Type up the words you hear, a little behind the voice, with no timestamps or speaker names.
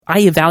I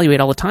evaluate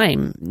all the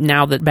time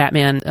now that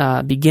Batman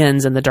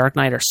Begins and The Dark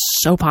Knight are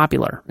so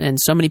popular and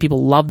so many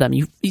people love them.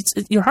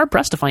 You're hard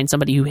pressed to find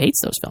somebody who hates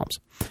those films.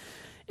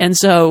 And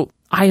so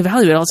I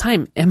evaluate all the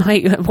time.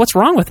 What's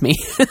wrong with me?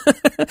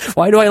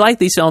 Why do I like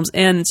these films?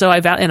 And so I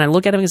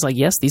look at them and it's like,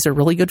 yes, these are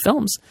really good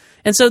films.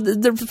 And so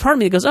there's part of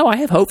me that goes, oh, I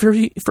have hope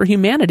for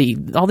humanity.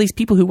 All these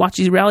people who watch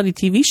these reality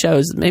TV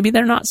shows, maybe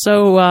they're not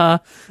so,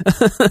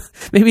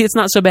 maybe it's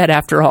not so bad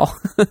after all.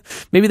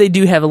 Maybe they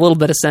do have a little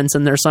bit of sense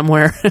in there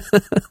somewhere.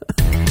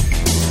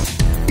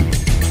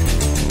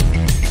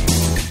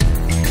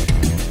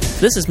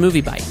 This is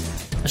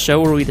MovieByte, a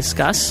show where we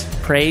discuss,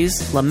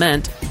 praise,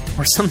 lament,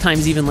 or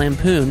sometimes even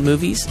lampoon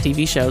movies,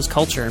 TV shows,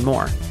 culture, and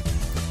more.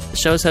 The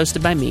show is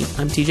hosted by me,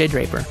 I'm TJ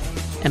Draper,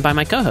 and by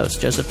my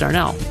co-host, Joseph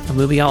Darnell of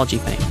Movieology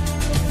fame.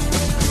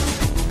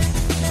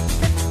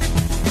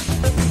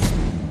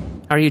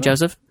 How are you,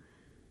 Joseph?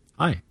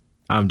 Hi,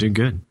 I'm doing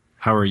good.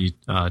 How are you,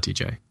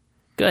 TJ?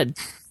 Good.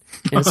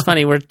 It's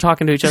funny, we're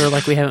talking to each other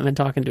like we haven't been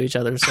talking to each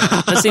other, so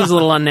that seems a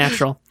little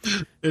unnatural.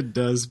 It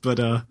does, but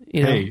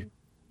hey.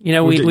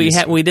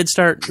 We did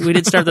start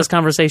this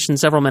conversation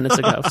several minutes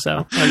ago,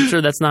 so I'm sure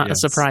that's not a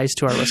surprise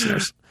to our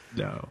listeners.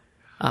 No.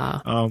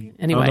 Anyway.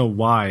 I don't know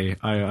why.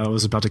 I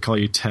was about to call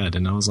you Ted,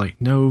 and I was like,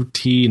 no,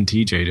 T and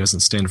TJ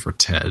doesn't stand for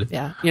Ted.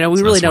 Yeah. We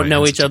really don't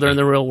know each other in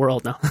the real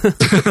world now.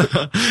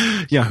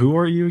 Yeah, who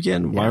are you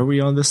again? Why are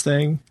we on this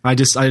thing? I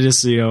just I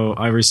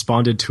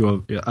responded to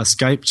a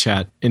Skype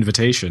chat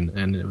invitation,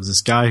 and it was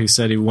this guy who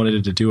said he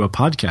wanted to do a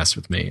podcast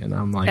with me, and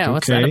I'm like, okay.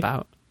 What's that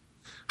about?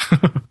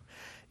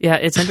 Yeah,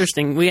 it's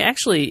interesting. We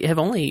actually have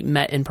only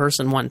met in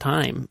person one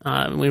time.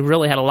 We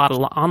really had a lot of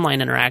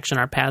online interaction.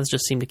 Our paths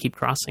just seem to keep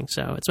crossing,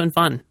 so it's been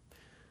fun.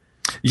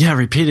 Yeah,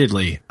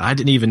 repeatedly. I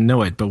didn't even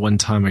know it, but one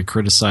time I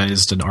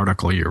criticized an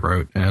article you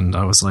wrote, and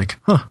I was like,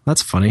 huh,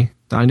 that's funny.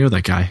 I know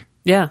that guy.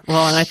 Yeah,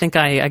 well, and I think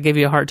I gave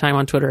you a hard time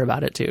on Twitter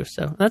about it, too,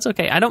 so that's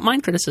okay. I don't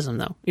mind criticism,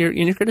 though.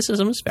 Your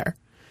criticism is fair.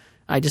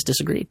 I just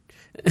disagreed.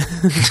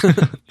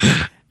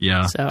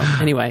 Yeah. So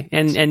anyway,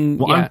 and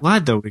well, yeah. I'm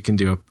glad though we can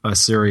do a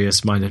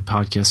serious-minded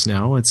podcast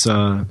now. It's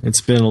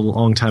been a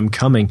long time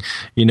coming.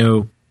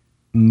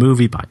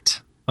 MovieByte.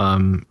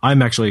 I'm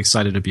actually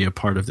excited to be a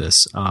part of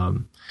this. I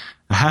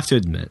have to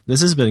admit, this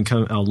has been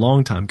a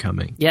long time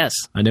coming. Yes.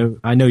 I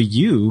know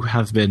you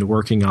have been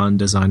working on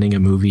designing a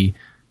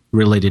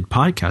movie-related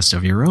podcast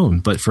of your own,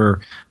 but for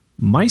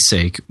my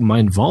sake, my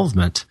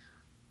involvement,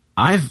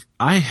 I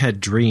had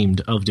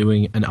dreamed of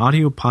doing an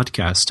audio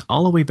podcast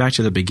all the way back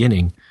to the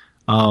beginning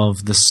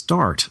of the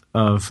start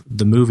of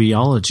the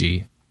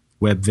Movieology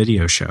web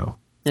video show.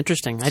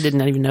 Interesting. I did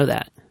not even know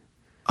that.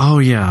 Oh,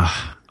 yeah.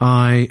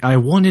 I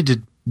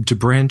wanted to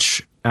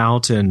branch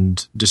out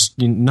and just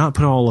not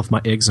put all of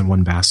my eggs in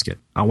one basket.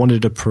 I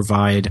wanted to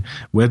provide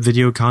web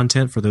video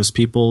content for those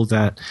people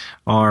that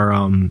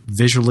are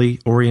visually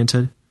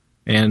oriented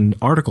and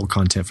article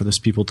content for those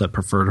people that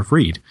prefer to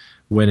read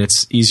when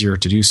it's easier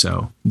to do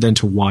so than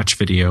to watch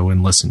video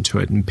and listen to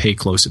it and pay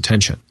close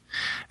attention.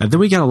 And then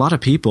we got a lot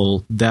of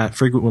people that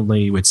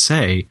frequently would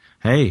say,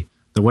 hey,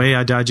 the way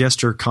I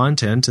digest your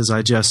content is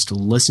I just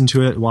listen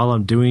to it while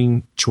I'm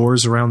doing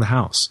chores around the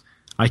house.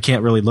 I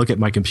can't really look at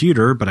my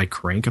computer, but I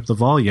crank up the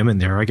volume and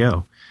there I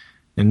go.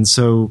 And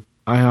so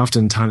I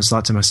oftentimes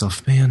thought to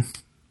myself, man,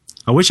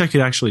 I wish I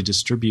could actually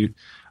distribute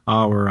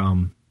our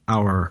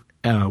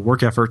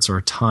work efforts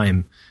or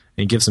time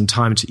and give some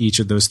time to each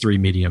of those three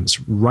mediums: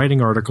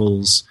 writing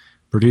articles,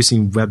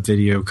 producing web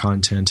video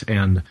content,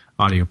 and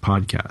audio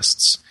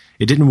podcasts.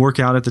 It didn't work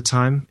out at the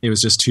time. It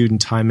was just too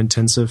time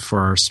intensive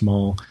for our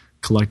small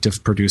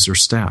collective producer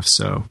staff.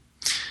 So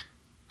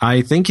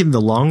I think in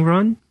the long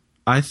run,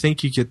 I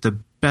think you get the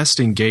best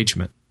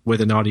engagement with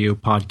an audio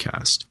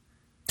podcast.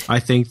 I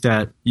think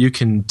that you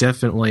can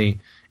definitely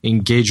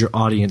engage your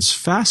audience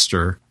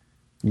faster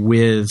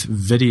with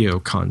video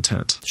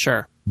content.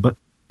 Sure.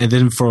 And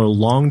then for a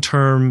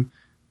long-term,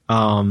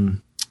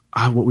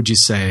 what would you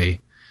say?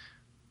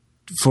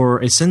 For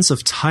a sense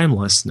of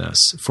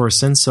timelessness, for a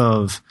sense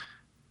of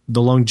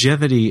the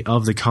longevity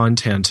of the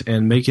content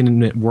and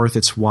making it worth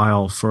its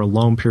while for a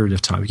long period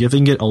of time,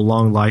 giving it a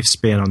long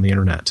lifespan on the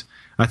internet,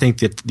 I think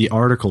that the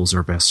articles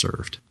are best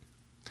served.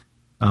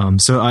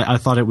 So I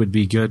thought it would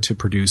be good to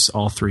produce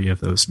all three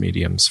of those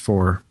mediums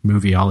for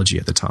Movieology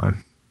at the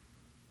time.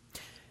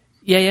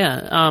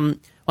 Yeah.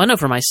 Well, I know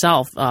for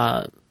myself,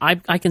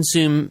 I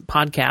consume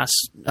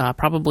podcasts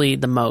probably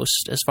the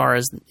most as far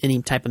as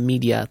any type of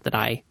media that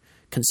I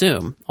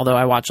consume, although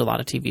I watch a lot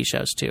of TV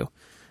shows too.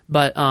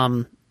 But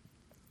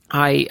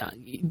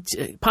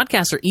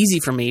podcasts are easy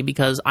for me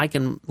because I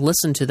can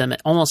listen to them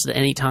almost at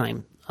any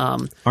time.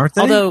 Aren't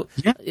they?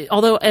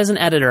 Although as an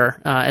editor,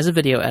 as a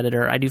video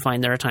editor, I do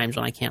find there are times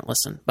when I can't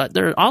listen. But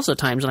there are also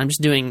times when I'm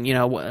just doing,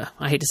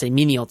 I hate to say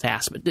menial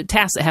tasks, but the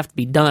tasks that have to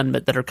be done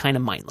but that are kind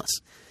of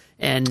mindless.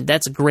 And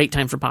that's a great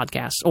time for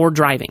podcasts, or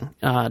driving.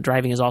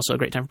 Driving is also a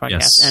great time for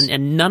podcasts. Yes.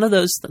 And none of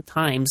those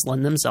times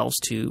lend themselves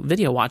to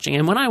video watching.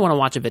 And when I want to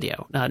watch a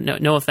video,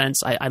 no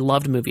offense, I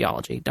loved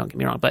Movieology, don't get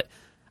me wrong, but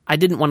I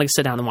didn't want to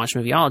sit down and watch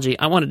Movieology.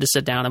 I wanted to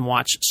sit down and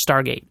watch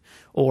Stargate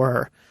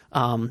or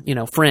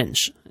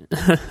Fringe.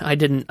 I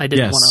didn't want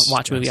to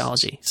watch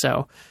Movieology.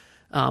 So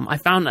I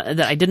found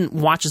that I didn't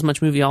watch as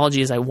much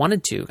Movieology as I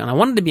wanted to, and I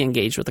wanted to be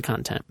engaged with the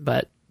content,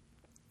 but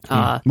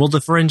well,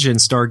 the Fringe and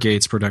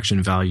Stargate's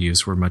production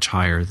values were much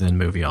higher than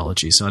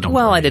Movieology, so I don't.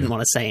 Well, I didn't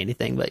want to say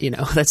anything, but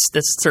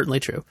that's certainly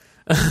true.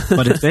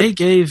 But if they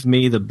gave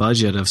me the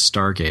budget of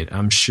Stargate,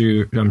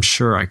 I'm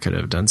sure I could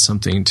have done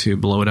something to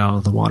blow it out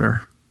of the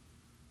water.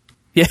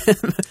 Yeah,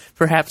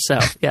 perhaps so.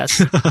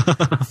 Yes,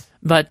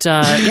 but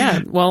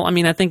well, I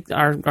mean, I think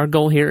our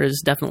goal here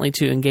is definitely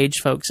to engage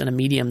folks in a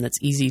medium that's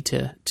easy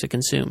to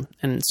consume,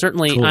 and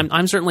certainly, cool.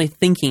 I'm certainly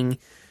thinking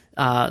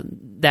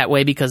that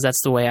way because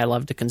that's the way I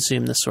love to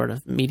consume this sort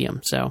of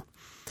medium. So.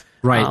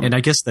 Right, and I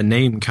guess the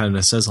name kind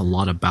of says a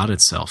lot about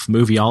itself.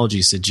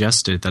 Movieology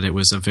suggested that it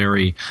was a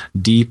very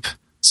deep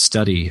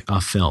study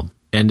of film,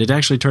 and it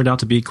actually turned out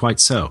to be quite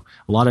so.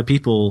 A lot of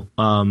people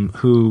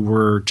who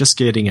were just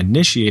getting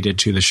initiated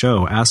to the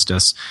show asked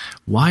us,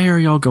 why are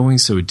y'all going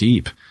so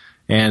deep?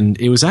 And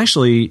it was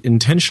actually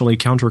intentionally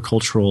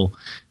countercultural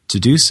to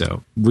do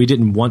so. We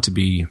didn't want to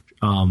be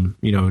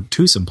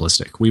too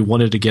simplistic. We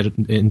wanted to get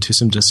into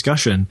some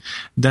discussion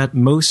that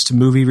most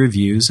movie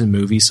reviews and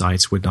movie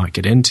sites would not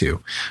get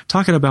into,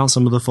 talking about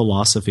some of the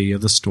philosophy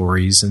of the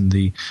stories and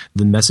the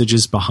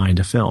messages behind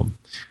a film.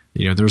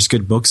 There's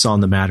good books on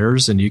the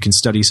matters, and you can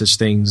study such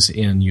things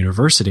in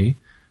university.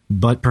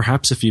 But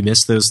perhaps if you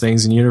missed those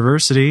things in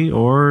university,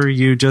 or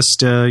you just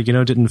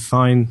didn't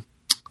find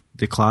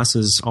the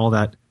classes all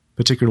that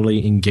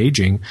particularly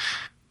engaging,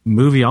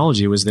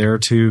 Movieology was there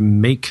to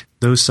make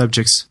those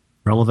subjects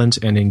relevant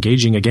and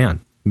engaging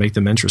again, make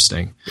them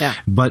interesting. Yeah.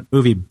 But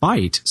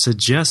MovieByte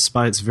suggests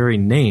by its very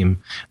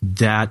name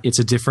that it's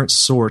a different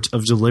sort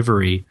of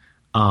delivery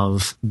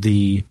of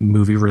the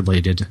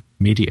movie-related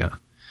media.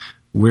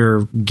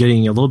 We're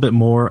getting a little bit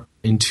more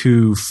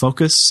into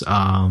focus,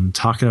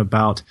 talking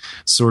about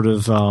sort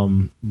of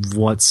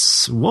what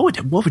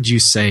would you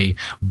say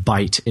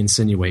Byte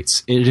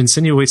insinuates? It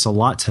insinuates a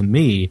lot to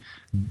me,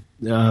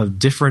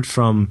 different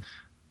from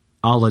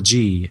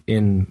ology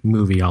in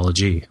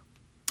Movieology.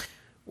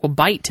 Well,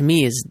 Byte to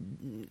me is,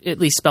 at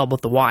least spelled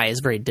with the Y,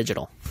 is very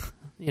digital,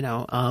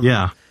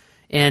 yeah.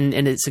 And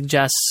it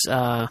suggests,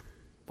 I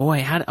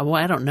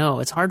don't know.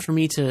 It's hard for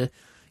me to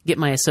get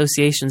my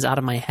associations out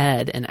of my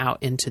head and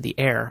out into the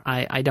air.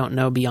 I don't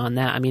know beyond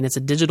that. I mean, it's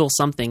a digital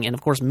something, and of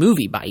course,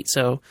 MovieByte.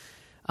 So,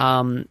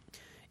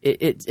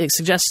 it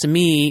suggests to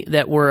me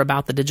that we're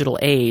about the digital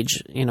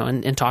age,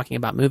 and talking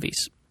about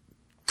movies.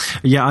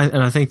 Yeah,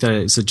 and I think that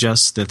it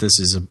suggests that this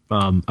is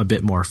a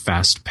bit more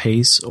fast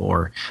pace,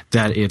 or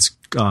that it's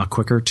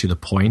quicker to the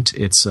point.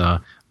 It's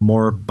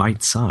more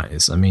bite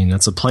size. I mean,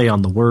 that's a play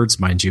on the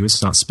words, mind you.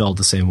 It's not spelled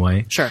the same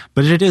way. Sure.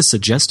 But it is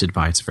suggested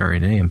by its very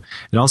name.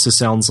 It also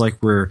sounds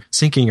like we're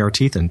sinking our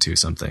teeth into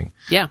something.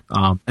 Yeah.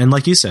 And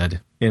like you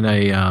said, in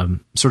a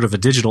sort of a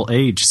digital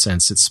age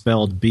sense, it's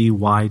spelled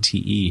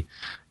BYTE,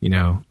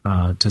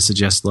 to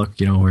suggest, look,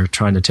 we're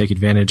trying to take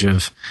advantage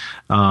of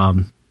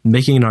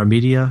making our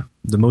media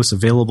the most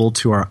available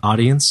to our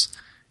audience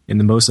in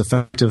the most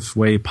effective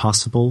way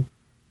possible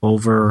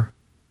over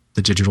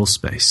the digital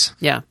space.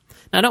 Yeah.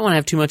 Now, I don't want to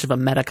have too much of a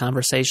meta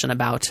conversation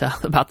about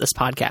this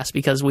podcast,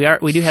 because we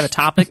do have a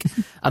topic,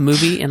 a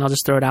movie, and I'll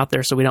just throw it out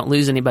there so we don't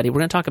lose anybody.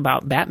 We're going to talk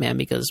about Batman,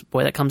 because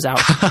boy, that comes out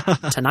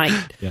tonight.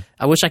 Yeah.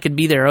 I wish I could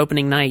be there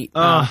opening night.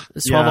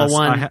 It's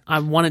 12:01. Yes, I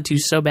wanted to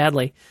so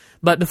badly.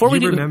 But before go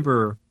ahead.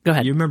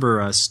 You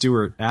remember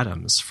Stuart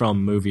Adams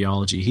from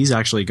Movieology? He's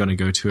actually going to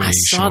go to a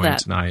showing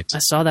tonight. I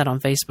saw that on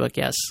Facebook.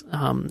 Yes,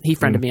 he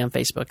friended me on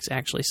Facebook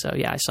actually. So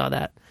yeah, I saw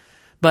that.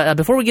 But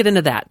before we get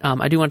into that,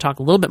 I do want to talk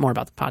a little bit more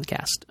about the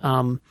podcast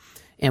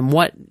and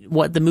what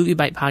the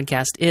MovieByte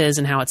podcast is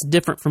and how it's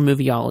different from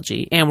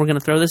Movieology. And we're going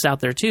to throw this out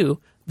there too.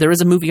 There is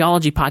a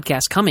Movieology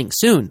podcast coming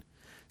soon,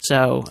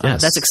 so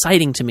that's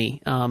exciting to me.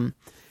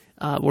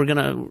 We're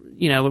gonna,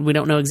 we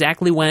don't know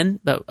exactly when,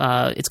 but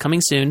it's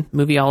coming soon.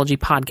 Movieology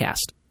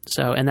podcast.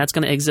 So, and that's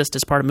going to exist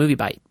as part of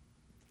MovieByte.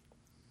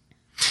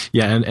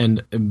 Yeah,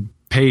 and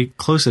pay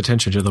close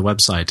attention to the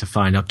website to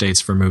find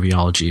updates for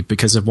Movieology,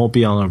 because it won't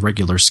be on a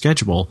regular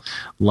schedule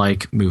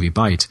like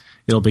MovieByte.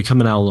 It'll be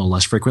coming out a little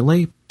less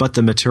frequently, but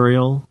the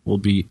material will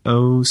be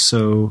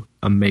so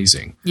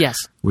amazing. Yes.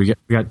 We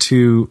got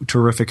two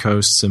terrific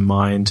hosts in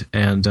mind,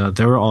 and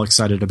they're all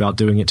excited about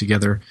doing it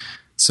together.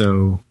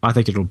 So I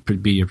think it'll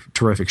be a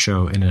terrific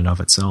show in and of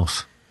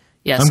itself.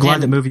 Yes, I'm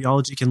glad that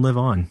Movieology can live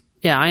on.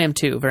 Yeah, I am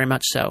too, very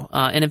much so.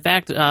 And in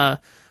fact,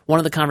 one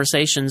of the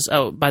conversations.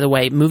 Oh, by the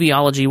way,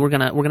 Movieology. We're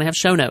gonna have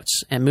show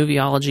notes, and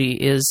Movieology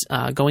is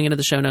going into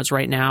the show notes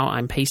right now.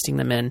 I'm pasting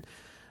them in,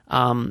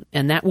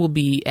 and that will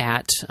be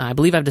at. I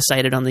believe I've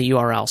decided on the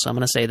URL, so I'm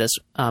going to say this: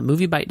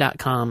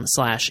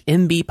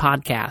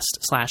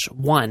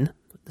 MovieByte.com/mbpodcast/1.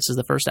 This is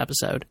the first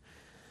episode,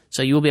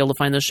 so you will be able to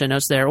find those show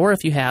notes there. Or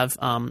if you have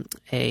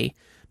a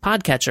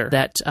podcatcher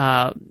that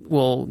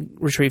will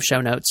retrieve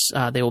show notes,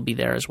 they will be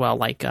there as well.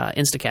 Like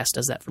Instacast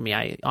does that for me.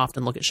 I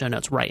often look at show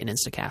notes right in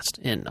Instacast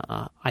on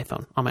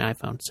my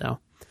iPhone. So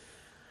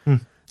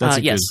That's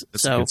a yes. good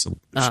So solution.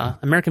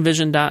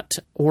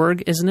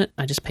 AmericanVision.org, isn't it?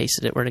 I just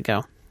pasted it. Where'd it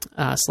go?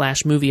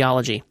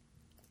 /Movieology.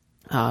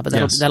 But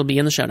that'll be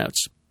in the show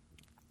notes.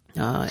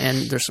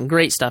 And there's some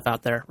great stuff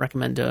out there.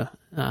 Recommend to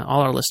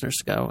all our listeners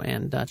to go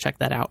and check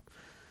that out.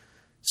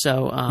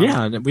 So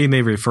and we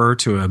may refer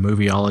to a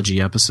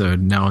Movieology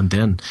episode now and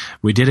then.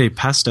 We did a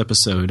past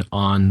episode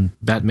on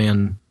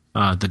Batman: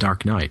 The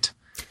Dark Knight,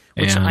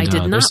 which I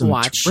did not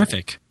watch.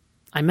 Terrific.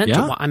 I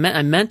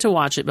meant to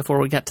watch it before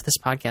we got to this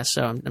podcast.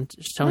 So I'm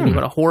just telling you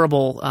what a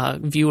horrible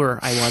viewer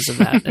I was of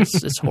that.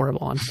 It's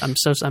horrible. I'm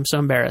so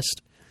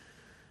embarrassed.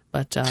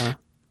 But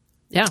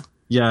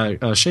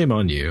shame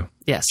on you.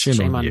 Yes,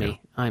 shame on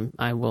me.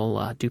 I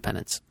will do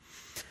penance.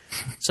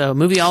 So,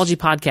 Movieology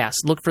podcast.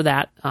 Look for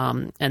that,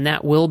 and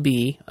that will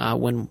be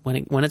when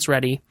it's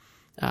ready.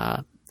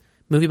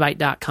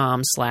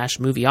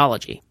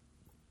 MovieByte.com/Movieology.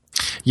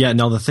 Yeah.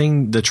 Now the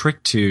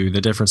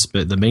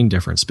main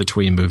difference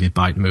between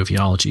MovieByte and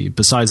Movieology,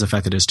 besides the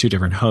fact that it's two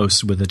different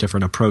hosts with a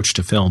different approach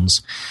to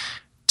films,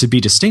 to be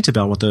distinct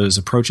about what those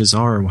approaches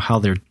are and how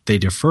they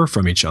differ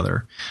from each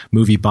other.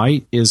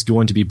 MovieByte is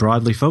going to be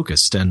broadly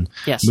focused, and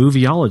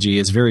Movieology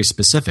is very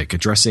specific,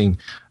 addressing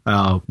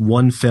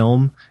one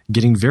film,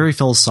 getting very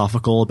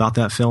philosophical about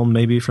that film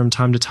maybe from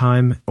time to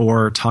time,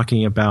 or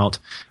talking about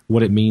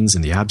what it means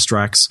in the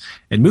abstracts.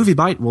 And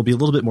MovieByte will be a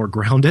little bit more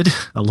grounded,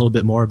 a little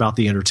bit more about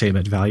the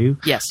entertainment value.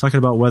 Yes. Talking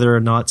about whether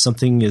or not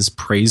something is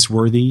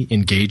praiseworthy,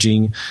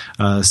 engaging,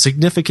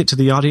 significant to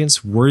the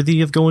audience, worthy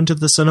of going to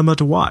the cinema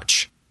to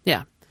watch.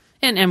 Yeah.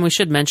 And we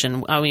should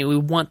mention, we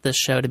want this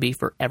show to be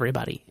for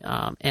everybody.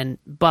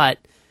 But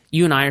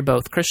you and I are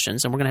both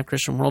Christians, and we're going to have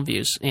Christian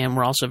worldviews, and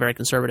we're also very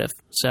conservative.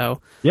 So,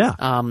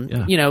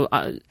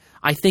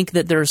 I think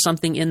that there's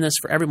something in this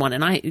for everyone.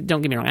 And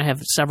don't get me wrong, I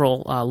have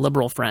several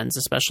liberal friends,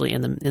 especially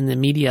in the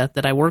media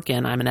that I work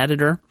in. I'm an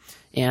editor,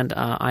 and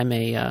I'm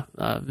a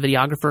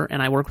videographer,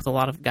 and I work with a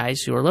lot of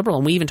guys who are liberal,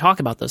 and we even talk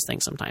about those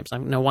things sometimes. I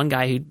know one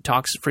guy who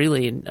talks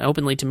freely and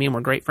openly to me, and we're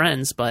great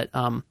friends, but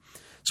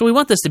so we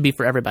want this to be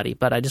for everybody,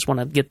 but I just want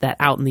to get that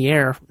out in the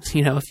air.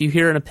 If you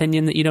hear an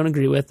opinion that you don't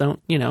agree with,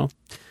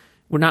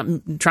 we're not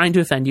trying to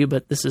offend you,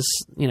 but this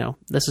is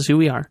who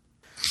we are.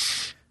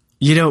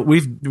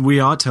 We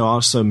ought to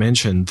also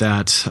mention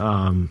that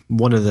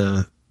one of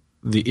the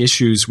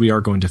issues we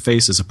are going to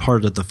face as a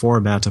part of the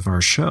format of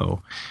our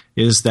show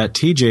is that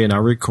TJ and I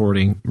are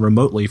recording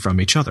remotely from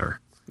each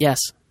other. Yes.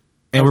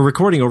 And we're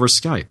recording over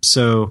Skype.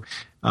 So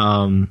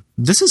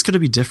this is going to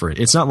be different.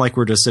 It's not like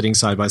we're just sitting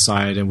side by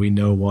side and we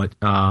know what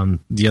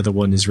the other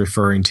one is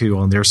referring to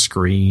on their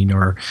screen,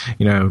 or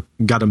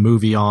got a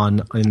movie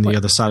on in the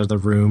other side of the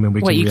room, and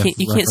we you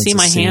can't see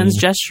my hands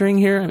gesturing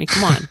here. I mean,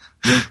 come on.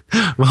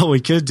 Well, we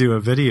could do a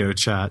video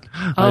chat.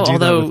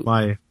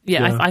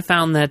 I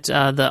found that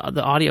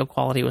the audio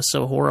quality was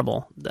so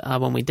horrible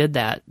when we did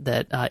that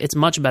it's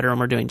much better when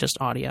we're doing just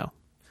audio.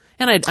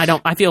 And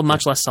I feel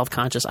much less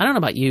self-conscious. I don't know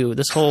about you,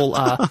 this whole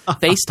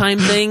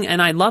FaceTime thing,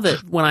 and I love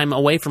it when I'm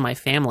away from my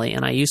family,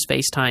 and I use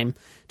FaceTime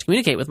to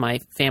communicate with my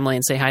family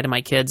and say hi to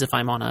my kids if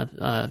I'm on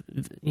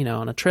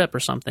on a trip or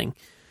something.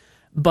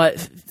 But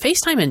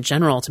FaceTime in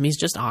general, to me, is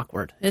just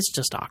awkward. It's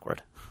just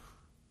awkward.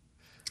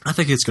 I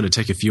think it's going to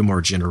take a few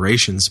more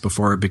generations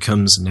before it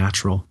becomes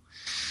natural.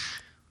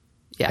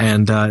 Yeah.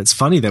 And it's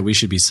funny that we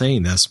should be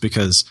saying this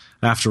because,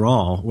 after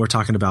all, we're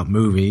talking about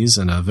movies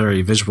and a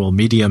very visual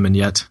medium, and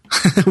yet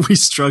we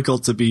struggle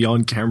to be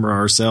on camera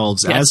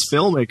ourselves as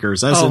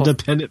filmmakers, as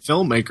independent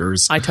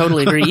filmmakers. I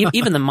totally agree.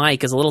 Even the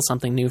mic is a little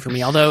something new for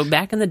me. Although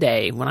back in the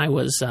day when I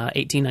was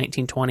 18,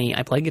 19, 20,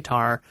 I played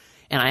guitar,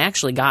 and I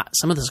actually got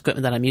some of this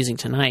equipment that I'm using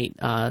tonight.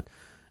 It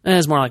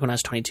was more like when I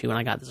was 22 when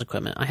I got this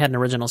equipment. I had an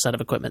original set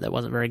of equipment that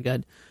wasn't very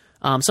good.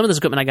 Some of this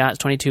equipment I got is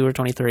 22 or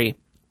 23.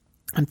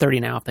 I'm 30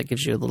 now, if that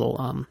gives you a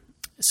little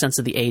sense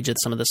of the age of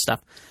some of this stuff.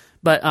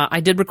 But I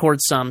did record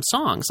some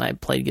songs. I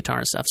played guitar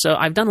and stuff. So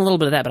I've done a little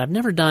bit of that, but I've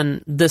never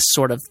done this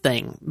sort of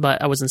thing.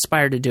 But I was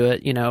inspired to do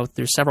it,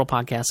 through several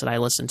podcasts that I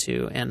listened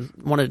to, and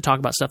wanted to talk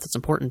about stuff that's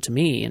important to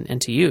me and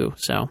to you.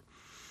 So,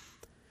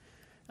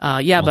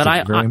 but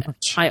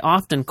I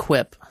often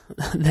quip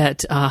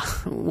that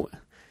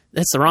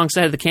that's the wrong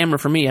side of the camera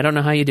for me. I don't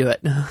know how you do it,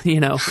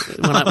 when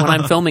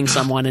I'm filming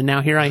someone, and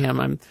now here I am.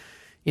 I'm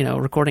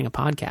recording a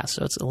podcast,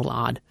 so it's a little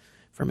odd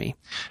for me.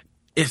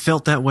 It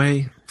felt that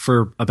way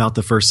for about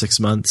the first 6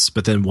 months,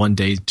 but then one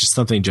day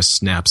something just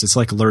snaps. It's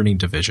like learning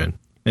division.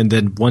 And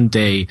then one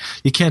day,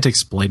 you can't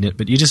explain it,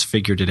 but you just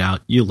figured it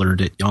out. You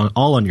learned it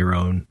all on your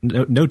own.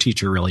 No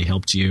teacher really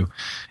helped you.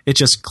 It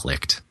just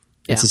clicked.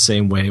 Yeah. It's the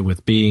same way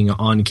with being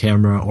on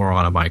camera or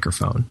on a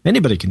microphone.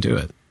 Anybody can do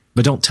it,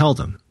 but don't tell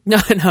them. No,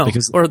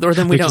 or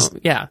then we don't.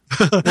 Yeah,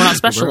 we're not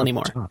special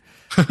anymore.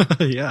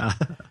 Yeah.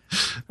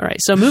 All right.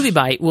 So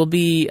MovieByte will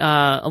be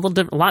a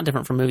lot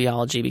different from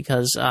Movieology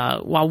because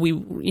while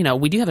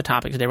we do have a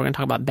topic today, we're going to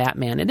talk about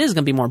Batman. It is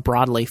going to be more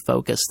broadly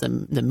focused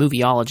than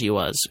Movieology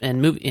was,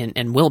 and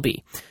will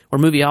be.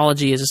 Where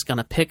Movieology is just going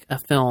to pick a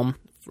film.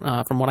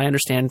 From what I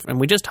understand, and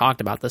we just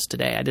talked about this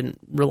today. I didn't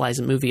realize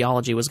that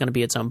Movieology was going to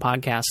be its own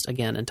podcast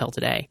again until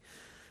today.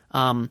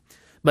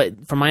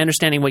 But from my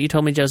understanding, what you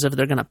told me, Joseph,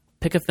 they're going to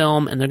pick a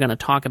film and they're going to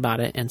talk about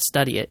it and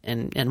study it.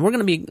 And we're going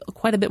to be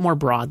quite a bit more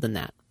broad than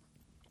that.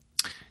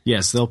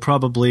 Yes, they'll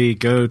probably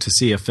go to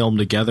see a film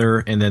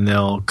together, and then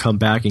they'll come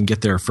back and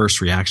get their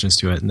first reactions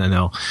to it, and then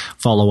they'll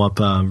follow up,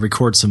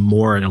 record some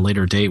more at a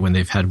later date when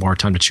they've had more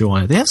time to chew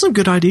on it. They have some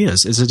good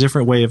ideas. It's a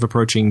different way of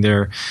approaching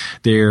their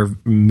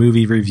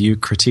movie review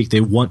critique.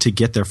 They want to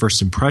get their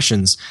first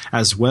impressions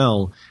as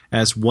well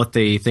as what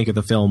they think of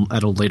the film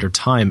at a later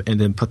time, and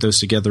then put those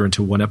together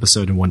into one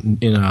episode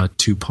in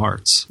two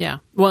parts. Yeah.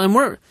 Well, and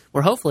we're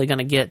hopefully going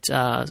to get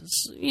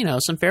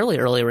some fairly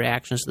early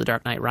reactions to The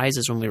Dark Knight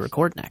Rises when we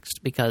record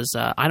next, because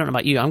I don't know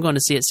about you, I'm going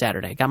to see it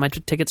Saturday. Got my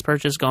tickets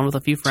purchased, going with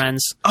a few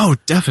friends. Oh,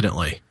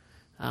 definitely.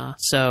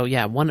 So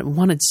yeah,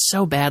 wanted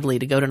so badly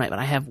to go tonight, but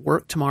I have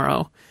work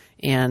tomorrow,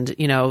 and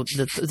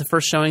the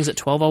first showing's at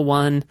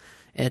 12:01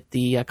 at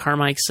the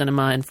Carmike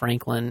Cinema in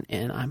Franklin,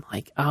 and I'm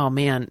like, oh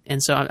man.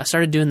 And so I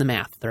started doing the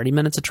math. 30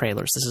 minutes of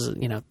trailers. This is,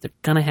 they're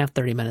going to have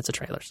 30 minutes of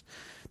trailers.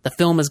 The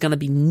film is going to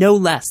be no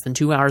less than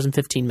 2 hours and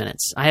 15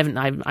 minutes. I've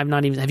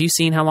not even, have you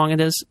seen how long it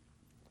is?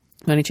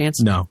 Any chance?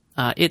 No.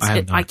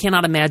 I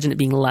cannot imagine it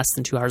being less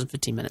than 2 hours and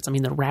 15 minutes. I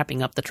mean, they're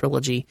wrapping up the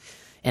trilogy,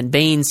 and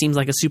Bane seems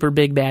like a super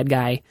big bad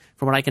guy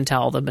from what I can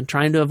tell. They've been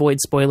trying to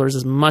avoid spoilers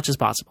as much as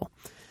possible.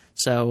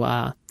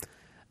 So,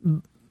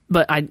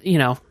 but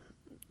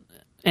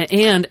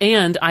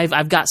And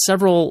I've got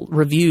several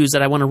reviews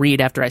that I want to read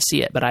after I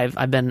see it, but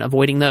I've been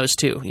avoiding those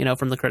too,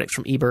 from the critics,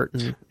 from Ebert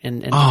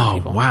and oh,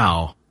 people.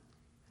 Wow.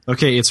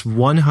 Okay, it's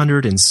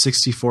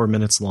 164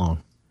 minutes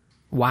long.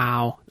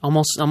 Wow.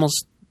 Almost 2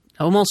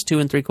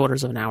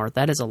 3/4 of an hour.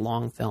 That is a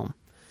long film.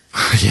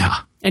 Yeah.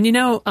 And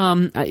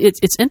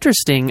it's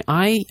interesting.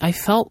 I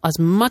felt, as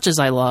much as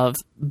I love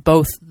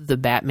both the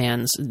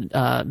Batman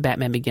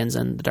Begins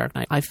and The Dark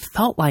Knight, I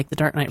felt like The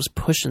Dark Knight was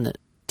pushing it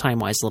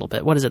time-wise a little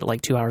bit. What is it,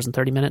 like 2 hours and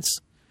 30 minutes?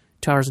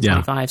 2 hours and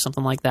 25,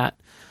 something like that.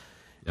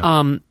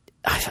 Yeah.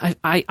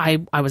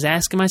 I was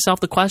asking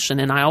myself the question,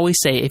 and I always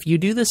say, if you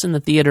do this in the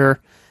theater,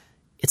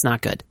 it's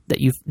not good,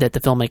 that the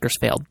filmmakers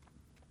failed.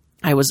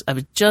 I was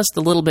just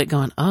a little bit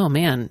going, oh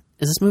man,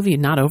 is this movie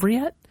not over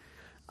yet?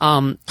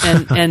 And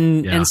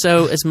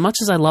so as much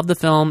as I love the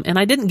film, and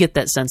I didn't get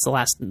that sense the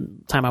last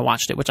time I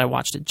watched it, which I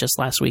watched it just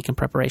last week in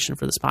preparation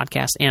for this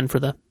podcast and for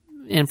the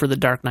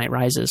Dark Knight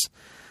Rises.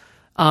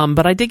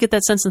 But I did get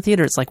that sense in the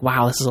theater. It's like,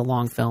 wow, this is a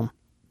long film.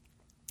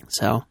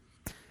 So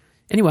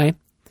anyway,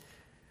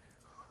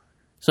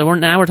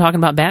 we're talking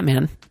about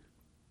Batman.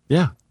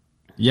 Yeah.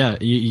 Yeah,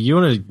 you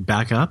want to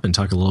back up and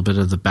talk a little bit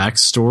of the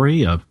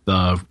backstory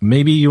of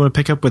maybe you want to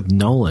pick up with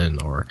Nolan,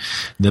 or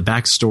the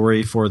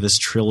backstory for this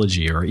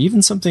trilogy, or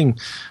even something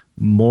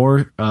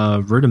more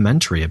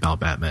rudimentary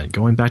about Batman,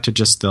 going back to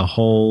just the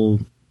whole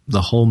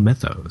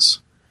mythos.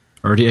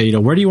 Or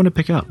where do you want to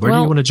pick up? Where do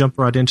you want to jump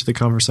right into the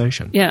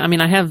conversation? Yeah, I mean,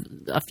 I have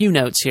a few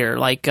notes here,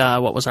 like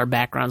what was our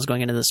backgrounds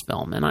going into this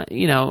film, and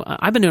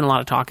I've been doing a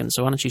lot of talking,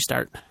 so why don't you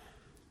start?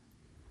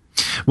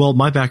 Well,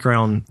 my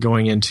background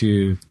going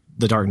into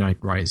The Dark Knight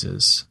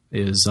Rises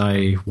is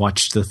I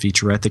watched the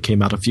featurette that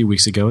came out a few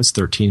weeks ago. It's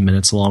 13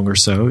 minutes long or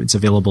so. It's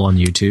available on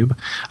YouTube.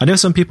 I know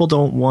some people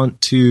don't want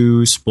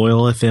to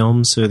spoil a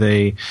film, so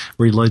they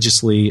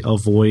religiously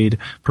avoid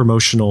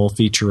promotional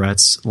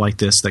featurettes like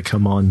this that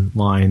come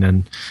online,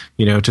 and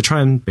to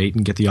try and bait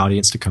and get the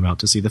audience to come out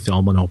to see the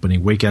film on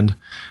opening weekend.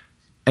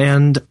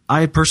 And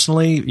I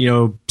personally,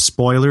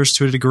 spoilers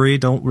to a degree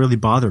don't really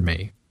bother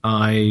me.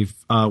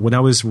 When I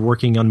was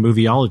working on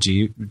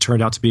Movieology, it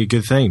turned out to be a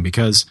good thing,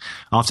 because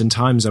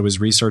oftentimes I was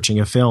researching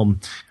a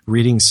film,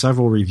 reading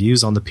several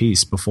reviews on the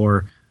piece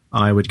before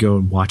I would go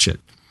and watch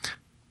it.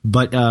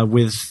 But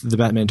with the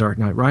Batman Dark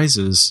Knight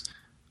Rises,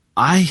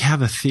 I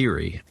have a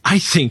theory. I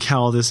think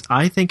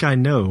I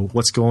know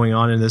what's going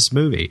on in this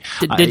movie.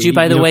 Did you,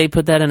 by the way,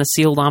 put that in a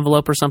sealed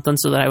envelope or something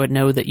so that I would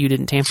know that you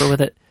didn't tamper with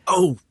it?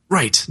 Oh,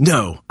 right.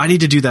 No, I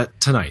need to do that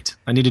tonight.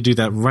 I need to do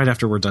that right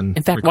after we're done.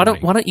 In fact,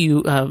 recording. why don't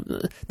you?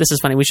 This is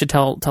funny. We should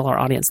tell our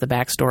audience the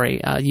backstory.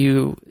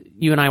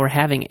 You and I were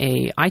having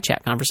a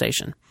iChat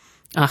conversation.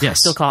 Yes. I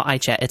still call it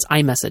iChat. It's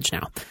iMessage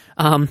now.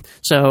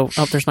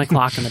 There's my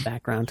clock in the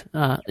background.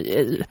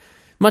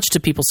 Much to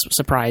people's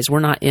surprise, we're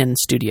not in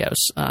studios.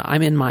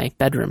 I'm in my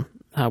bedroom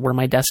where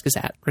my desk is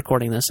at,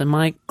 recording this, and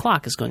my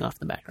clock is going off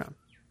in the background.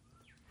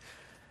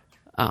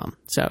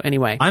 So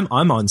anyway,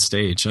 I'm on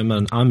stage. I'm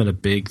in a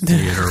big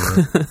theater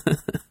room.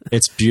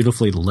 It's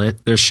beautifully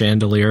lit. There's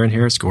chandelier in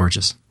here. It's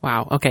gorgeous.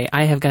 Wow. Okay,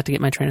 I have got to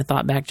get my train of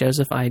thought back,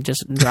 Joseph. I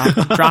just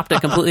dropped it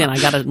completely, and I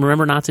got to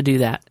remember not to do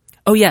that.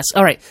 Oh yes.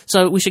 All right.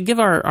 So we should give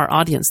our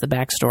audience the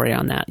backstory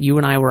on that. You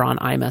and I were on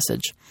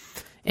iMessage,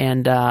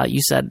 and you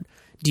said,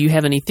 "Do you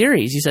have any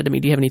theories?" You said to me,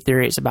 "Do you have any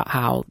theories about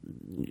how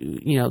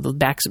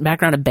the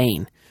background of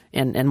Bane?"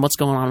 And what's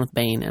going on with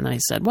Bane? And I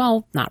said,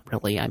 well, not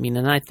really. I mean,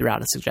 and I threw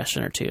out a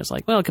suggestion or two. It's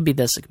like, well, it could be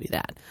this, it could be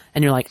that.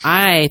 And you're like,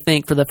 I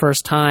think for the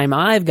first time,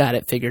 I've got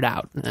it figured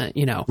out,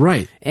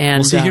 Right.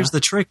 And see, here's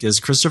the trick is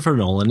Christopher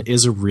Nolan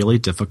is a really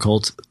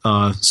difficult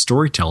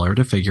storyteller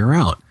to figure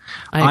out.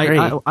 I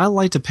agree. I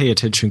like to pay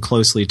attention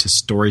closely to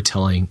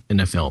storytelling in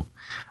a film.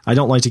 I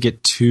don't like to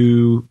get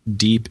too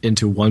deep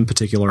into one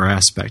particular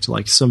aspect.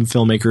 Like some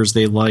filmmakers,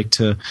 they like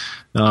to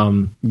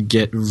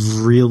get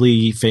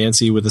really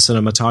fancy with the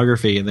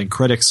cinematography, and then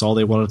critics, all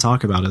they want to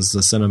talk about is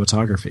the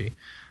cinematography.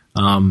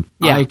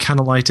 I kind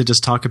of like to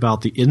just talk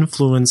about the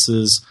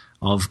influences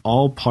of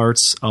all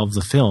parts of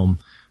the film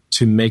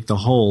to make the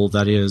whole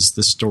that is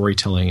the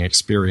storytelling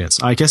experience.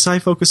 I guess I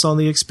focus on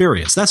the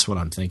experience. That's what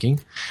I'm thinking.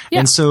 Yeah.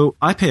 And so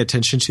I pay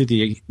attention to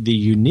the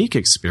unique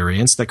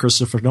experience that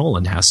Christopher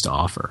Nolan has to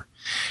offer.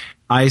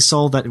 I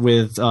saw that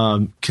with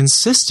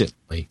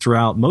consistently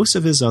throughout most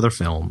of his other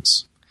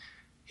films,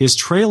 his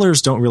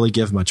trailers don't really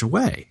give much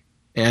away.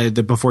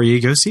 Before you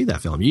go see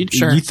that film, you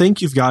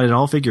think you've got it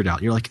all figured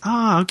out. You're like,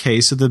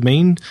 okay, so the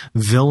main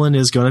villain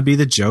is going to be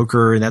the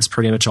Joker, and that's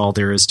pretty much all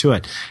there is to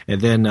it. And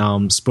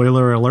then,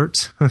 spoiler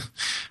alert,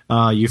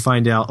 you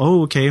find out,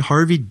 okay,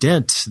 Harvey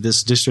Dent,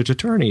 this district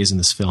attorney, is in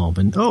this film,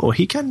 and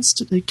he kind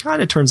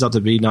of turns out to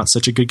be not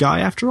such a good guy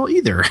after all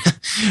either.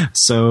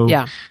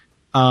 So,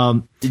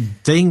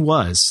 thing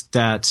was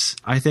that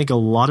I think a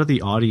lot of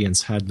the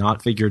audience had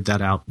not figured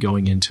that out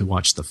going in to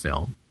watch the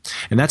film.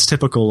 And that's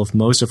typical of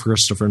most of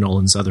Christopher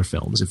Nolan's other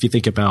films. If you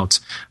think about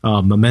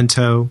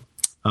Memento,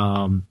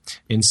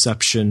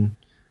 Inception,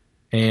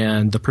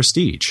 and The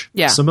Prestige,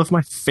 some of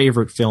my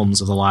favorite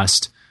films of the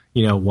last,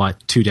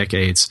 2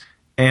 decades.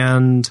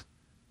 And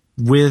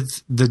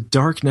with The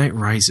Dark Knight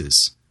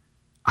Rises,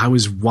 I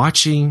was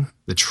watching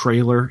the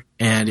trailer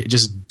and it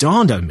just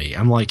dawned on me.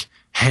 I'm like,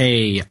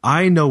 hey,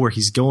 I know where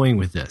he's going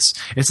with this.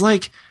 It's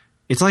like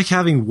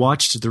having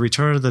watched The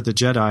Return of the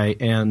Jedi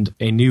and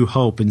A New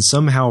Hope and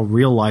somehow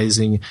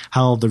realizing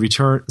how The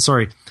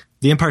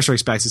Empire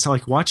Strikes Back. It's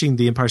like watching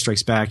The Empire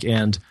Strikes Back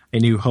and A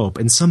New Hope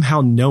and somehow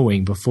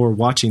knowing before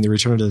watching The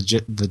Return of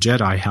the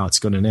Jedi how it's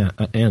going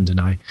to end. And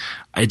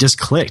I just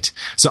clicked.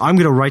 So I'm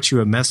going to write you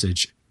a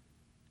message.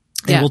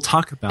 And we'll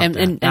talk about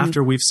that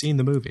after we've seen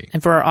the movie.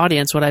 And for our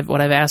audience, what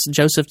I've asked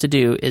Joseph to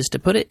do is to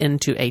put it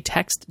into a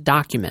text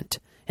document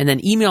and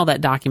then email that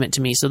document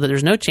to me so that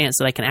there's no chance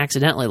that I can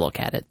accidentally look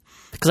at it.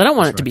 Because I don't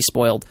want it to be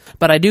spoiled,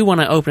 but I do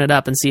want to open it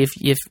up and see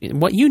if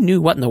what you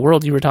knew, what in the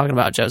world you were talking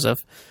about, Joseph,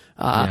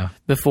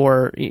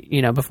 before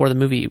the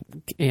movie,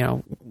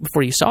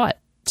 before you saw it.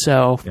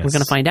 So we're going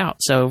to find out.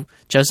 So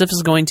Joseph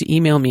is going to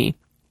email me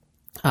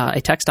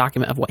a text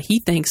document of what he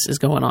thinks is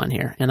going on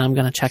here, and I'm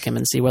going to check him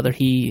and see whether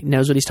he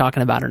knows what he's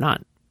talking about or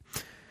not.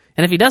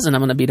 And if he doesn't, I'm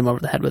going to beat him over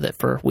the head with it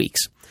for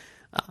weeks.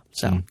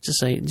 Just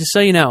so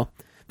you know.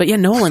 But yeah,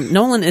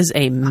 Nolan is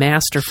a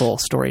masterful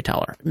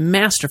storyteller.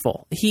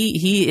 Masterful.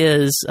 He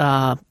is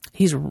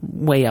he's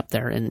way up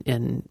there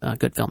in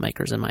good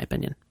filmmakers, in my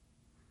opinion.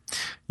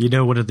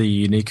 One of the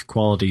unique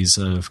qualities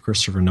of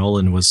Christopher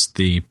Nolan was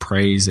the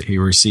praise that he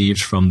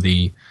received from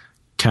the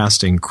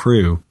cast and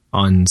crew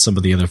on some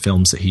of the other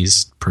films that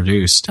he's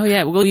produced. Oh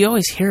yeah, well you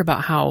always hear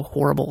about how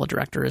horrible a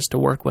director is to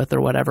work with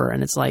or whatever,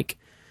 and it's like,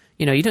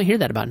 you don't hear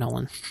that about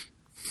Nolan.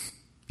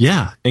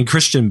 Yeah, and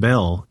Christian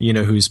Bale,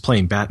 who's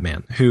playing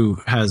Batman, who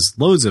has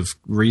loads of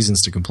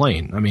reasons to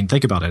complain. I mean,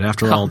 think about it.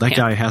 After all, that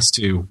guy has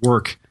to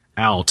work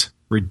out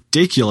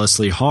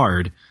ridiculously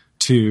hard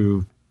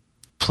to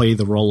play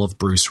the role of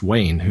Bruce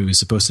Wayne, who's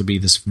supposed to be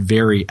this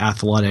very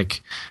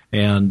athletic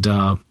and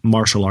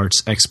martial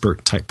arts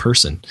expert type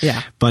person.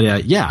 Yeah. But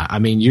I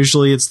mean,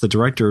 usually it's the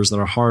directors that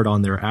are hard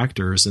on their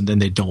actors, and then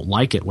they don't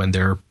like it when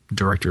their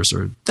directors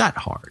are that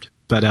hard.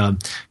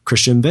 But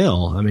Christian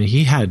Bale, I mean,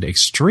 he had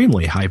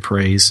extremely high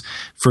praise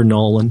for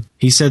Nolan.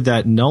 He said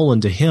that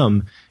Nolan to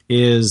him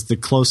is the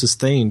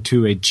closest thing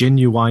to a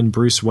genuine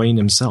Bruce Wayne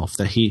himself,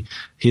 that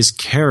his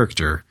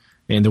character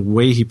and the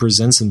way he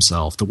presents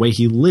himself, the way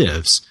he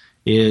lives,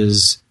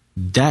 is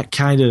that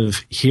kind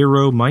of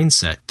hero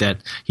mindset, that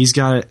he's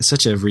got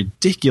such a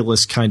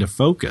ridiculous kind of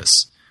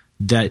focus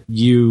that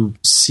you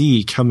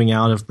see coming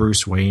out of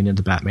Bruce Wayne and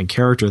the Batman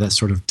character, that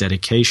sort of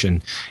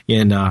dedication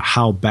in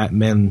how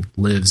Batman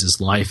lives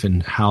his life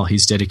and how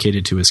he's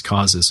dedicated to his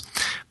causes.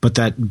 But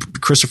that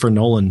Christopher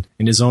Nolan,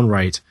 in his own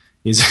right,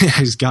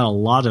 has got a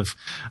lot of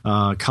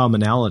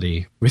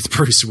commonality with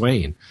Bruce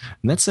Wayne.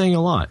 And that's saying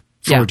a lot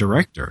for a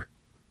director.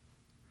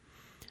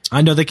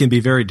 I know they can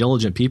be very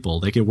diligent people.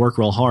 They can work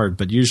real hard,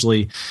 but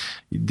usually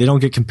they don't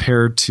get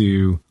compared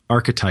to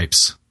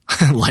archetypes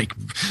like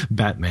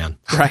Batman.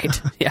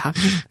 Right. Yeah.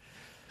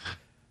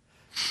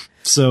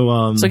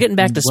 So getting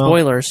back to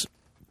spoilers.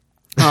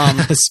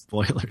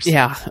 Spoilers.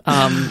 Yeah.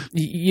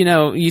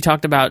 You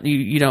talked about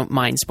you don't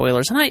mind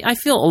spoilers, and I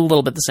feel a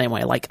little bit the same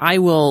way. Like I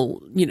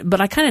will,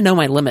 but I kind of know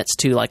my limits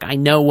too. Like I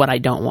know what I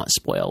don't want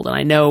spoiled, and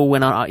I know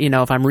when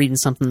if I'm reading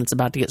something that's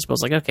about to get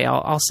spoiled, like okay,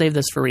 I'll save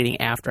this for reading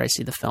after I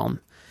see the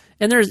film.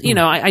 And there's,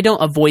 I don't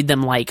avoid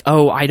them like,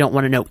 oh, I don't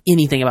want to know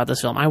anything about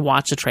this film. I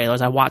watch the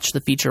trailers, I watch the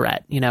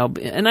featurette,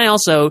 and I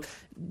also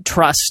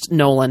trust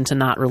Nolan to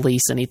not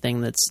release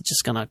anything that's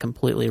just going to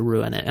completely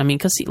ruin it. I mean,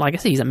 because like I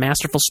said, he's a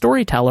masterful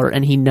storyteller,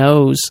 and he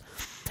knows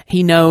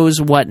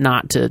what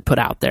not to put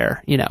out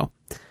there,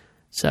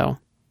 So,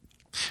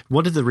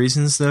 one of the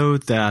reasons though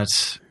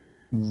that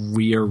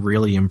we are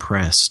really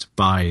impressed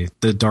by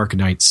the Dark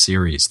Knight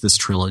series, this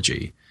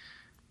trilogy,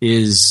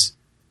 is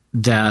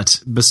that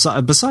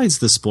besides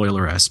the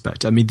spoiler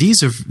aspect, I mean,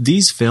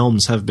 these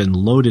films have been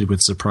loaded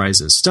with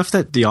surprises, stuff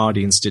that the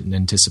audience didn't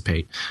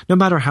anticipate, no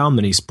matter how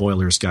many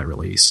spoilers got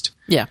released.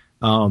 Yeah.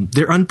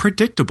 They're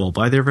unpredictable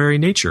by their very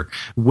nature.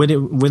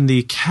 When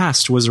the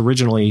cast was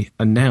originally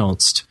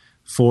announced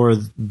for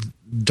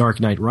Dark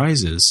Knight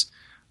Rises,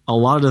 a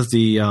lot of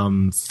the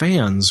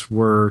fans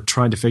were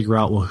trying to figure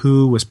out, well,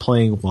 who was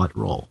playing what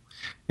role.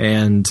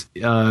 And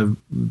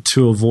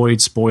to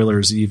avoid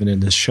spoilers even in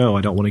this show,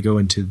 I don't want to go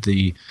into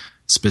the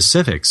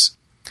specifics.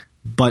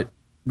 But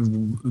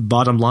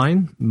bottom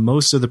line,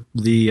 most of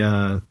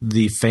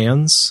the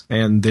fans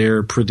and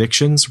their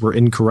predictions were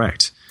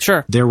incorrect.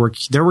 Sure. There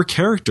were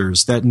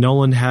characters that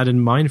Nolan had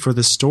in mind for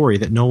this story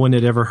that no one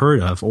had ever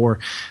heard of or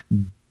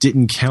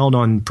didn't count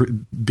on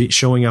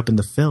showing up in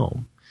the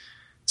film.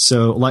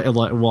 So,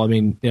 well, I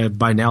mean,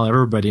 by now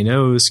everybody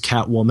knows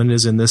Catwoman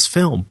is in this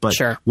film, but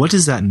sure. What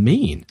does that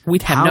mean?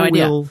 We'd have no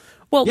idea.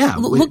 Well, yeah,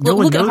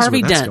 look at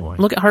Harvey Dent.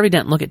 Look at Harvey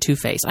Dent. Look at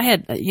Two-Face. I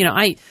had,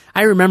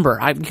 I remember,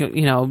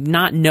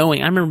 not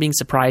knowing. I remember being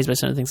surprised by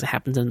some of the things that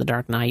happened in The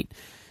Dark Knight,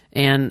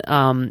 and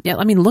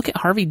I mean, look at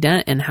Harvey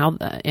Dent and how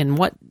and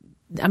what.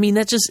 I mean,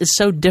 that just is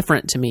so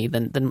different to me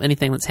than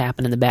anything that's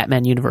happened in the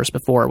Batman universe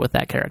before with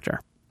that character.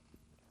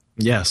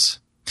 Yes.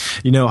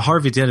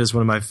 Harvey Dent is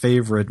one of my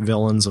favorite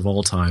villains of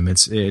all time.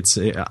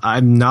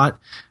 I'm not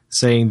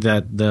saying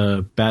that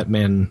the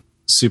Batman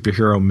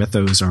superhero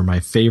mythos are my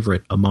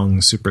favorite among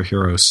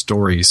superhero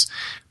stories,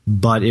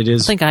 but it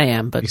is. I think I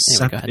am, but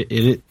anyway, go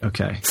ahead.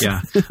 Okay,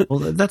 yeah. Well,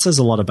 that says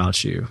a lot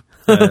about you.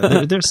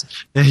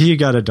 You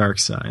got a dark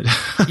side.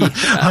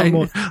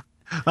 Yeah,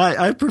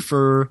 I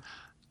prefer.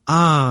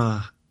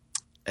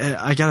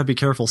 I gotta be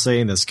careful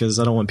saying this because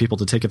I don't want people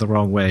to take it the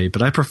wrong way,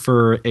 but I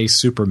prefer a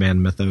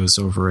Superman mythos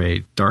over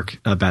a dark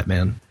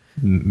Batman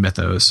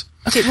mythos.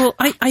 Okay, well,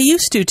 I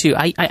used to too.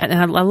 I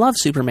love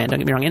Superman. Don't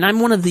get me wrong, and I'm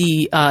one of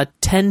the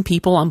 10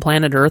 people on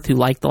planet Earth who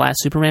like the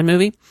last Superman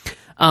movie.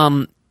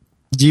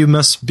 You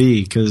must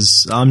be,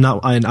 because I'm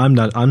not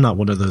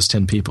one of those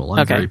 10 people.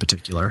 I'm very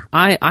particular.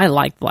 I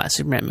like the last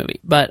Superman movie,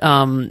 but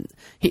and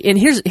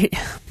here's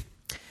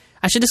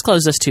I should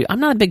disclose this too. I'm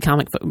not a big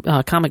comic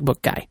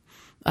book guy.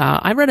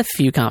 I read a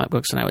few comic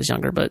books when I was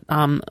younger, but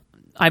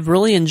I've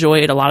really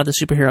enjoyed a lot of the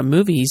superhero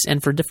movies,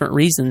 and for different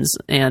reasons.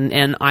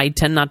 And I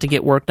tend not to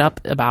get worked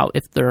up about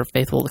if they're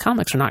faithful to the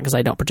comics or not, because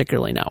I don't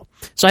particularly know.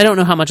 So I don't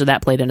know how much of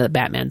that played into the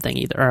Batman thing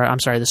either, or I'm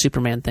sorry, the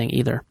Superman thing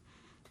either.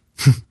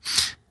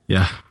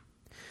 Yeah.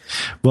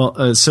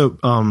 Well, so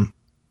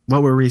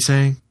what were we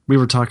saying? We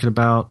were talking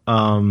about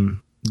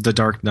the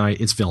Dark Knight.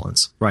 It's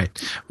villains, right?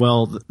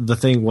 Well, the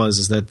thing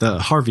is that the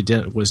Harvey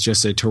Dent was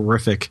just a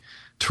terrific.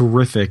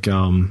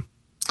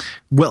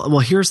 Well,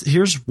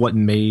 here's what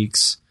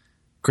makes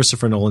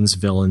Christopher Nolan's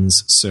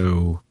villains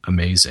so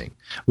amazing,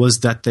 was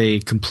that they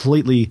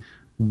completely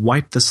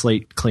wiped the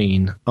slate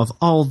clean of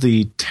all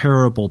the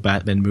terrible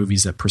Batman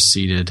movies that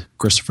preceded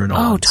Christopher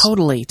Nolan. Oh,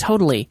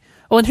 totally.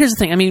 Well, and here's the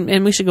thing. I mean,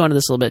 and we should go into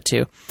this a little bit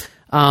too.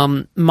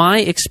 My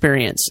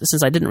experience,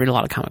 since I didn't read a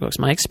lot of comic books,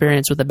 my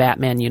experience with the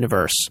Batman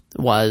universe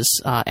was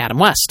Adam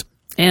West.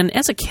 And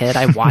as a kid,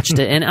 I watched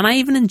it, and I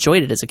even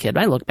enjoyed it as a kid.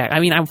 I look back. I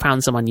mean, I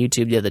found some on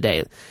YouTube the other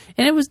day,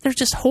 and they're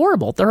just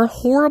horrible. They're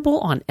horrible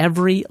on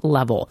every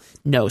level.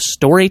 No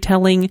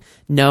storytelling,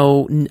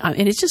 and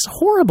it's just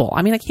horrible.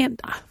 I mean, I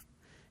can't.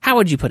 How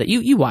would you put it?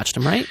 You watched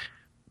them, right?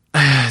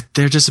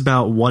 They're just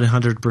about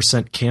 100%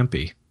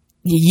 campy.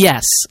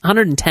 Yes,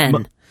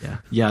 110.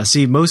 Yeah.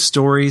 See, most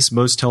stories,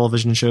 most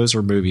television shows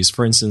or movies,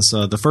 for instance,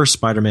 the first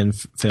Spider-Man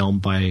film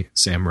by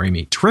Sam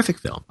Raimi, terrific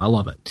film. I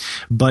love it.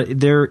 But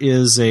there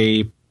is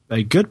a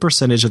good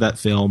percentage of that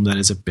film that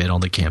is a bit on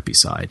the campy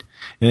side.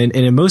 And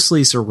it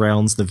mostly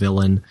surrounds the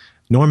villain,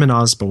 Norman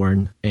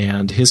Osborn,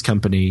 and his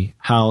company,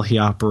 how he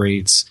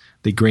operates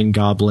the Green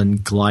Goblin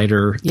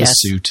glider, the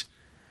suit.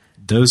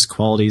 Those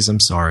qualities, I'm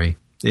sorry.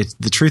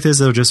 The truth is,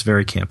 they're just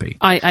very campy.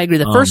 I agree.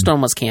 The first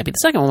one was campy. The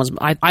second one was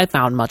I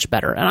found much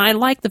better, and I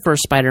liked the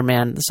first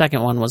Spider-Man. The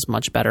second one was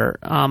much better.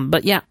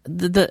 But yeah,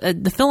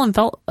 the film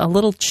felt a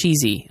little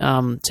cheesy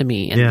to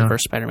me in the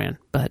first Spider-Man.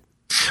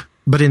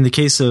 But in the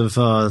case of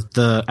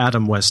the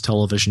Adam West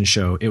television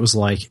show, it was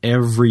like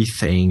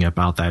everything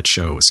about that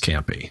show was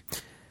campy.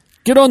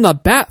 Get on the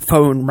bat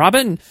phone,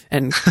 Robin,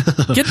 and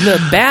get the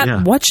bat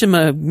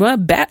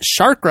bat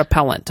shark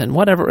repellent and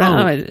whatever.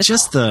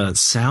 Just the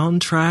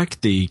soundtrack,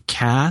 the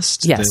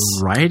cast,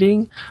 the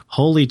writing.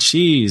 Holy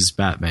cheese,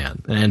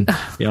 Batman. And,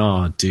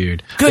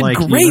 dude. Good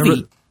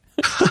gravy.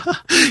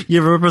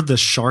 You remember the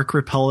shark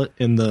repellent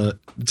in the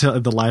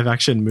live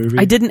action movie?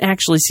 I didn't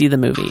actually see the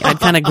movie. I'd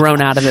kind of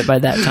grown out of it by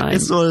that time.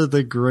 It's one of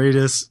the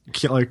greatest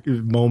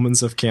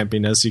moments of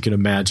campiness you can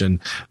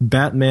imagine.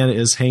 Batman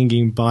is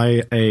hanging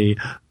by a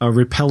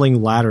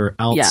repelling ladder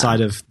outside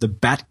of the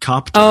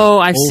Batcopter. Oh,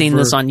 I've seen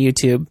this on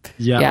YouTube.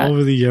 Yeah,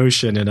 over the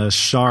ocean, and a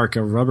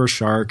rubber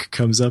shark,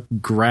 comes up,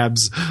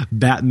 grabs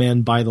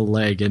Batman by the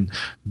leg, and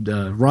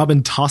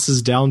Robin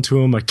tosses down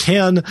to him a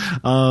can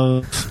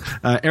of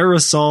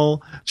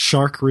aerosol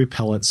shark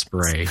repellent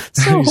spray.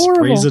 So he horrible.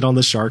 sprays it on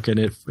the shark, and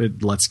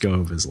it lets go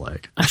of his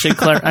leg. I should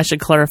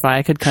clarify.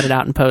 I could cut it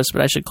out in post,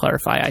 but I should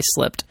clarify. I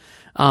slipped.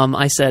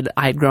 I said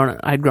I'd grown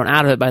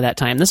out of it by that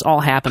time. This all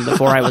happened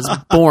before I was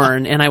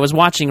born, and I was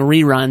watching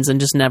reruns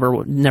and just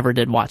never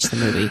did watch the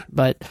movie.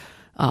 But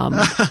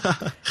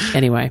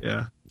anyway,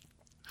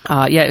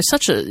 it's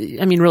such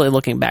a. I mean, really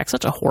looking back,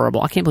 such a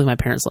horrible. I can't believe my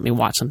parents let me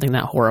watch something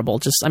that horrible.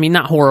 Just, I mean,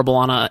 not horrible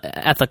on a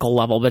ethical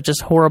level, but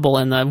just horrible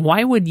in the.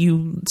 Why would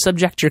you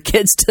subject your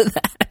kids to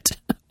that?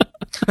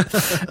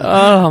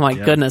 Oh my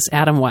goodness,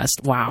 Adam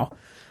West! Wow.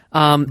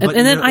 And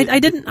then I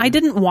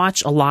didn't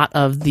watch a lot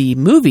of the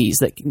movies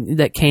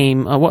that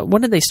came.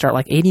 What did they start,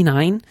 like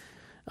 89?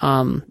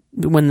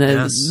 When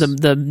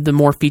the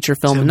more feature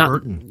film. Tim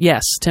Burton.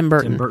 Yes, Tim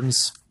Burton. Tim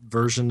Burton's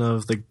version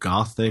of the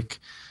gothic,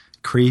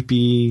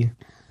 creepy.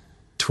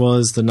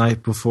 'Twas the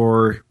night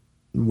before.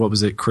 What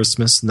was it?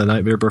 Christmas. The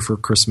Nightmare Before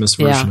Christmas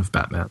version of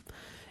Batman.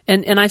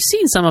 And I've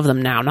seen some of them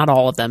now, not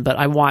all of them, but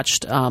I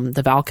watched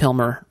the Val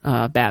Kilmer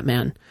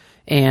Batman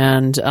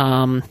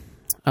and.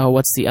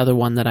 What's the other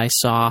one that I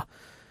saw?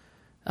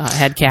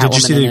 Had Catwoman. Did you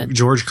see the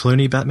George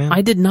Clooney Batman?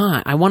 I did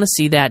not. I want to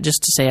see that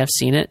just to say I've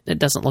seen it. It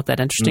doesn't look that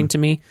interesting to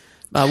me.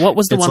 What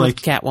was the one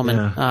with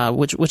Catwoman? Yeah.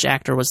 Which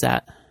actor was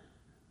that?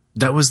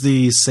 That was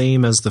the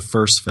same as the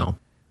first film.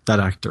 That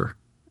actor.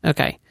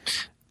 Okay.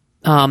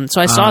 So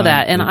I saw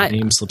that, and the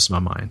name slips my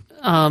mind.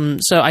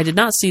 So I did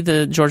not see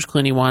the George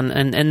Clooney one,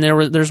 and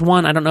there's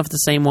one. I don't know if it's the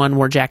same one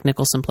where Jack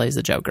Nicholson plays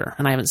the Joker,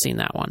 and I haven't seen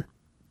that one.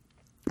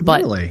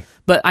 But, really?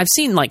 But I've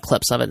seen like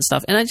clips of it and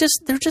stuff, and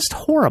they're just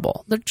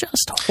horrible. They're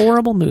just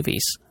horrible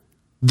movies.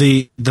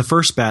 The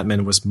first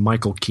Batman was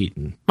Michael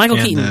Keaton.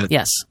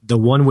 Yes. The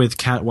one with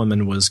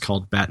Catwoman was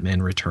called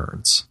Batman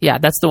Returns. Yeah,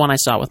 that's the one I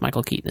saw with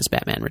Michael Keaton is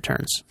Batman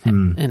Returns.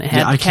 And it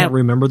had I can't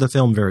remember the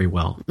film very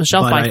well.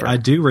 Michelle Pfeiffer. I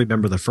do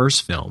remember the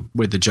first film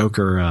with the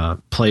Joker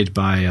played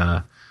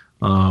by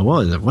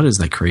what is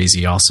that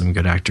crazy, awesome,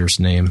 good actor's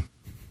name?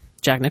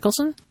 Jack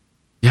Nicholson?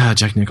 Yeah,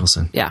 Jack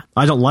Nicholson. Yeah.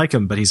 I don't like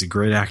him, but he's a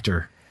great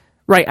actor.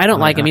 Right, I don't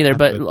like him either,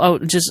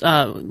 but just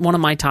one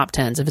of my top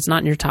 10s. If it's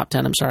not in your top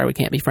 10, I'm sorry, we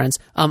can't be friends.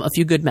 A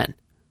Few Good Men.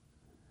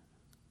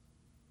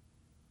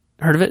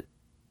 Heard of it?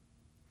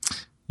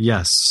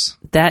 Yes.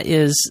 That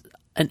is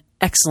an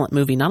excellent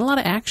movie. Not a lot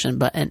of action,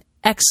 but an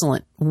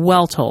excellent,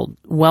 well-told,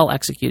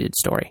 well-executed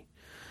story.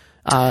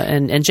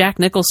 And Jack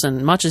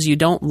Nicholson, much as you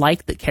don't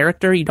like the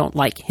character, you don't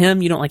like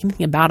him, you don't like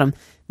anything about him,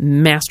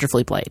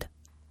 masterfully played.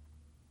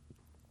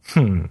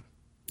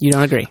 You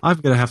don't agree?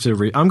 I'm gonna have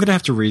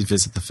to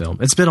revisit the film.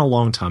 It's been a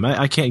long time.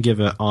 I can't give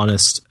an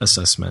honest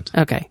assessment.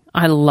 Okay,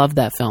 I love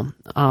that film.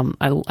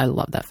 I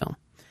love that film.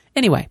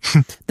 Anyway,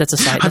 that's a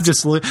side. I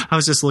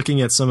was just looking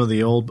at some of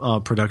the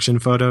old production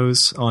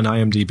photos on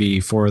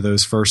IMDb for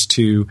those first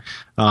two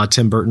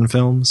Tim Burton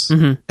films.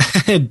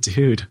 Mm-hmm.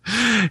 Dude,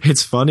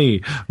 it's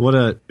funny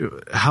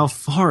how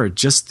far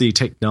just the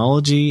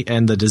technology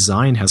and the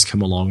design has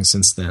come along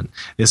since then.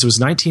 This was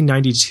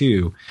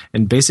 1992,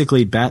 and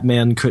basically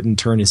Batman couldn't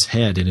turn his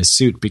head in his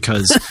suit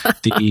because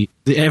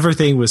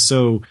everything was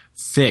so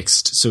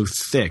fixed, so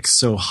thick,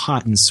 so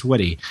hot and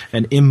sweaty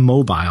and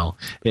immobile.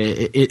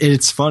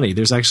 It's funny.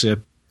 There's actually a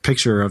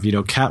picture of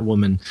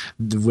Catwoman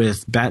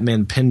with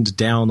Batman pinned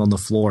down on the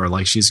floor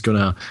like she's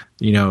gonna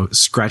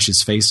scratch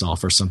his face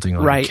off or something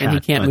like that. Right, and he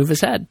can't move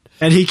his head.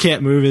 And he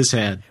can't move his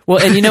head.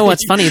 Well, and you know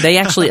what's funny? They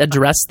actually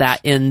addressed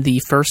that in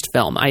the first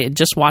film. I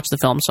just watched the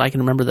film, so I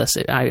can remember this.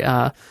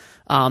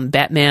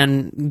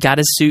 Batman got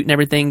his suit and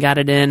everything, got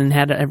it in, and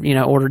had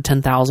ordered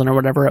 10,000 or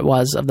whatever it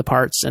was of the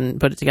parts and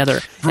put it together.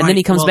 Right. And then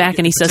he comes back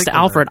and he says to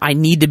Alfred, "I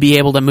need to be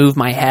able to move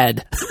my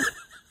head."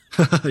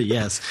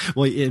 Yes.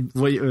 Well,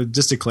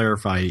 just to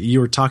clarify,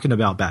 you were talking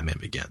about Batman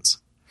Begins.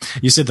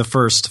 You said the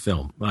first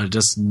film,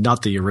 just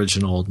not the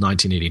original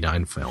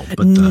 1989 film.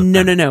 But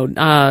no.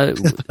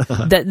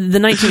 The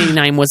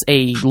 1989 was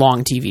a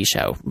long TV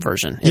show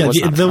version.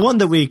 The one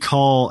that we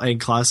call and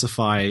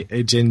classify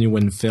a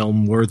genuine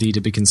film worthy to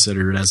be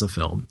considered as a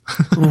film.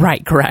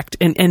 Right, correct.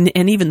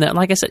 And even that,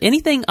 like I said,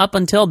 anything up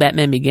until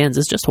Batman Begins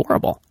is just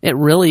horrible. It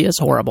really is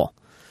horrible.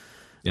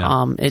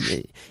 Yeah.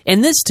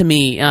 And this, to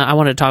me, I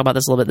wanted to talk about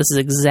this a little bit. This is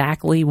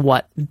exactly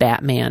what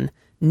Batman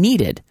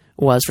needed.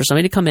 Was for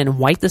somebody to come in,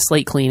 wipe the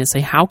slate clean, and say,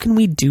 how can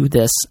we do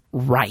this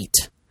right?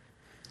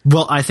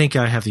 Well, I think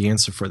I have the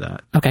answer for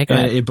that. Okay, go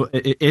ahead.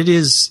 It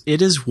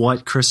is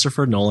what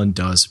Christopher Nolan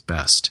does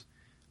best.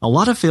 A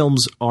lot of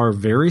films are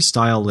very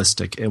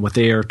stylistic, and what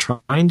they are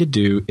trying to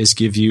do is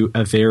give you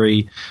a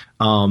very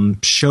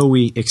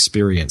showy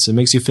experience. It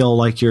makes you feel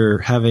like you're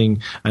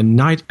having a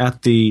night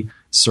at the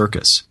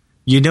circus.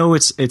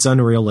 It's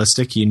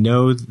unrealistic.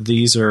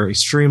 These are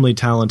extremely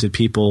talented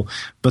people,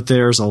 but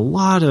there's a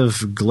lot of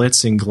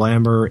glitz and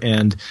glamour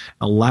and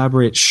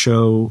elaborate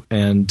show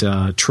and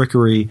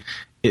trickery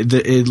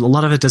a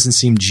lot of it doesn't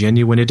seem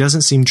genuine. It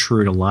doesn't seem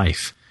true to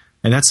life.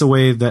 And that's the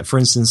way that, for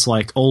instance,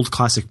 like old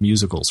classic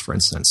musicals, for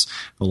instance,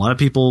 a lot of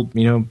people,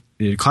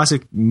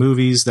 classic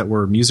movies that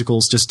were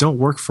musicals just don't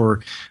work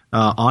for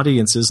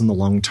audiences in the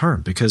long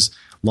term, because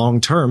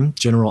long term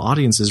general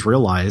audiences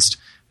realized,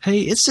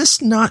 hey, it's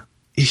just not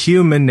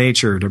human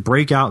nature to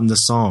break out in the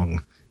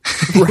song.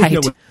 Right.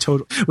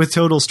 With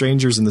total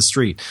strangers in the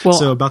street. Well,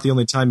 so about the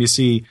only time you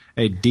see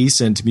a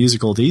decent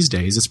musical these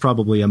days, it's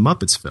probably a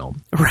Muppets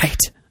film. Right.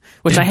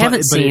 Which I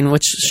haven't seen,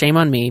 which shame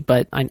on me,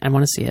 but I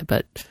want to see it.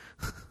 But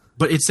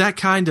it's that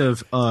kind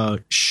of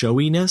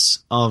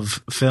showiness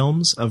of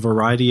films, a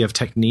variety of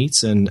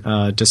techniques and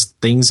just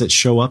things that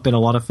show up in a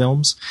lot of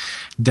films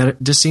that it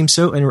just seems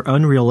so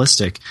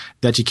unrealistic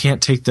that you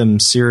can't take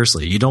them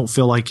seriously. You don't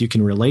feel like you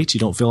can relate.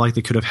 You don't feel like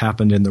they could have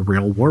happened in the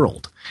real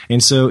world.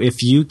 And so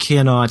if you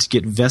cannot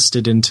get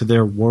vested into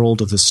their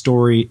world of the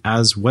story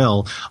as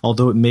well,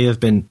 although it may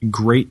have been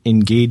great,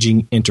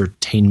 engaging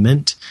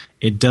entertainment,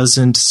 it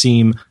doesn't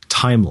seem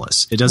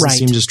timeless. It doesn't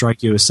seem to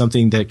strike you as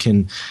something that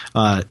can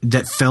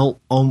that felt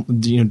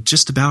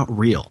just about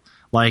real.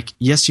 Like,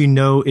 yes,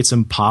 it's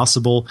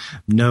impossible.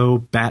 No,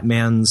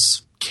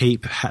 Batman's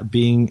cape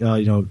being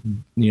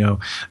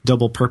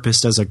double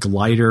purposed as a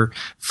glider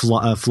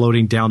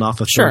floating down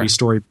off of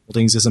 30-story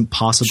buildings isn't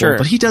possible.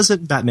 But he does it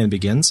in Batman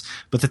Begins.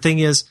 But the thing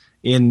is,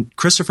 in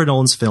Christopher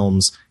Nolan's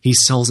films, he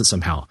sells it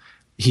somehow.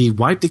 He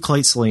wiped the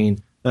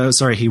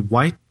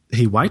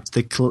He wiped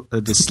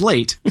the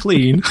slate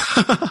clean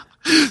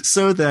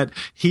so that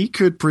he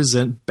could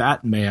present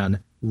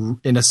Batman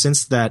in a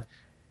sense that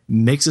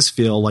makes us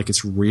feel like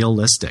it's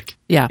realistic.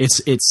 Yeah.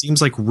 It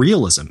seems like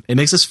realism. It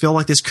makes us feel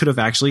like this could have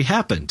actually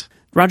happened.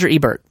 Roger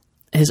Ebert,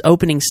 his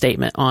opening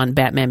statement on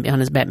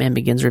his Batman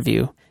Begins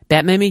review: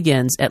 Batman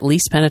Begins at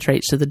least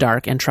penetrates to the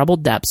dark and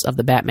troubled depths of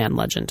the Batman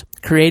legend,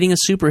 creating a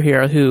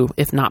superhero who,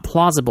 if not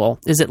plausible,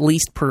 is at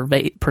least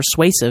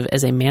persuasive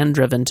as a man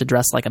driven to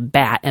dress like a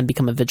bat and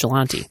become a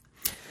vigilante.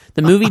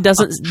 The movie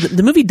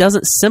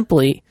doesn't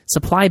simply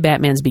supply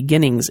Batman's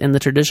beginnings in the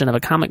tradition of a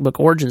comic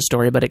book origin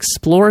story, but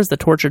explores the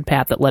tortured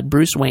path that led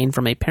Bruce Wayne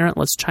from a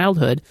parentless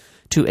childhood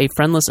to a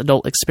friendless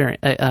adult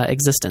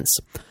existence.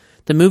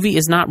 The movie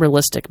is not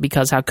realistic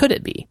because how could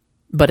it be?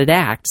 But it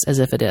acts as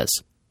if it is.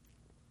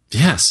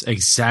 Yes,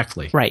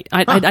 exactly. Right.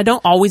 I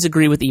don't always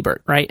agree with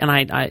Ebert, right? And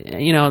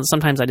I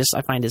sometimes I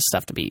find his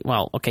stuff to be,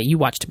 well, okay, you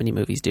watch too many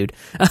movies, dude.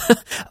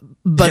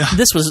 But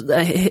this was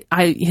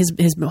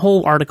his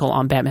whole article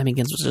on Batman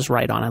Begins was just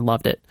right on. I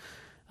loved it.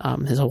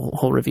 His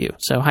whole review.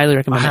 So highly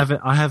recommend it.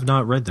 I have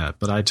not read that,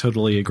 but I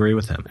totally agree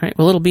with him. All right.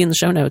 Well, it'll be in the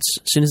show notes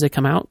as soon as they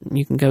come out.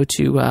 You can go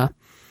to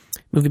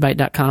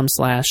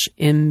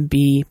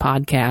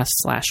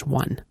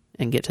MovieByte.com/mbpodcast/1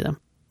 and get to them.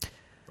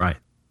 Right.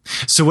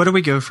 So where do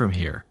we go from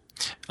here?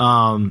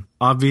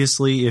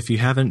 Obviously, if you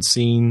haven't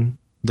seen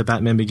the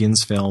Batman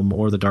Begins film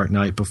or The Dark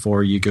Knight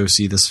before you go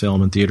see this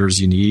film in theaters,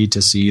 you need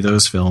to see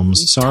those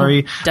films.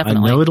 Sorry,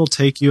 definitely. I know it'll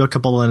take you a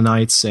couple of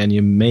nights, and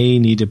you may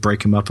need to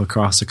break them up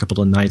across a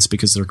couple of nights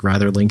because they're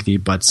rather lengthy,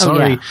 but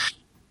sorry.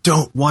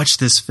 Don't watch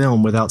this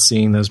film without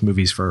seeing those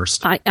movies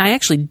first. I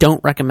actually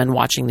don't recommend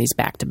watching these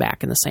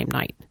back-to-back in the same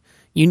night.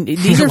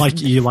 These are like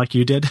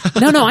you did?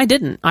 No, I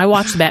didn't. I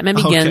watched Batman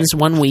Begins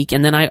 1 week,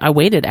 and then I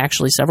waited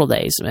actually several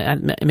days,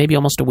 maybe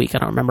almost a week. I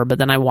don't remember. But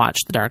then I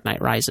watched The Dark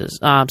Knight Rises.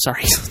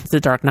 The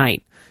Dark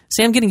Knight.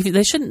 See, I'm getting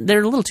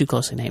they're a little too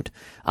closely named.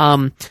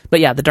 But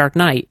yeah, The Dark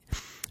Knight,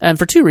 and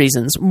for two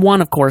reasons.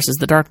 One, of course, is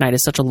The Dark Knight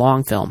is such a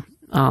long film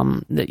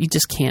that you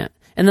just can't.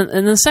 And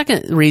then the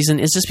second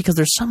reason is just because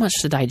there's so much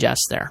to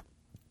digest there.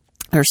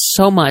 There's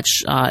so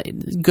much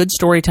good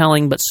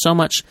storytelling, but so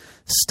much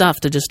stuff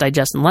to just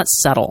digest and let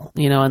settle,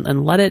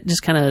 and let it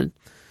just kind of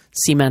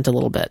cement a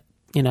little bit.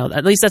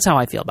 At least that's how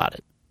I feel about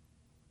it.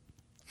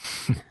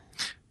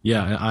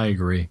 Yeah, I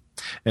agree.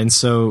 And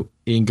so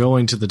in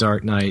going to The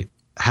Dark Knight,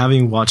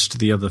 having watched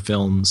the other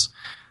films,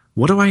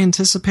 what do I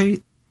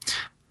anticipate?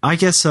 I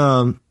guess,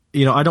 I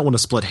don't want to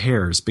split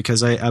hairs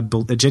because I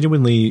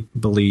genuinely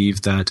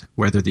believe that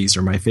whether these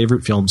are my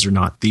favorite films or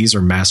not, these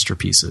are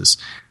masterpieces.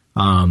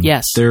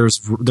 Yes,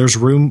 there's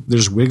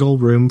wiggle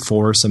room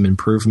for some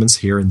improvements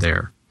here and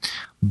there,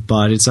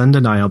 but it's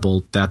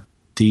undeniable that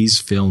these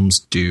films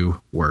do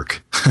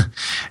work.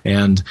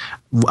 And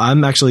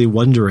I'm actually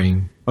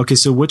wondering, okay,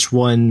 so which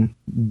one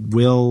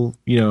will,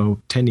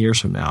 10 years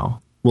from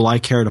now, will I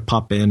care to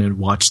pop in and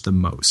watch the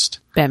most?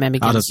 Batman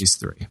Begins. Out of these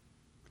three.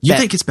 You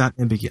think it's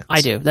Batman Begins?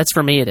 I do. That's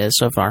for me. It is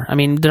so far. I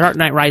mean, The Dark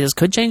Knight Rises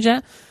could change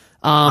that.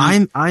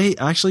 I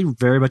actually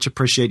very much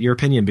appreciate your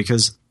opinion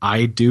because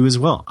I do as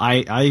well.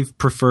 I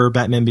prefer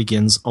Batman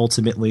Begins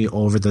ultimately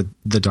over the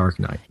Dark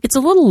Knight. It's a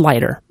little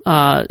lighter.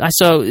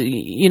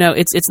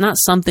 It's not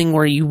something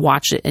where you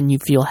watch it and you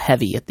feel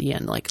heavy at the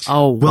end. Like,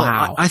 oh,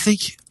 wow. I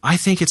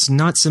think it's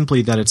not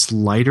simply that it's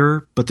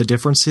lighter, but the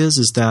difference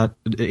is that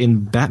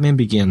in Batman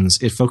Begins,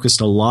 it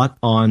focused a lot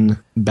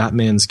on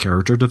Batman's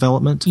character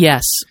development.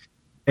 Yes.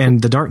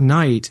 And The Dark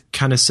Knight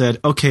kind of said,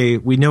 okay,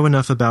 we know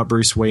enough about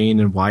Bruce Wayne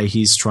and why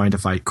he's trying to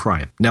fight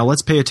crime. Now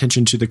let's pay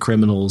attention to the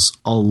criminals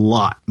a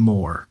lot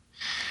more.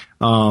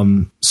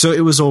 So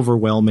it was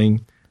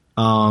overwhelming.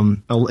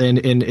 And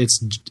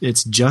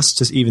it's just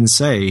to even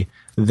say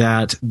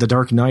that The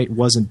Dark Knight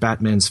wasn't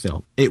Batman's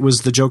film. It was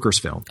the Joker's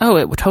film. Oh,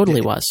 it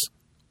totally was.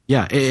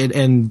 Yeah,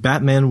 and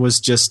Batman was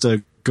just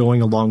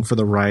going along for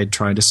the ride,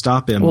 trying to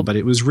stop him. But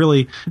it was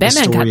really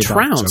Batman a story got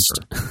trounced.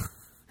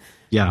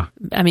 Yeah,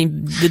 I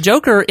mean, the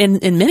Joker in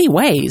many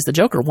ways, the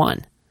Joker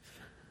won.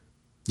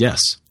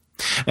 Yes.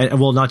 And,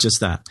 well, not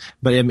just that,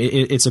 but I mean,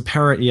 it's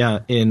apparent,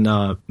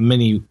 in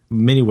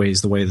many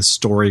ways, the way the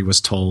story was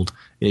told.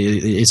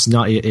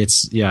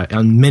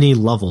 On many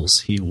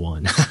levels, he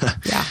won.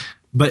 Yeah.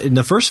 But in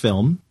the first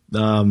film,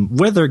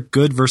 whether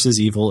good versus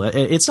evil,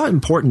 it's not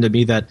important to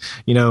me that,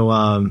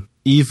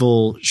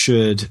 evil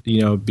should,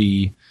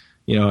 be,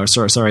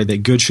 that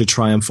good should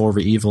triumph over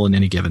evil in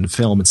any given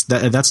film.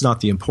 That's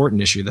not the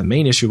important issue. The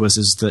main issue is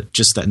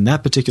that in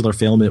that particular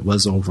film, it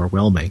was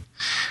overwhelming.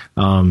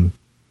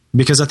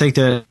 Because I think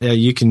that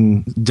you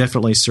can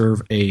definitely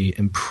serve a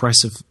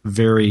impressive,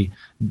 very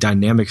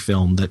dynamic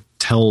film that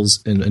tells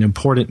an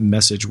important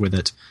message with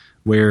it,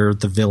 where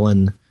the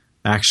villain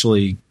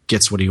actually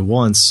gets what he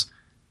wants,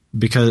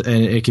 and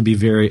it can be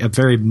a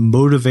very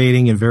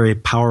motivating and very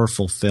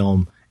powerful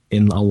film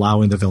in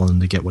allowing the villain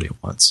to get what he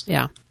wants.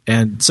 Yeah,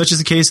 and such is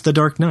the case with The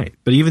Dark Knight.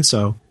 But even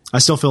so, I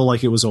still feel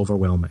like it was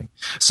overwhelming.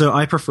 So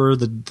I prefer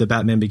the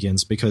Batman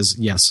Begins because,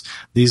 yes,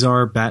 these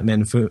are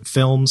Batman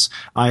films.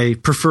 I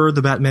prefer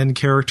the Batman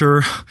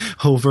character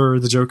over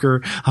the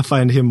Joker. I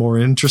find him more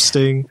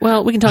interesting.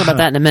 Well, we can talk about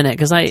that in a minute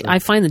because I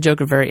find the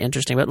Joker very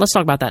interesting, but let's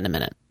talk about that in a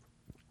minute.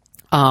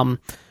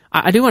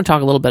 I do want to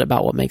talk a little bit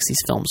about what makes these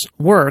films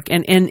work,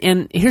 and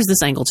here's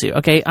this angle too.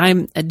 Okay,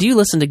 do you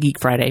listen to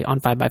Geek Friday on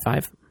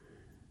 5x5?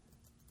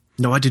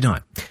 No, I do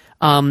not.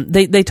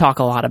 They talk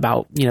a lot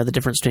about, the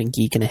difference between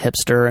geek and a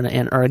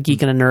hipster or a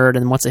geek and a nerd,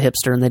 and what's a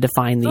hipster, and they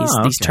define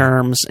these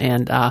terms.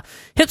 And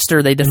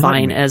hipster they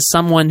define as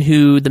someone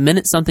who, the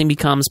minute something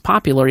becomes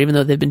popular, even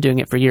though they've been doing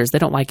it for years, they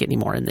don't like it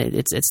anymore, and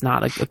it's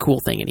not a cool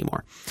thing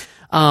anymore.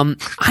 I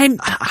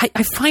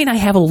find I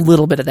have a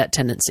little bit of that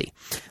tendency.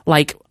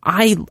 Like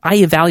I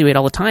evaluate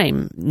all the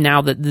time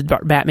now that the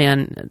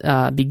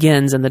Batman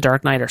Begins and The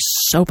Dark Knight are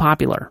so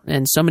popular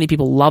and so many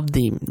people love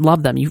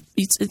them.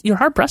 You're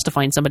hard pressed to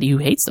find somebody who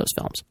hates those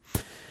films.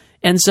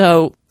 And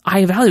so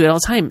I evaluate all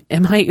the time.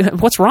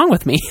 What's wrong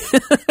with me?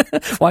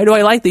 Why do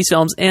I like these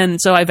films? And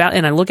so I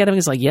look at them and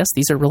it's like, yes,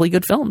 these are really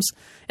good films.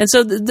 And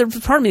so there's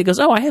part of me that goes,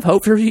 oh, I have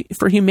hope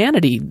for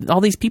humanity.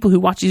 All these people who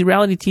watch these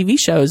reality TV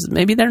shows,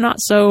 maybe they're not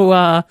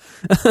so,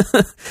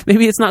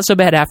 maybe it's not so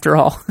bad after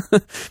all.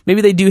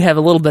 Maybe they do have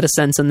a little bit of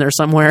sense in there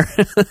somewhere.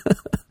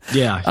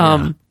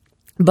 Yeah.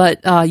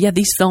 But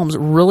these films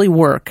really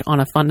work on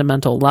a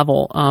fundamental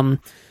level.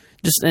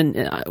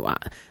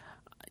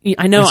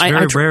 I know it's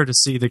very rare to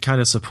see the kind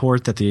of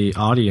support that the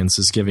audience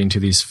is giving to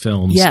these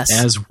films, yes,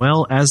 as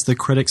well as the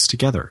critics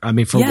together. I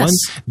mean, for one,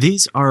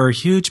 these are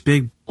huge,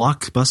 big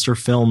blockbuster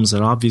films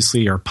that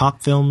obviously are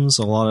pop films.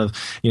 A lot of,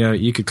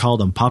 you could call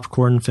them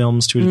popcorn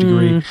films to a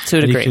degree. To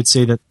a degree. You could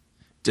say that,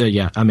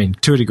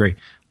 to a degree.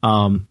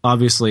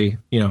 Obviously,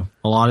 a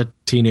lot of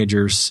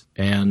teenagers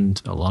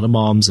and a lot of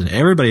moms and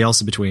everybody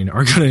else in between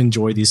are going to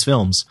enjoy these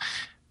films.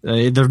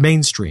 They're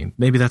mainstream.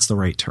 Maybe that's the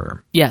right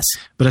term. Yes.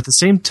 But at the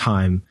same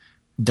time,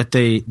 that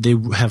they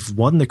have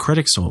won the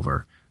critics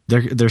over.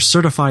 They're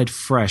certified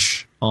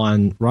fresh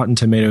on Rotten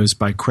Tomatoes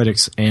by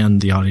critics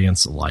and the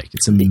audience alike.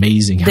 It's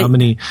amazing how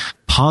many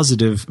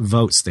positive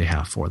votes they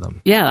have for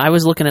them. Yeah, I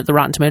was looking at the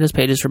Rotten Tomatoes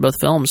pages for both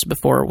films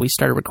before we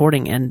started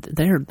recording, and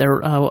they're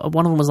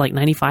one of them was like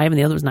 95 and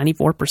the other was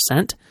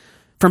 94%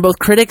 from both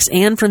critics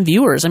and from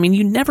viewers. I mean,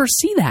 you never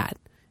see that.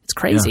 It's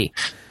crazy.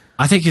 Yeah.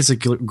 I think it's a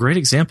great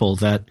example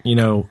that,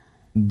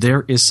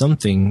 there is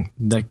something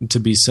that to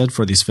be said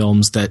for these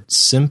films that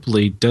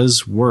simply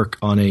does work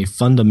on a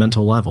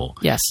fundamental level.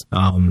 Yes.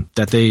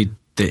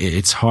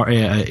 It's hard.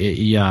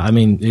 I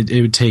mean,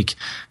 it would take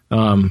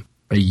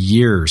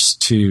years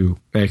to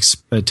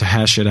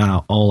hash it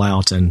all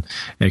out and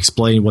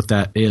explain what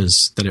that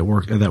is that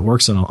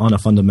works on a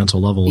fundamental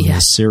level in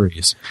this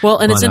series. Well,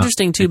 and it's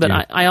interesting too, but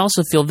I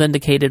also feel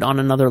vindicated on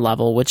another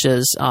level, which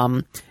is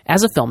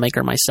as a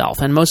filmmaker myself,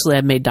 and mostly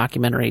I've made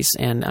documentaries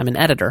and I'm an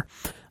editor.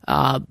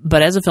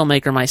 But as a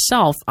filmmaker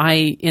myself,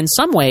 in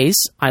some ways,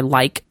 I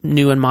like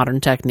new and modern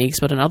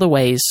techniques, but in other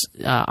ways,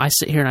 I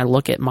sit here and I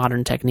look at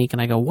modern technique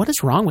and I go, what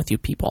is wrong with you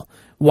people?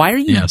 Why are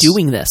you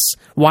doing this?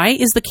 Why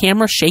is the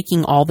camera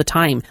shaking all the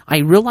time? I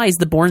realize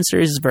the Bourne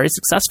series is very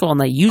successful and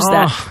they use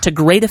that to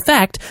great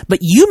effect, but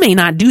you may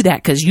not do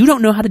that because you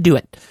don't know how to do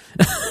it.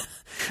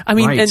 I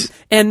mean,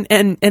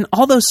 and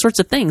all those sorts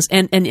of things.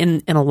 And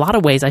in a lot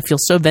of ways, I feel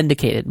so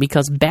vindicated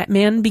because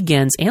Batman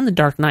Begins and The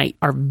Dark Knight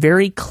are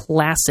very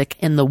classic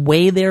in the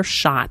way they're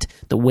shot,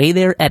 the way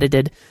they're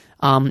edited,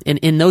 and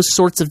in those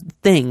sorts of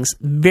things,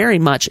 very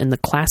much in the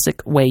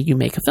classic way you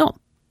make a film.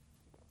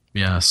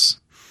 Yes,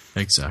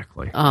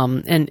 exactly.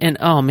 And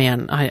oh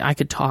man, I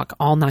could talk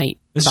all night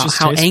about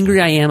how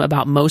angry I am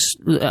about most,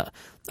 The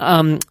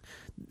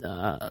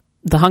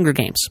Hunger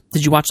Games.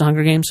 Did you watch The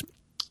Hunger Games?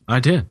 I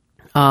did.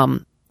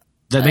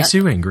 That makes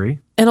you angry.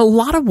 In a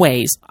lot of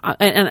ways,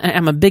 and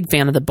I'm a big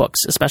fan of the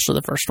books, especially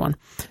the first one.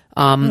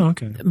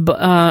 Okay.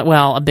 But,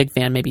 well, a big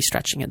fan, maybe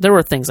stretching it. There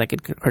were things I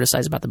could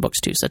criticize about the books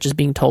too, such as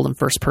being told in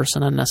first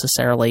person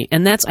unnecessarily.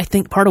 And that's, I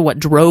think, part of what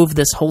drove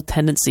this whole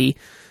tendency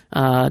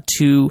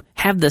to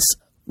have this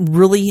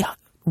really,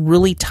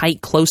 really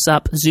tight close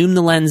up, zoom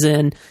the lens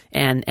in,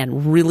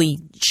 and really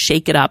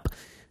shake it up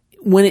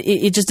when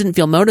it just didn't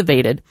feel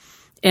motivated.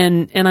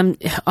 And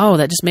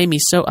that just made me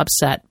so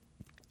upset.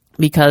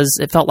 Because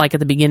it felt like at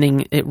the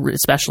beginning, it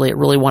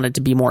really wanted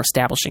to be more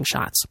establishing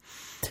shots.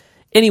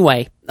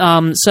 Anyway,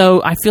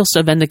 so I feel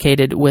so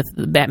vindicated with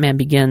Batman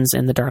Begins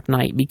and The Dark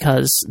Knight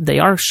because they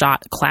are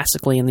shot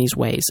classically in these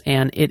ways,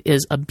 and it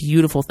is a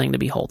beautiful thing to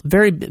behold.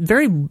 Very,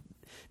 very,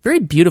 very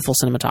beautiful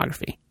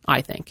cinematography,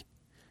 I think,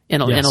 in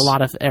a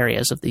lot of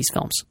areas of these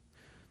films.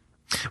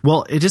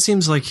 Well, it just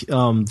seems like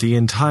the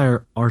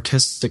entire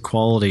artistic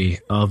quality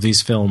of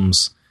these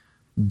films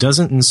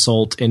doesn't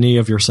insult any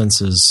of your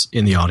senses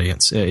in the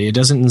audience. It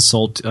doesn't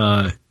insult.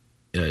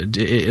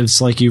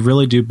 It's like you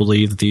really do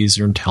believe that these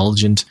are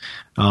intelligent,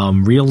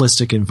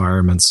 realistic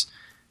environments,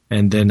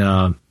 and then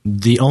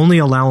the only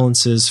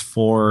allowances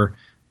for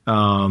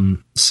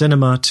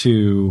cinema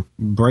to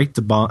break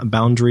the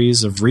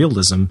boundaries of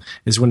realism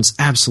is when it's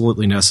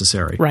absolutely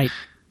necessary. Right.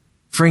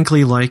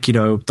 Frankly, like,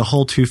 the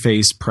whole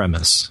Two-Face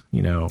premise,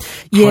 Yeah.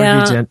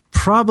 Harvey Dent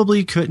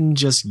probably couldn't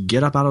just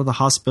get up out of the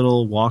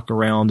hospital, walk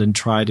around, and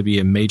try to be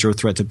a major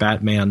threat to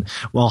Batman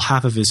while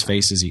half of his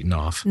face is eaten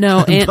off.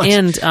 No,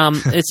 and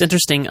it's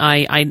interesting.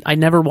 I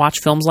never watch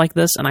films like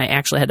this, and I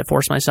actually had to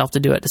force myself to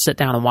do it, to sit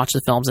down and watch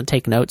the films and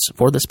take notes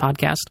for this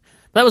podcast.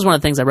 That was one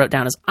of the things I wrote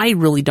down is I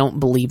really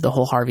don't believe the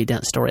whole Harvey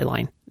Dent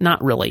storyline.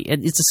 Not really.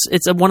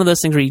 It's one of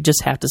those things where you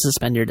just have to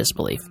suspend your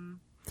disbelief.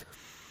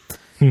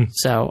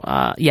 So,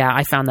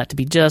 I found that to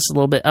be just a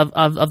little bit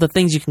of the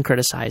things you can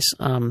criticize.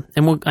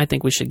 I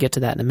think we should get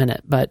to that in a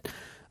minute. But,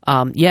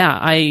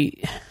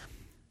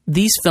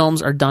 these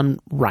films are done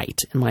right,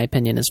 in my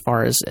opinion, as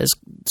far as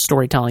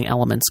storytelling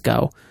elements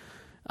go.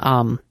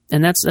 And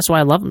that's why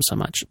I love them so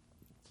much.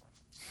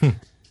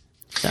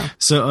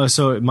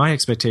 So my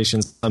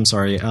expectations, I'm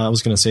sorry, I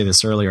was going to say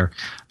this earlier.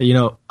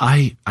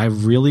 I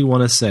really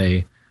want to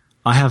say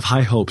I have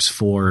high hopes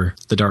for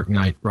The Dark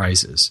Knight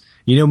Rises.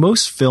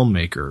 Most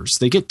filmmakers,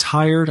 they get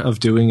tired of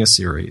doing a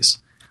series.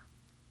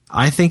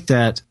 I think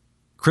that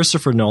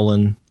Christopher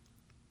Nolan,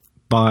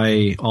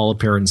 by all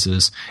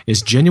appearances,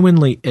 is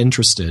genuinely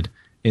interested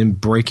in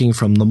breaking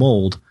from the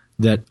mold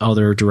that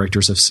other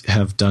directors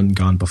have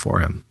gone before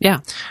him. Yeah.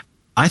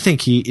 I think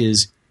he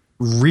is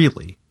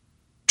really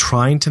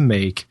trying to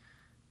make,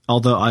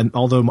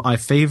 although I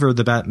favor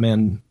the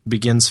Batman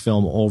Begins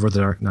film over The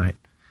Dark Knight,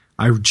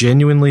 I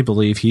genuinely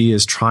believe he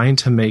is trying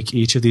to make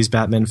each of these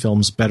Batman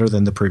films better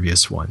than the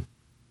previous one.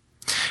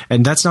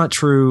 And that's not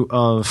true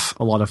of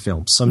a lot of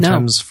films.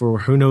 Sometimes, for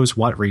who knows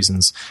what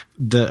reasons,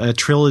 a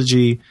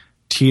trilogy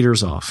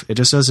teeters off. It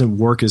just doesn't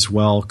work as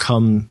well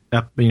come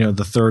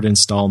the third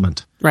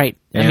installment. Right.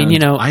 And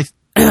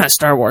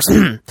Star Wars.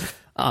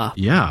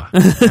 Yeah.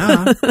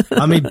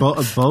 I mean,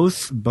 both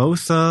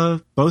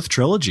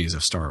trilogies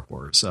of Star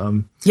Wars.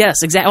 Yes,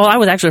 exactly. Well, I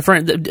was actually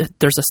referring.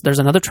 There's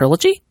another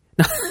trilogy.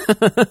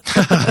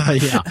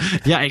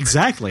 yeah,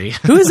 exactly.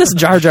 Who is this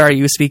Jar Jar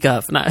you speak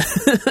of? Me?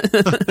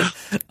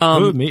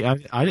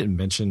 I didn't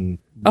mention.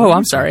 Oh,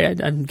 I'm sorry.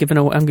 I'm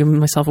giving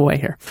myself away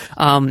here.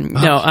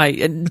 No,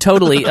 I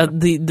totally.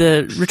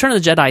 The Return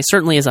of the Jedi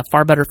certainly is a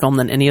far better film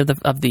than any of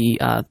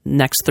the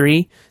next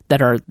three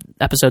that are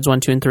episodes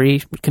 1, 2, and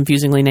 3,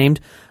 confusingly named.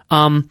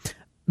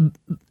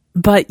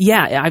 But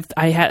yeah,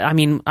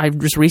 I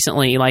just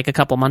recently, like a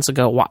couple months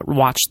ago,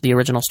 watched the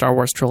original Star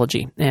Wars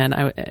trilogy, and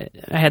I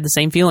had the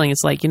same feeling.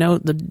 It's like, the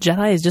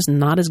Jedi is just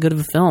not as good of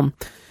a film.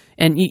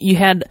 And you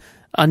had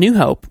A New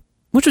Hope,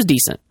 which was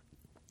decent,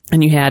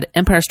 and you had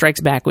Empire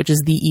Strikes Back, which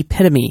is the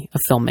epitome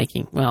of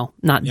filmmaking. Well,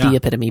 not the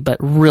epitome, but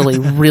really,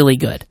 really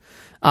good.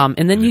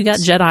 And then you got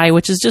Jedi,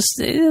 which is just,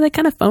 they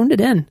kind of phoned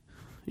it in,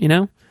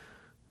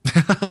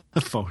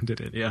 Phoned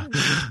it in, yeah.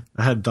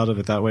 I hadn't thought of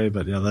it that way,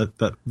 but yeah,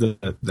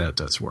 that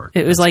does work.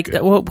 It was That's like,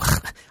 good. well,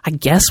 I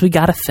guess we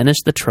got to finish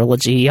the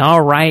trilogy.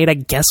 All right, I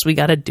guess we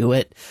got to do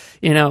it.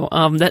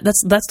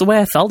 That's the way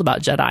I felt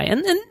about Jedi.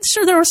 And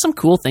sure, there were some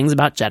cool things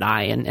about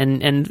Jedi,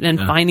 and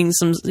finding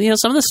some,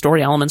 some of the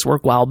story elements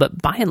work well,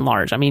 but by and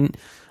large, I mean,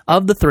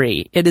 of the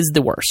three, it is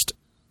the worst.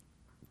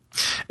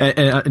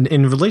 And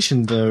in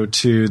relation, though,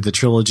 to the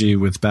trilogy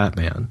with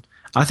Batman,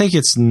 I think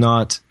it's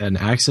not an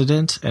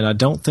accident, and I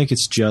don't think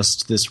it's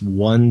just this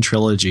one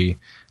trilogy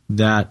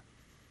that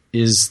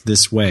is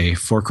this way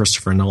for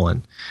Christopher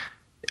Nolan.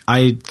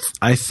 I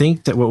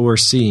think that what we're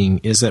seeing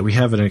is that we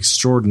have an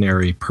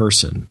extraordinary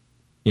person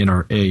in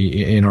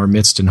our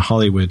midst in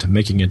Hollywood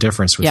making a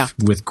difference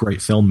with great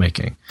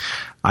filmmaking.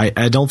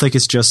 I don't think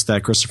it's just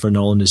that Christopher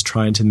Nolan is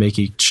trying to make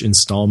each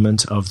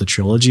installment of the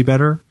trilogy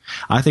better.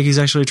 I think he's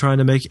actually trying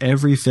to make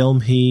every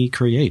film he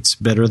creates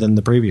better than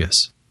the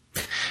previous.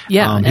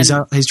 Yeah,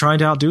 he's trying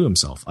to outdo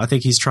himself. I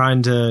think he's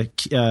trying to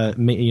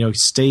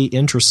stay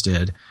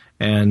interested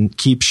and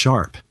keep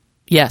sharp.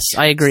 Yes,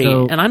 I agree.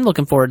 So, and I'm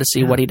looking forward to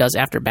see what he does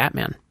after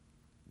Batman.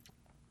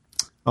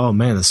 Oh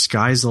man, the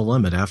sky's the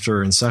limit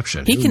after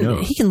Inception. He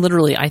can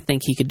literally, I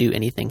think he could do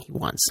anything he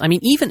wants. I mean,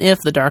 even if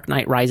The Dark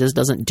Knight Rises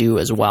doesn't do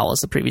as well as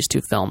the previous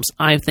two films,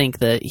 I think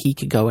that he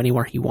could go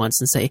anywhere he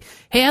wants and say,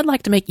 "Hey, I'd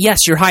like to make." Yes,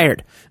 you're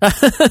hired.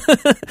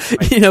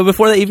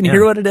 Before they even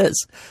hear what it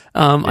is.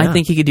 I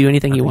think he could do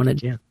anything he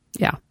wanted.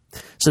 Yeah.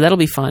 So that'll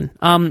be fun.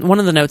 One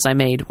of the notes I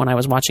made when I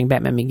was watching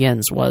Batman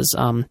Begins was,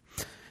 and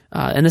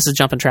this is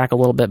jumping track a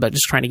little bit, but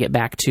just trying to get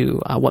back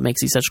to what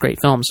makes these such great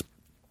films.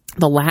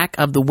 The lack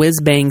of the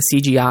whiz-bang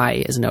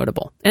CGI is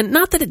notable. And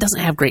not that it doesn't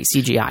have great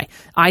CGI.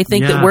 I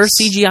think that where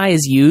CGI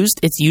is used,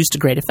 it's used to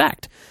great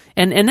effect.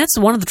 And that's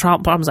one of the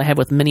problems I have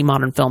with many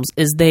modern films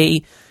is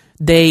they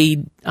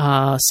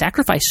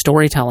sacrifice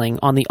storytelling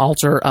on the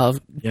altar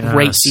of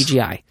great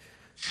CGI.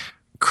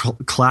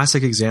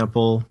 Classic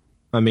example.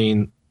 I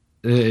mean,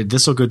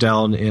 this will go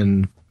down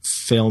in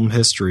film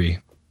history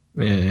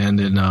and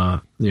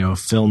in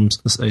film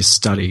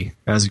study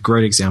as a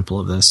great example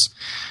of this.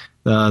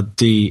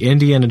 The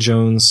Indiana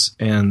Jones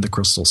and the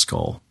Crystal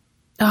Skull.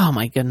 Oh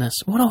my goodness.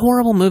 What a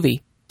horrible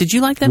movie. Did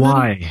you like that movie?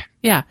 Why?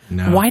 Yeah.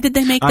 No. Why did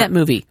they make that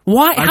movie?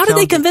 Why? How did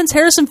they convince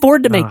Harrison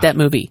Ford to make that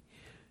movie?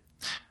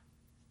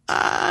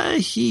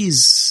 He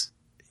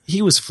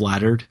was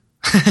flattered.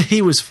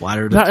 He was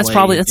flattered. That's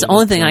the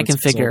only thing I can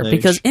figure,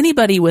 because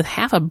anybody with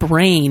half a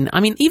brain, I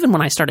mean, even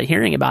when I started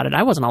hearing about it,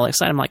 I wasn't all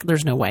excited. I'm like,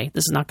 there's no way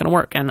this is not going to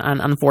work. And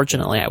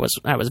unfortunately, I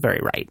was very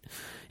right.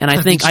 And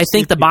I think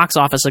the box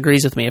office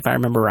agrees with me, if I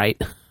remember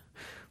right.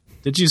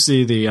 Did you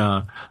see the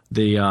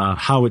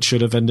how it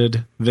should have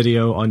ended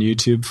video on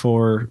YouTube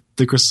for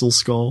the Crystal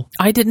Skull?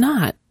 I did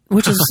not,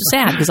 which is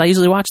sad because I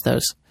usually watch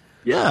those.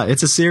 Yeah,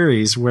 it's a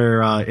series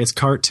where it's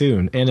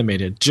cartoon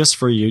animated just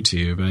for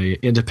YouTube. An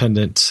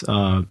independent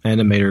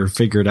animator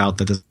figured out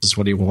that this is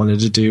what he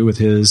wanted to do with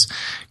his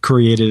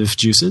creative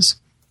juices.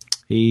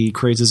 He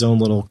creates his own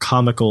little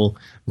comical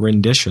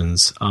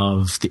renditions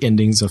of the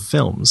endings of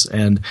films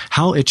and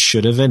how it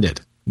should have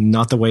ended,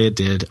 not the way it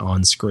did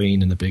on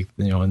screen in the big,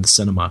 in the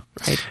cinema.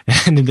 Right.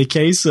 And in the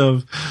case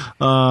of,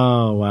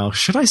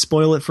 should I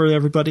spoil it for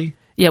everybody?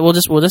 Yeah, we'll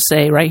just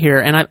say right here,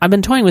 and I've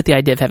been toying with the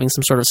idea of having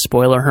some sort of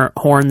spoiler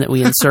horn that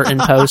we insert in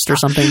post or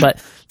something. But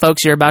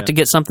folks, you're about to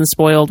get something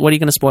spoiled. What are you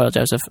going to spoil,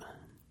 Joseph?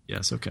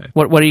 Yes, okay.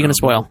 What are you going to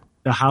spoil?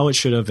 How it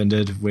should have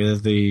ended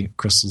with the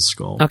Crystal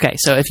Skull. Okay,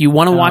 so if you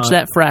want to watch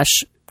that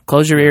fresh,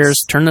 close your ears,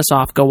 turn this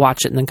off, go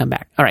watch it, and then come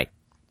back. All right.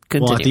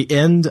 Continue. Well, at the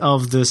end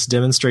of this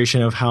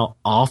demonstration of how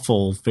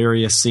awful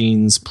various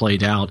scenes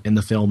played out in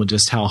the film and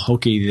just how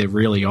hokey they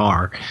really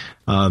are,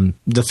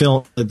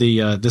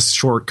 this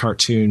short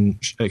cartoon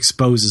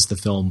exposes the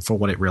film for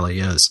what it really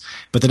is.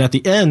 But then at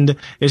the end,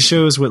 it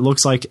shows what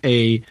looks like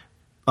a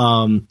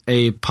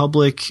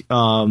public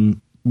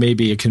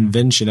maybe a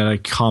convention at a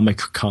Comic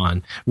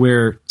Con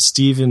where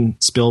Steven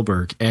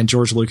Spielberg and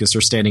George Lucas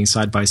are standing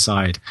side by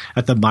side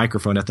at the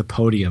microphone at the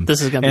podium.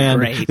 This is going to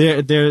be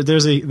great.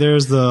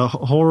 There's the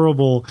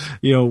horrible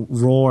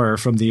roar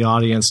from the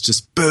audience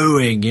just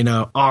booing.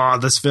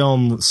 This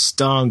film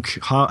stunk.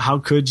 How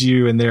could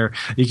you? And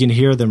you can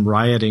hear them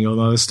rioting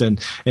almost.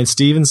 And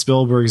Steven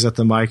Spielberg's at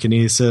the mic and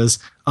he says,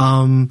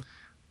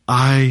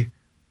 I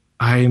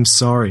am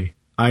sorry.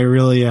 I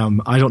really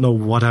am. I don't know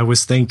what I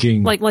was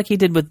thinking. Like he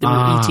did with the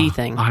E.T.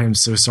 thing. I am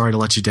so sorry to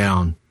let you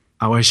down.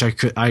 I wish I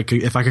could.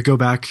 If I could go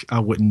back,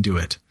 I wouldn't do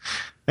it.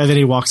 And then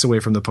he walks away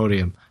from the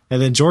podium.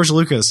 And then George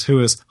Lucas,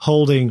 who is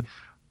holding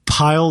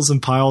piles and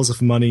piles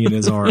of money in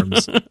his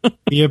arms,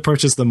 he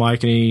approaches the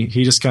mic and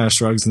he just kind of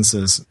shrugs and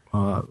says,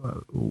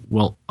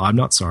 "Well, I'm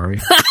not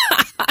sorry."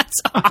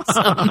 That's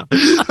awesome.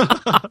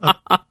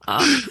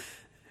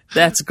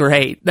 That's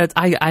great.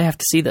 I have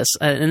to see this,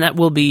 and that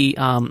will be.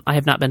 I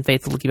have not been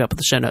faithful to keep up with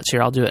the show notes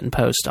here. I'll do it in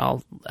post.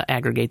 I'll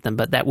aggregate them,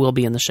 but that will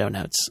be in the show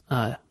notes.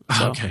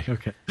 Okay.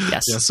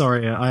 Yes. Yeah.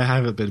 Sorry, I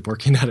haven't been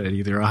working at it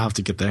either. I'll have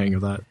to get the hang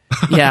of that.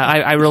 Yeah,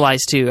 I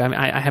realize too. I mean,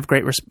 I have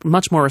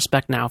much more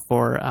respect now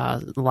for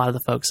a lot of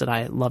the folks that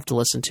I love to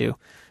listen to.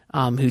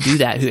 Who do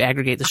that, who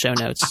aggregate the show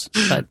notes.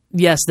 But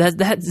yes,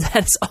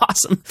 that's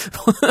awesome.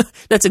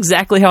 That's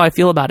exactly how I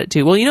feel about it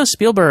too. Well,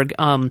 Spielberg,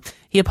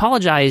 he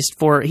apologized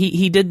for,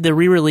 he did the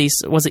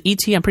re-release, was it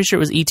E.T.? I'm pretty sure it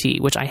was E.T.,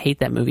 which I hate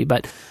that movie,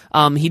 but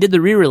he did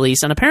the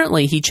re-release, and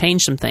apparently he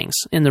changed some things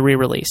in the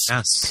re-release.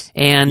 Yes.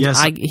 And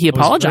he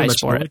apologized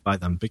for it. By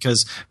them,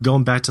 because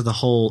going back to the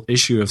whole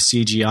issue of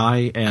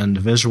CGI and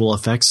visual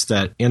effects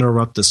that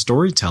interrupt the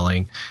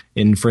storytelling,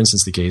 in, for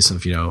instance, the case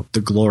of,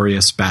 the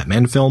glorious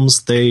Batman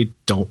films, they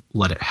don't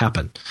let it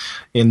happen.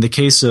 In the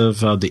case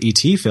of the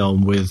E.T.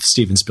 film with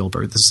Steven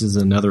Spielberg, this is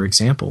another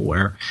example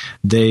where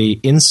they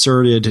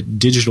inserted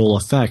digital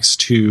effects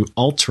to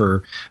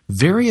alter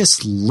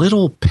various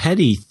little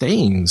petty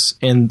things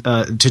and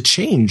to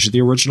change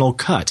the original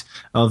cut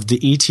of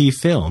the E.T.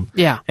 film.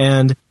 Yeah.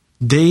 And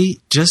they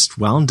just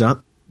wound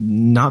up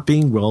not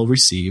being well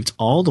received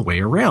all the way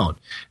around.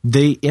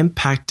 They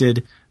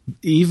impacted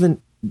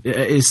even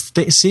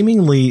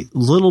seemingly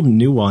little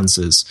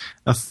nuances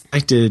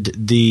affected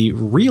the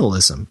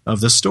realism of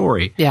the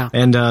story. Yeah.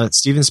 And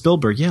Steven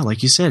Spielberg,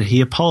 like you said,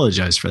 he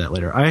apologized for that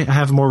later. I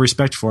have more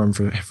respect for him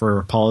for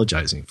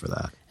apologizing for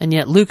that. And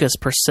yet Lucas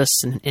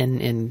persists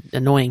in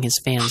annoying his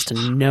fans to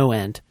no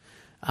end.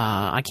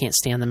 I can't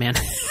stand the man.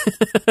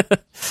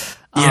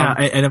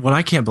 And what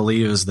I can't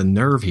believe is the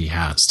nerve he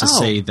has to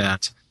say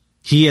that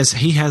he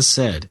has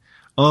said,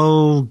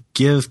 "Oh,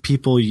 give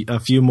people a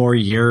few more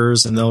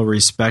years and they'll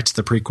respect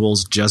the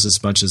prequels just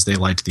as much as they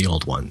liked the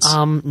old ones."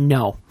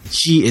 No.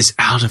 He is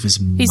out of his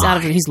mind. He's out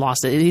of it. He's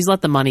lost it. He's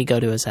let the money go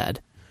to his head.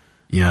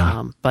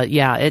 Yeah. But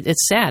yeah,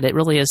 it's sad. It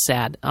really is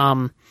sad.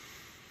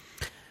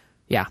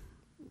 Yeah.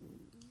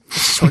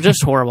 So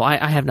just horrible.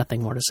 I have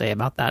nothing more to say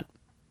about that.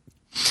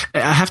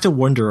 I have to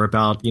wonder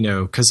about,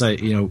 because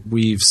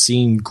we've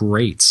seen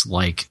greats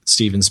like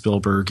Steven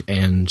Spielberg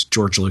and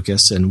George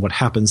Lucas and what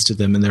happens to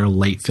them in their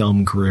late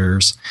film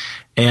careers,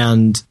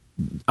 and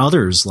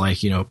others like,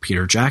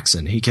 Peter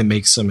Jackson. He can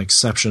make some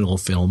exceptional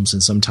films,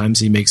 and sometimes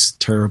he makes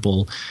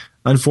terrible,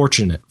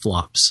 unfortunate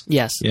flops.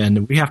 Yes.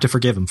 And we have to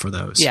forgive him for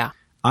those. Yeah.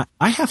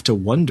 I have to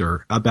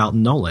wonder about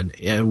Nolan.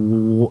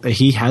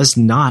 He has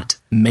not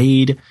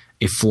made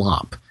a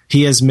flop.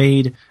 He has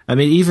made,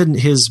 even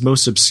his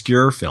most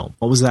obscure film.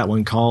 What was that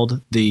one called?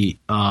 It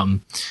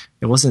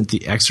wasn't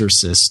The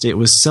Exorcist. It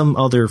was some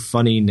other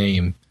funny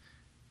name,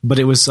 but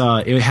it was,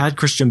 it had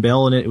Christian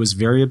Bale in it. It was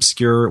very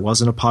obscure. It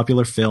wasn't a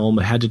popular film.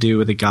 It had to do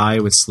with a guy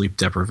with sleep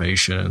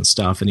deprivation and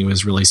stuff. And he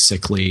was really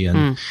sickly.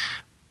 And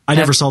I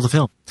never saw the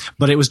film,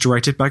 but it was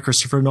directed by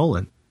Christopher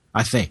Nolan,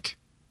 I think.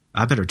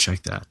 I better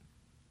check that.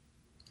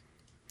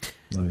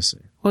 Let me see.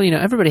 Well,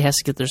 everybody has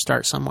to get their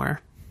start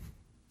somewhere.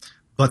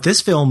 But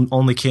this film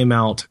only came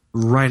out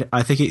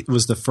I think it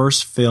was the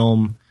first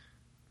film.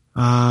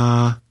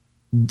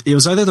 It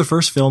was either the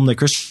first film that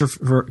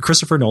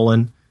Christopher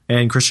Nolan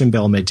and Christian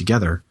Bale made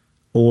together,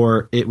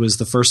 or it was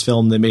the first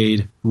film they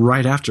made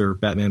right after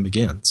Batman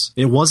Begins.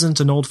 It wasn't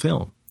an old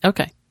film.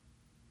 Okay.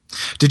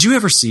 Did you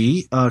ever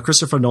see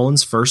Christopher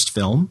Nolan's first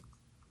film?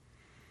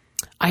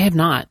 I have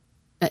not.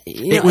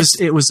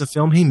 It was a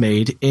film he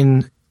made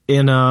in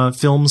a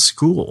film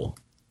school,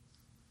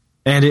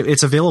 and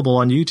it's available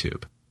on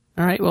YouTube.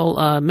 All right.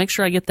 Well, make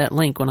sure I get that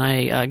link when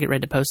I get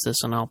ready to post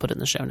this, and I'll put it in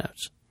the show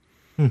notes.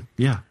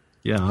 Yeah.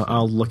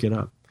 I'll look it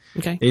up.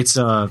 Okay. It's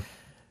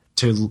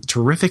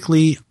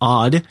terrifically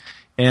odd,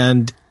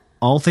 and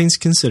all things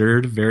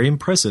considered, very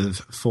impressive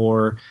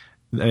for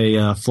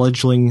a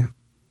fledgling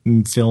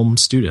film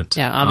student.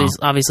 Yeah.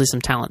 Obviously, some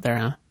talent there,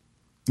 huh?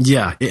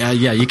 Yeah.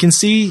 You can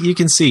see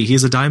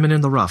he's a diamond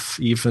in the rough,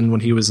 even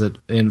when he was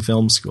in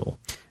film school.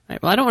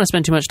 Right, well, I don't want to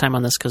spend too much time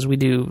on this because we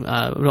don't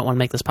want to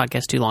make this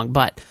podcast too long,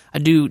 but I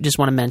do just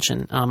want to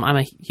mention I'm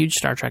a huge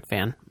Star Trek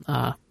fan,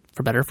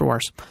 for better or for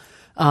worse.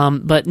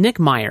 But Nick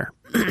Meyer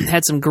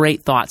had some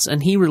great thoughts,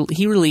 and he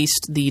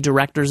released the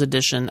director's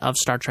edition of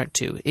Star Trek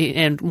II,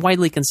 and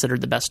widely considered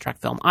the best Trek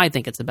film. I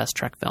think it's the best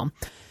Trek film,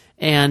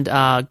 and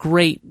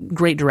great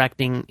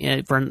directing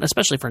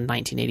especially for a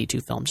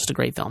 1982 film, just a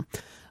great film.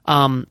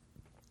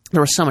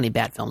 There were so many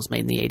bad films made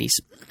in the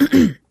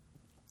 80s.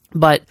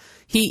 But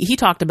he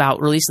talked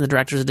about releasing the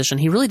director's edition.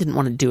 He really didn't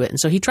want to do it, and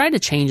so he tried to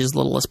change as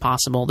little as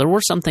possible. There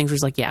were some things where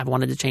he's like, I've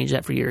wanted to change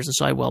that for years, and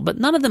so I will. But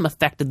none of them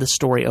affected the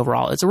story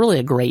overall. It's really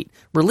a great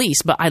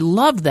release, but I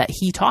loved that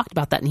he talked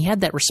about that, and he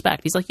had that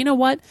respect. He's like, you know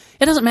what?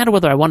 It doesn't matter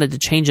whether I wanted to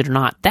change it or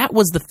not. That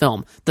was the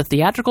film. The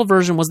theatrical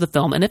version was the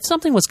film, and if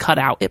something was cut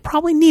out, it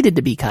probably needed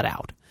to be cut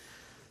out.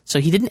 So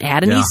he didn't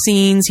add any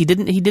scenes. He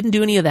didn't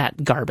do any of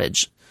that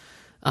garbage.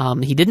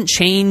 He didn't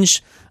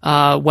change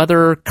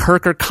whether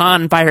Kirk or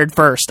Khan fired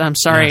first. I'm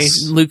sorry,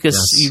 Lucas,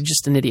 you're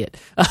just an idiot.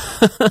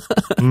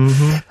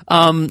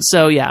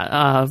 So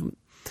yeah.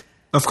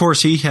 Of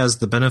course, he has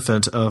the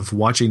benefit of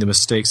watching the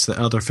mistakes that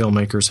other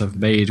filmmakers have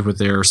made with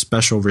their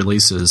special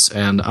releases,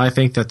 and I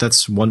think that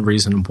that's one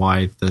reason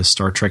why the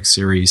Star Trek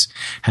series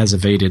has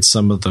evaded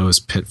some of those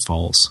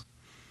pitfalls.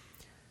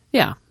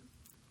 Yeah.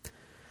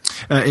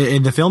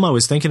 In the film I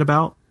was thinking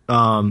about,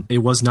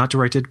 it was not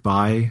directed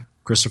by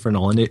Christopher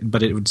Nolan,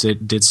 but it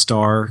did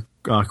star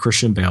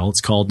Christian Bale.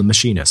 It's called The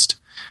Machinist,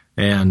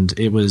 and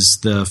it was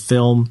the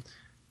film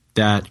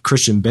that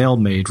Christian Bale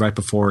made right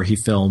before he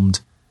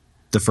filmed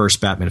the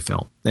first Batman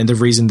film. And the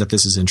reason that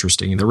this is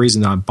interesting, and the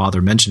reason I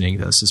bother mentioning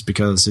this, is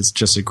because it's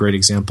just a great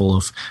example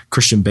of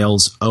Christian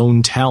Bale's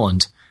own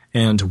talent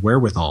and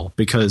wherewithal.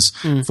 Because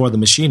for The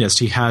Machinist,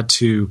 he had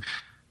to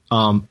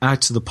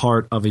act the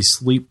part of a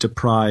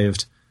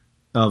sleep-deprived,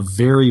 a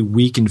very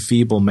weak and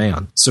feeble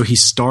man. So he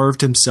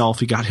starved himself.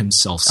 He got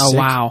himself sick. Oh,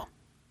 wow.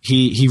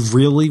 He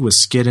really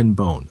was skin and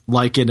bone,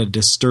 like in a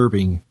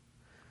disturbing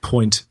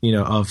point,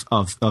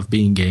 of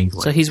being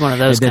gangly. So he's one of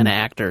those kind of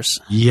actors.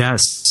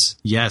 Yes.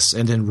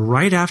 And then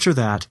right after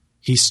that,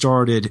 he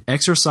started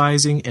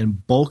exercising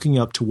and bulking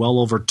up to well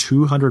over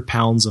 200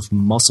 pounds of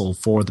muscle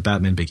for The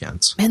Batman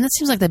Begins. Man, that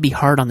seems like that'd be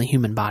hard on the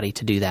human body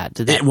to do that.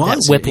 It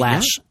was. That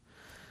whiplash.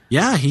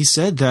 Yeah, he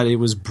said that it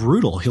was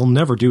brutal. He'll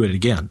never do it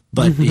again.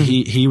 But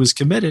he was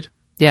committed.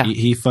 Yeah.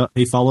 He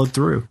followed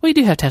through. Well, you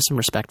do have to have some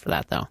respect for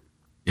that, though.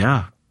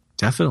 Yeah,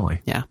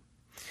 definitely. Yeah.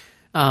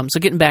 So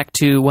getting back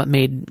to what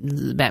made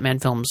the Batman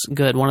films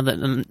good, one of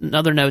the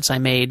other notes I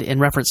made in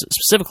reference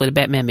specifically to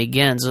Batman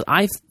Begins is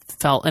I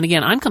felt, and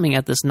again, I'm coming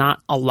at this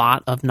not a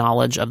lot of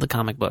knowledge of the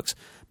comic books,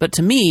 but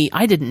to me,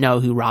 I didn't know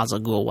who Ra's al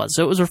Ghul was,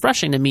 so it was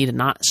refreshing to me to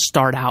not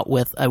start out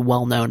with a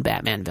well-known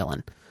Batman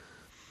villain.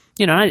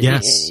 You know,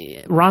 yes.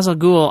 Ra's al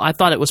Ghul, I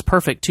thought it was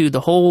perfect too. The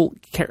whole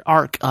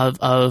arc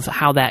of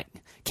how that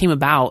came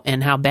about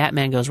and how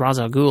Batman goes, Ra's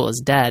al Ghul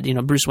is dead. You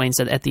know, Bruce Wayne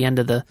said at the end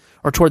of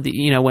toward the,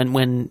 you know,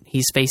 when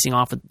he's facing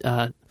off with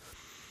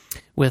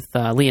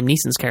Liam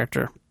Neeson's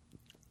character,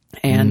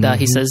 and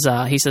he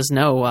says,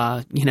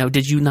 no, you know,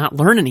 did you not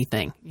learn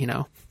anything? You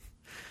know.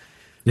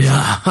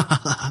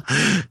 Yeah.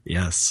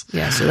 Yes.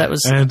 Yeah. So that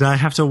was, and I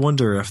have to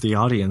wonder if the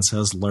audience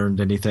has learned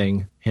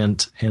anything.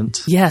 Hint,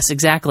 hint. Yes,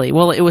 exactly.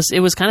 Well, it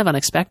was kind of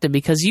unexpected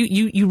because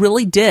you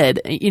really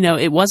did. You know,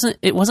 it wasn't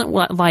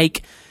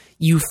like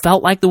you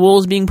felt like the wool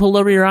was being pulled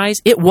over your eyes.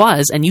 It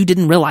was, and you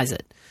didn't realize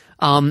it.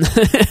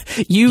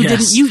 You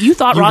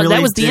thought really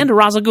that was the end of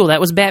Ra's al Ghul. That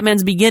was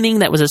Batman's beginning.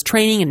 That was his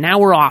training, and now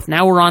we're off.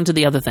 Now we're on to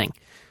the other thing.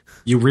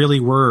 You really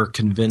were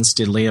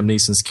convinced in Liam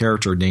Neeson's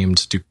character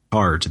named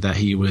Ducard that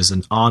he was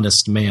an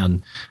honest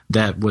man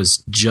that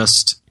was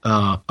just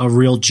a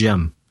real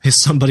gem. He's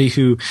somebody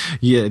who,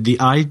 the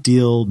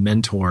ideal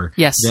mentor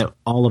that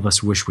all of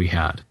us wish we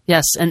had.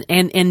 Yes, and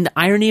the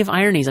irony of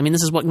ironies. I mean,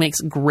 this is what makes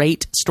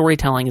great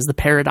storytelling is the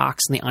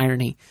paradox and the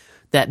irony.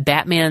 That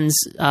Batman's,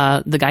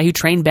 the guy who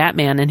trained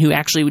Batman and who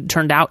actually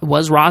turned out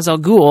was Ra's al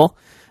Ghul,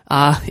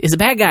 is a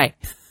bad guy.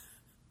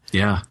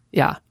 Yeah.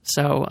 Yeah.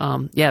 So,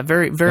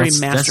 very, very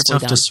masterfully done. That's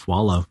tough to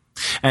swallow.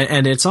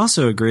 And it's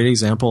also a great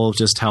example of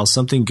just how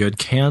something good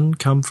can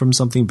come from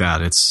something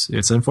bad.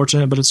 It's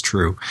unfortunate, but it's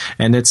true.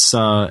 And it's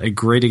a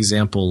great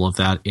example of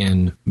that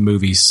in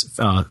movies,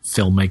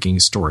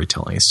 filmmaking,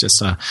 storytelling. It's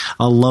just I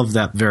love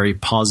that very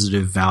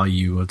positive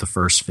value of the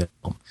first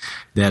film,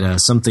 that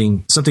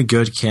something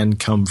good can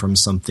come from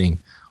something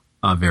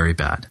very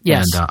bad.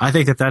 Yes. And I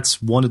think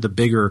that's one of the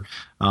bigger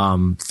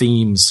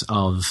themes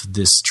of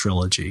this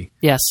trilogy.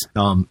 Yes.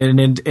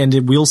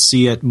 And we'll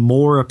see it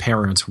more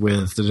apparent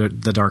with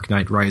the Dark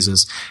Knight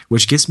Rises,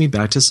 which gets me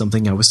back to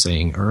something I was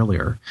saying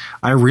earlier.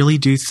 I really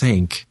do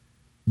think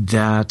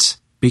that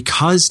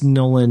because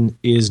Nolan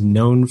is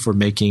known for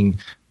making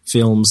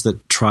films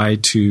that try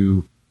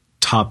to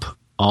top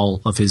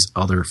all of his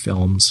other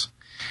films,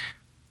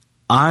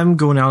 I'm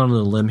going out on a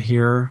limb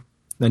here.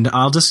 And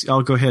I'll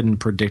go ahead and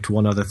predict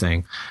one other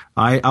thing.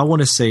 I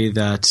want to say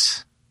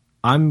that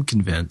I'm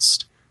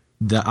convinced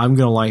that I'm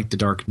going to like The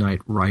Dark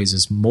Knight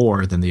Rises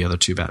more than the other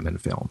two Batman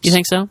films. You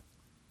think so?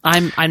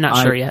 I'm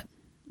not sure yet.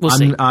 We'll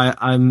see.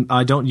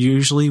 I don't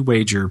usually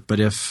wager, but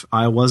if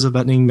I was a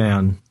betting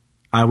man,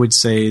 I would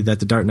say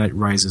that The Dark Knight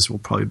Rises will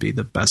probably be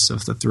the best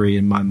of the three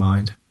in my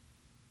mind.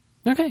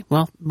 Okay,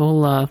 well,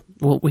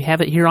 we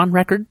have it here on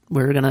record.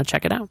 We're going to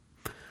check it out.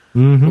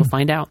 Mm-hmm. We'll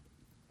find out.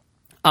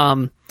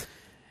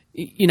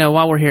 You know,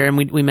 while we're here, and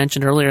we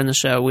mentioned earlier in the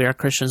show, we are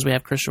Christians, we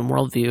have Christian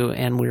worldview,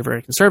 and we're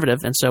very conservative,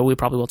 and so we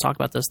probably will talk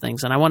about those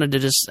things. And I wanted to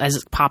just, as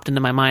it popped into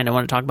my mind, I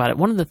want to talk about it.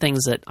 One of the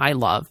things that I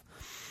love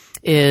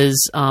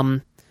is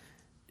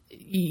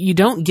you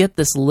don't get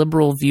this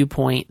liberal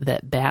viewpoint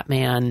that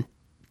Batman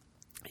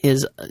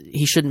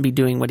he shouldn't be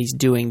doing what he's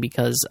doing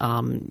because,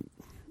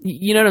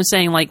 you know what I'm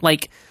saying?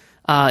 Like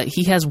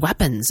he has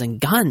weapons and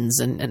guns,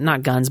 and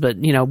not guns,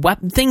 but, you know,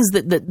 things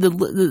that the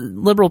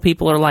liberal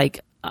people are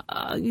like,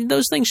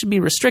 those things should be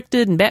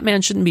restricted, and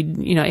Batman shouldn't be,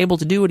 you know, able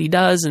to do what he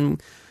does,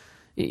 and,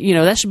 you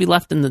know, that should be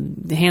left in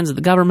the hands of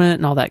the government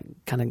and all that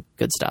kind of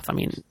good stuff. I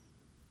mean,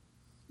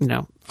 you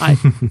know,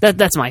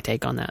 that's my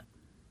take on that.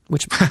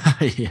 Which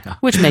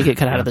may get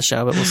cut out of the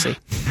show, but we'll see.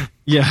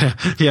 Yeah.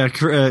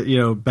 You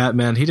know,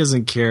 Batman, he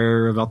doesn't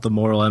care about the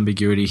moral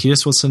ambiguity. He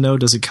just wants to know,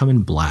 does it come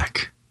in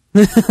black?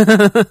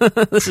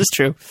 This is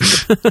true.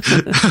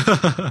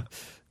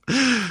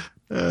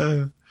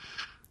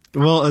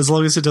 Well, as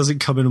long as it doesn't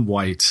come in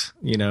white,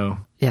 you know.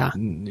 Yeah.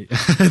 Then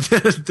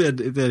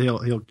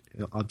he'll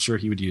I'm sure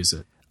he would use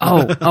it.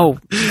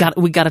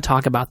 We got to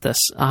talk about this.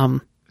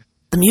 The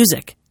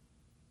music.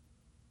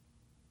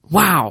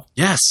 Wow.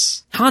 Yes.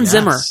 Hans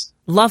Zimmer.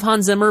 Love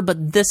Hans Zimmer,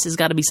 but this has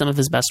got to be some of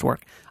his best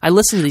work. I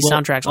listen to these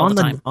soundtracks all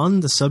the time.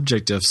 On the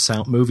subject of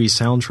movie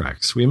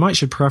soundtracks, we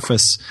should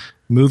preface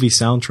movie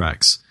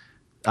soundtracks.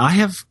 I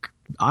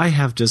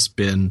have just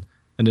been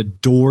an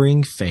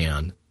adoring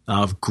fan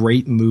of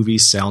great movie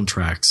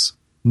soundtracks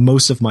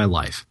most of my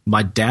life.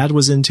 My dad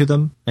was into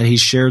them, and he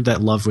shared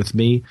that love with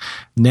me.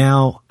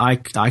 Now I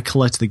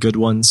collect the good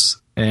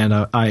ones, and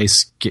I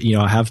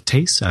have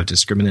tastes. I have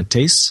discriminate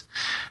tastes.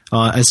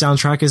 A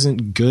soundtrack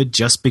isn't good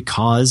just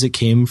because it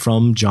came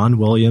from John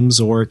Williams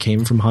or it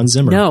came from Hans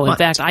Zimmer. No, in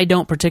fact, I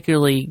don't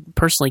particularly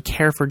personally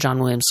care for John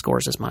Williams'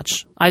 scores as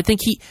much. I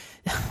think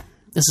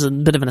this is a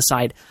bit of an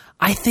aside.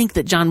 I think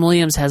that John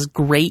Williams has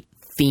great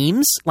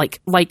themes, like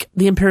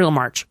the Imperial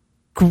March.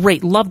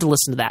 Great, love to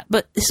listen to that.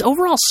 But his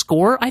overall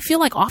score, I feel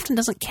like often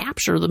doesn't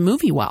capture the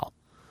movie well.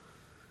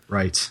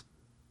 Right.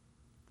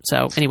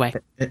 So anyway,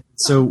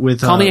 so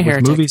with call me a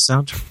heretic. With movie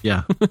soundtrack,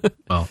 yeah.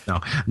 Well,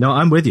 no,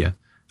 I'm with you.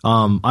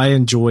 I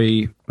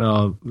enjoy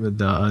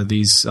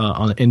these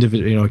on an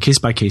individual, case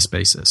by case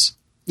basis.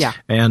 Yeah,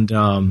 and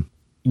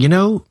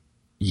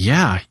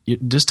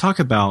just talk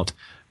about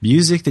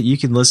music that you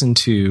can listen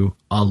to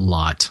a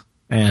lot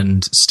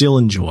and still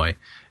enjoy.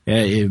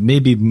 It may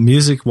be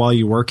music while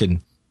you work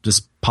and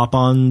just pop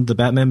on the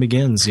Batman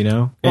Begins,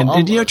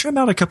 and trim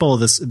out a couple of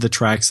the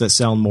tracks that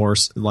sound more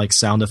like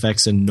sound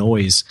effects and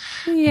noise.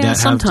 Yeah, that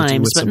sometimes, have to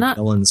do with but some not.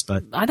 villains,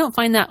 but I don't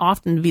find that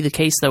often to be the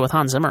case though with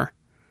Hans Zimmer.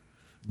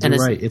 You're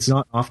right. It's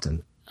not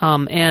often.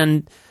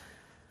 And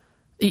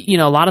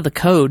a lot of the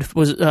code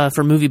was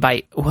for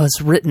MovieByte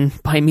was written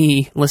by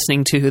me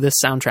listening to this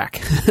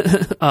soundtrack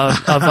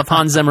of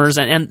Hans Zimmer's,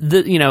 and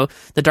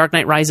the Dark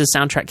Knight Rises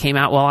soundtrack came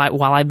out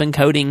while I've been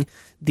coding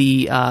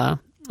the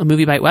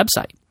MovieByte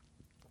website,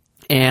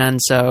 and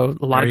so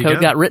a lot of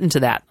code got written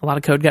to that. A lot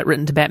of code got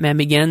written to Batman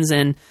Begins,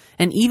 and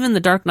even the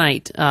Dark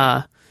Knight.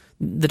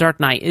 The Dark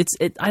Knight.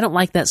 I don't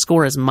like that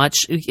score as much.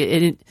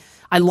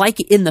 I like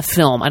it in the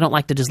film. I don't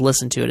like to just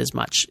listen to it as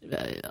much.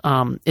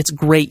 It's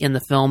great in the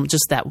film.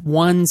 Just that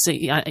one.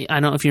 I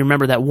don't know if you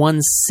remember that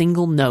one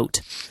single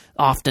note.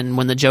 Often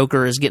when the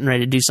Joker is getting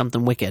ready to do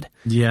something wicked.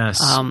 Yes.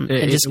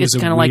 It was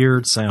kind of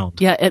weird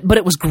sound. Yeah, but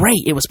it was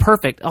great. It was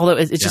perfect. Although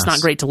it's just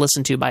not great to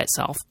listen to by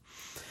itself.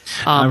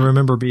 I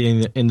remember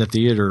being in the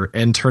theater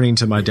and turning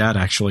to my dad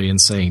actually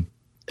and saying,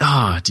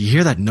 do you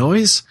hear that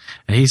noise?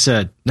 And he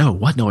said, no,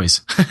 what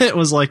noise? It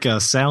was like a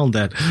sound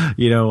that,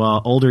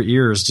 older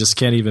ears just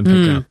can't even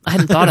pick up. I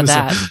hadn't thought of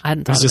that.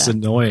 It was just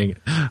annoying.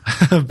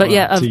 But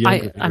yeah,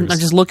 I'm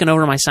just looking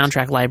over my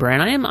soundtrack library,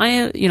 and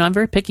I'm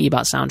very picky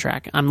about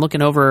soundtrack. I'm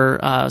looking over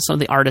some of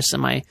the artists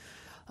in my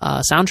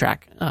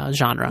soundtrack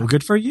genre. Well,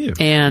 good for you.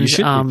 And you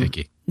should be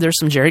picky. There's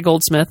some Jerry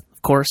Goldsmith,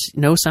 of course.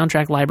 No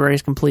soundtrack library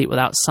is complete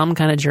without some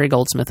kind of Jerry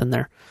Goldsmith in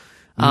there.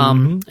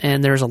 And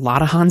there's a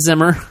lot of Hans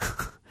Zimmer.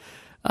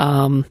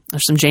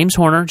 There's some James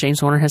Horner. James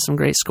Horner has some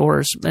great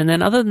scores, and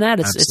then other than that,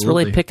 it's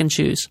really pick and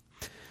choose.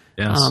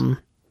 Yes.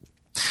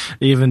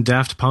 Even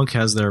Daft Punk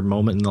has their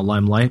moment in the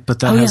limelight, but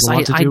that has a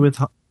lot to do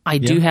with. I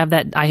do have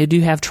that. I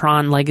do have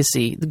Tron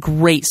Legacy, the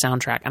great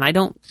soundtrack, and I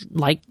don't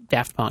like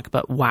Daft Punk,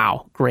 but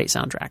wow, great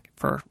soundtrack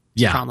for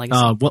Tron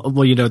Legacy.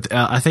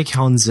 I think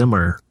Hans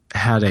Zimmer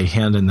had a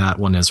hand in that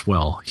one as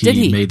well.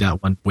 He made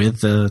that one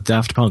with the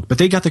Daft Punk, but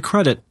they got the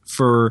credit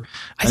for.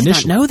 I did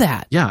not know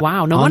that. Yeah,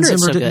 wow, no Hans wonder Zimmer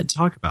it's so didn't good.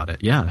 Talk about it.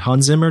 Yeah,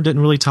 Hans Zimmer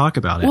didn't really talk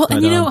about it. Well,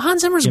 and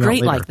Hans Zimmer's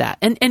great like that.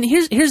 And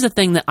here's the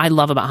thing that I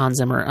love about Hans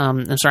Zimmer.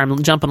 I'm sorry,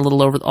 I'm jumping a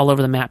little all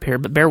over the map here,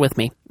 but bear with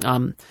me.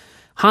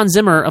 Hans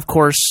Zimmer, of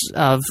course,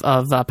 of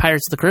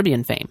Pirates of the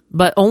Caribbean fame,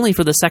 but only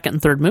for the second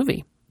and third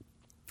movie.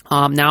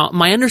 Now,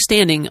 my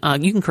understanding,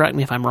 you can correct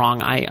me if I'm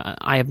wrong.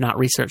 I have not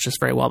researched this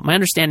very well. My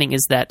understanding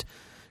is that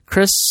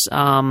Chris,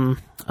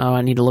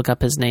 I need to look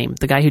up his name.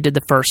 The guy who did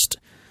the first,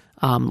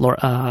 not Lord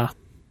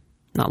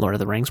of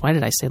the Rings. Why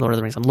did I say Lord of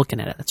the Rings? I'm looking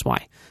at it. That's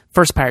why.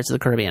 First Pirates of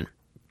the Caribbean.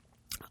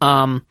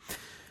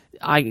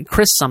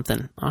 Chris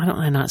something.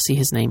 I not see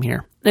his name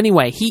here.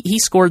 Anyway, he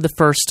scored the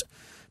first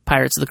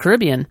Pirates of the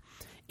Caribbean.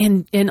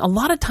 And a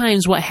lot of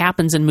times what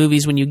happens in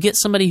movies when you get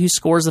somebody who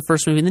scores the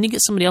first movie and then you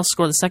get somebody else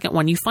score the second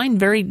one, you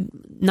find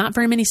not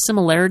very many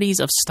similarities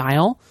of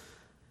style.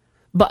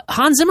 But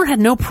Hans Zimmer had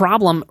no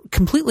problem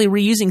completely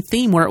reusing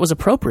theme where it was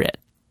appropriate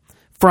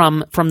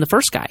from the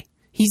first guy.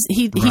 He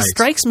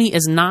strikes me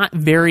as not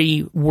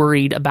very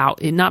worried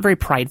about, not very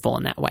prideful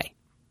in that way.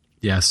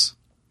 Yes.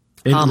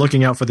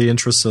 Looking out for the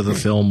interests of the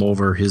film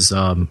over his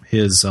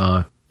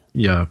exactly.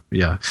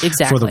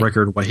 For the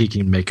record, what he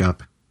can make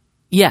up.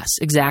 Yes,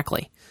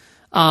 exactly.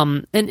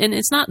 And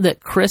it's not that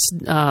Chris,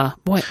 Klaus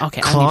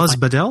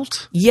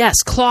Badelt? Yes,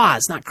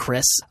 Klaus, not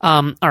Chris.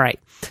 All right.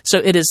 So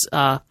it is,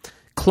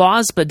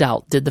 Klaus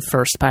Badelt did the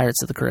first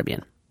Pirates of the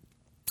Caribbean.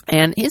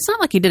 And it's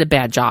not like he did a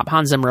bad job.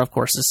 Hans Zimmer, of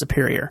course, is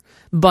superior.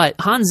 But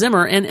Hans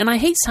Zimmer, and I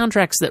hate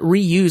soundtracks that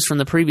reuse from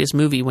the previous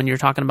movie when you're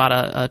talking about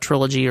a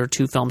trilogy or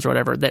two films or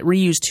whatever, that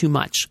reuse too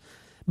much.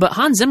 But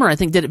Hans Zimmer, I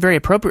think, did it very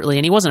appropriately,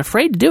 and he wasn't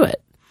afraid to do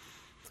it.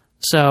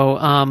 So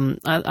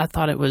I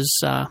thought it was,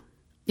 I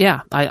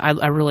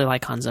really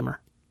like Hans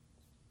Zimmer.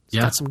 He's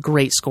got some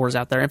great scores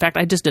out there. In fact,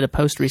 I just did a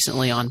post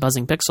recently on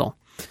Buzzing Pixel.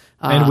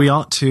 And we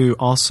ought to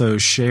also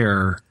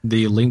share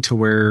the link to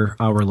where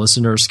our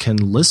listeners can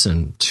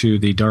listen to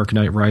the Dark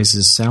Knight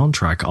Rises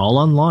soundtrack all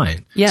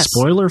online. Yes.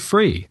 Spoiler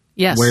free.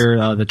 Yes.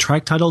 Where the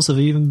track titles have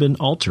even been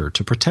altered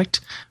to protect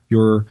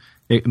your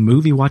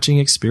movie watching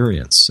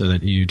experience so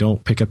that you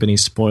don't pick up any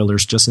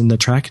spoilers just in the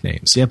track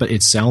names. Yeah, but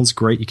it sounds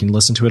great. You can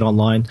listen to it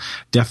online.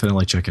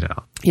 Definitely check it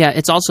out. Yeah,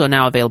 it's also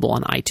now available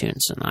on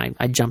iTunes, and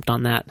I jumped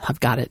on that. I've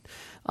got it.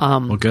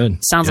 Well, good.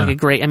 Sounds like a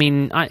great... I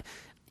mean, I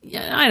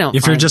don't...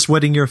 If you're just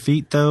wetting your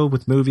feet, though,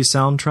 with movie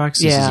soundtracks,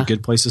 this is a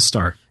good place to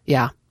start.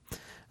 Yeah.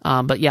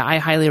 But yeah, I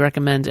highly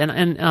recommend,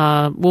 and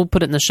we'll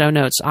put it in the show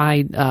notes.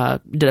 I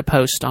did a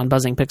post on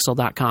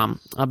buzzingpixel.com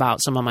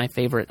about some of my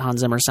favorite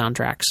Hans Zimmer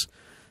soundtracks.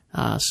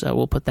 So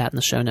we'll put that in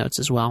the show notes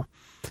as well.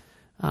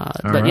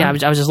 But yeah,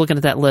 I was just looking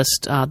at that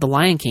list. The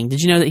Lion King.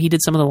 Did you know that he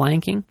did some of the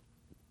Lion King?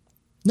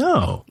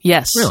 No.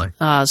 Yes. Really?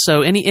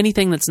 So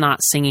anything that's not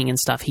singing and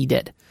stuff, he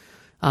did.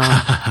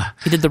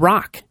 He did The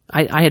Rock.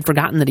 I had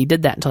forgotten that he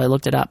did that until I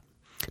looked it up.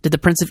 Did The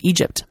Prince of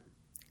Egypt.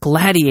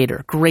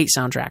 Gladiator. Great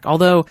soundtrack.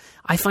 Although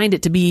I find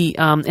it to be,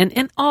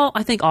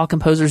 I think all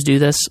composers do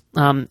this.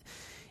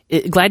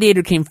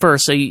 Gladiator came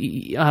first,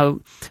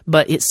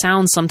 but it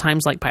sounds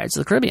sometimes like Pirates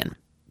of the Caribbean.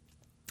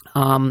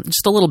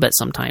 Just a little bit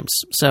sometimes.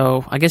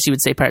 So I guess you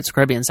would say Pirates of the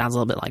Caribbean sounds a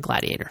little bit like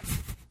Gladiator.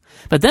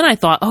 But then I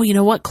thought, oh, you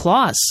know what?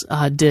 Klaus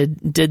did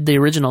the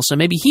original, so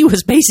maybe he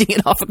was basing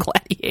it off of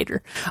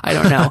Gladiator. I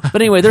don't know.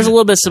 But anyway, there's a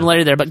little bit of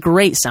similarity there, but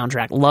great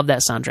soundtrack. Love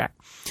that soundtrack.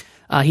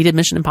 He did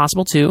Mission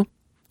Impossible 2.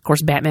 Of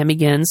course, Batman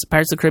Begins,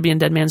 Pirates of the Caribbean,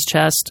 Dead Man's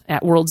Chest,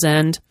 At World's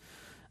End,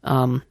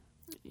 Pirates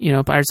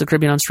of the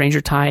Caribbean on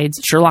Stranger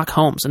Tides, Sherlock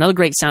Holmes, another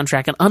great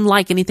soundtrack, and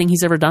unlike anything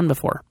he's ever done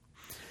before.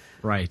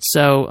 Right.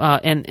 So,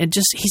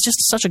 he's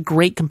just such a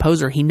great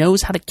composer. He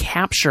knows how to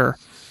capture.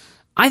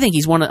 I think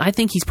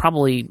he's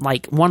probably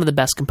like one of the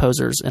best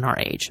composers in our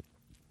age.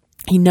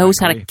 He knows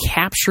how to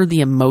capture the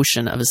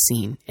emotion of a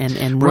scene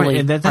and really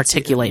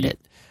articulate it.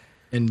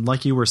 And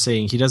like you were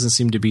saying, he doesn't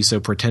seem to be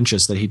so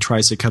pretentious that he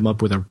tries to come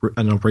up with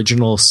an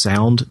original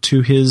sound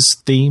to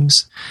his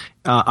themes.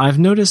 I've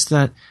noticed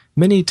that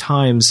many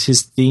times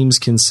his themes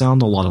can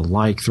sound a lot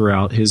alike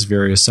throughout his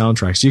various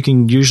soundtracks. You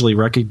can usually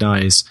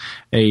recognize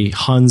a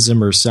Hans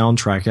Zimmer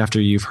soundtrack after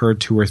you've heard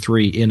 2 or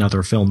 3 in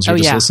other films. You're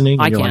just listening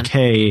and you're like,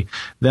 hey,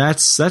 that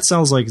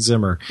sounds like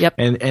Zimmer. Yep.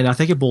 And I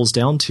think it boils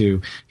down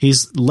to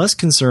he's less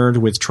concerned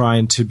with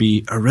trying to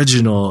be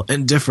original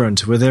and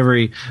different with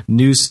every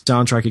new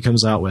soundtrack he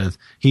comes out with.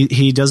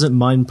 He doesn't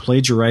mind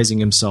plagiarizing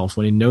himself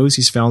when he knows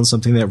he's found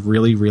something that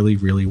really, really,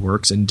 really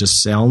works and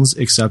just sounds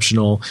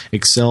exceptional,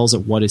 excels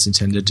at what it's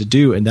intended to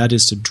do, and that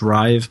is to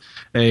drive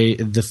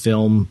the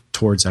film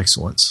towards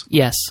excellence.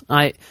 Yes,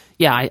 I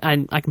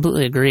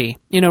completely agree.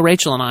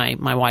 Rachel and I,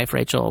 my wife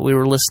Rachel, we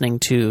were listening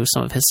to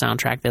some of his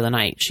soundtrack the other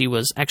night. She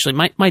was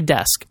actually my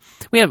desk.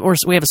 We have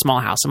a small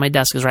house, and my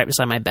desk is right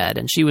beside my bed.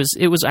 And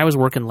I was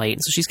working late,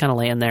 and so she's kind of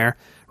laying there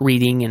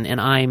reading,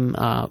 and I'm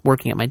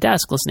working at my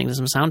desk listening to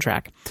some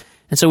soundtrack.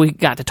 And so we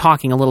got to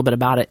talking a little bit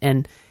about it,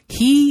 and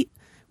we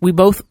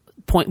both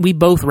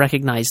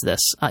recognize this.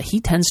 He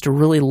tends to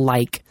really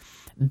like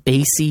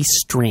bassy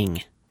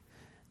string,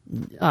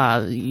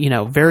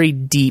 very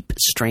deep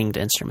stringed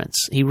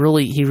instruments. He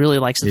really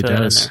likes to put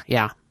it in there.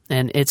 Yeah,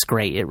 and it's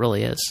great. It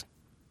really is.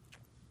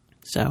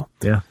 So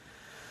yeah.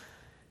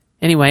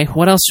 Anyway,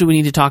 what else do we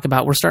need to talk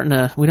about? We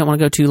don't want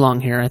to go too long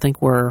here. I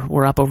think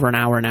we're up over an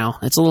hour now.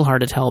 It's a little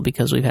hard to tell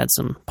because we've had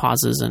some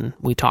pauses and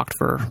we talked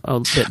for a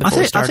bit before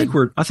we started.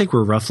 I think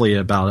we're roughly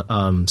about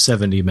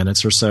 70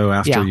 minutes or so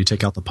after you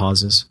take out the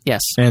pauses.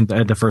 Yes. And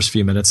the first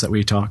few minutes that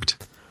we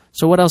talked.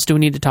 So what else do we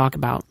need to talk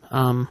about?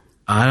 I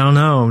don't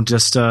know.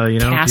 Just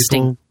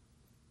casting. People...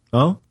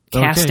 Oh,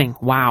 casting. Okay.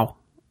 Wow.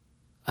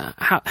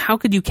 How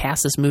could you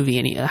cast this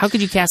movie how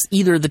could you cast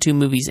either of the two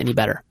movies any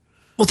better?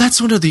 Well,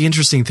 that's one of the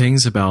interesting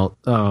things about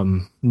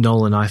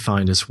Nolan, I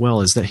find as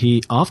well, is that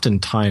he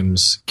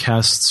oftentimes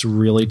casts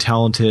really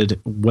talented,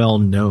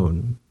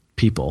 well-known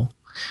people,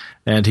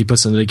 and he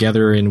puts them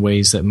together in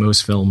ways that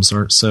most films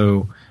aren't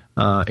so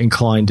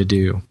inclined to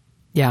do.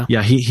 Yeah.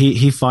 Yeah,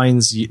 he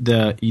finds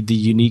the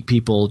unique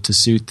people to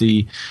suit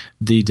the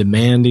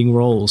demanding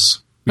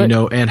roles.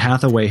 Anne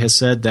Hathaway has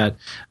said that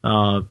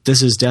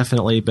this has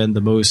definitely been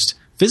the most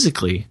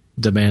physically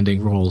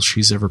demanding role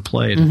she's ever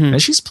played. Mm-hmm.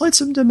 And she's played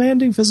some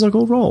demanding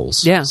physical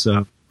roles. Yeah.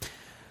 So.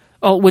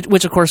 Oh,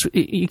 which of course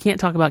you can't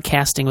talk about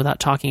casting without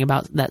talking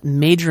about that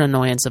major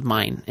annoyance of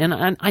mine. And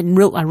I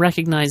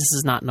recognize this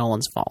is not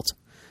Nolan's fault.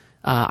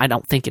 I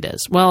don't think it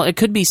is. Well, it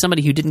could be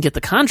somebody who didn't get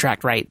the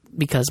contract right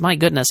because, my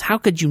goodness, how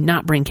could you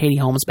not bring Katie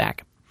Holmes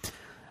back?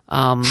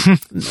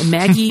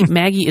 Maggie,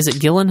 is it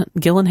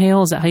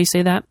Gyllenhaal? Is that how you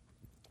say that?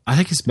 I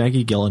think it's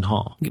Maggie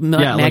Gyllenhaal.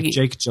 Maggie, like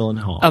Jake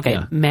Gyllenhaal. Okay,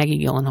 yeah.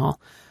 Maggie Gyllenhaal.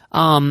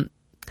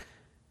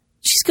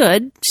 She's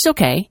good. She's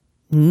okay.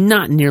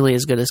 Not nearly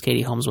as good as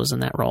Katie Holmes was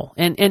in that role.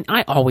 And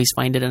I always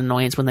find it an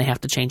annoyance when they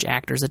have to change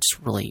actors. It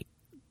just really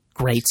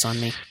grates on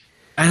me.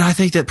 And I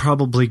think that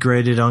probably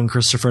grated on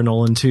Christopher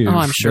Nolan too. Oh,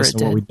 I'm sure it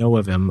did. What we know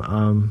of him.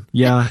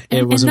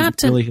 It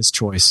wasn't really his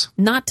choice.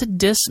 Not to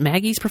diss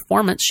Maggie's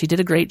performance. She did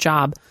a great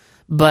job.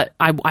 But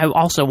I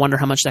also wonder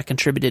how much that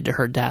contributed to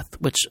her death,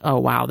 which, oh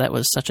wow, that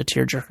was such a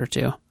tearjerker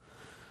too.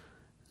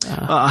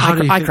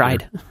 I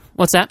cried.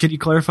 What's that? Could you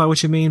clarify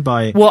what you mean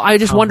by? Well, I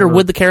just wonder,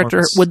 would the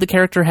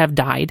character have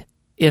died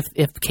if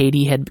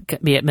Katie had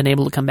been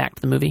able to come back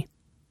to the movie?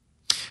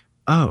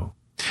 Oh,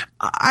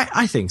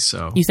 I think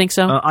so. You think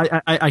so?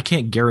 I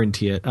can't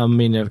guarantee it. I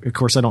mean, of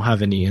course, I don't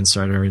have any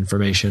insider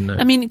information.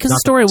 I mean, because the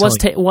story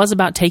was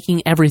about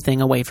taking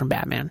everything away from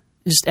Batman,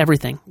 just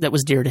everything that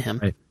was dear to him.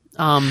 Right.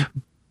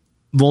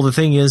 Well, the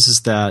thing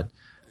is that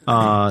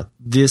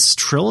this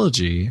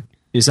trilogy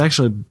is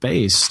actually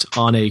based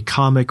on a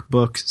comic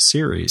book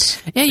series.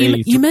 Yeah,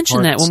 you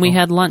mentioned that when we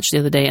had lunch the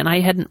other day, and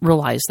I hadn't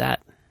realized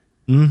that.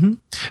 Mm-hmm.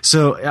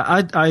 So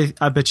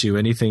I bet you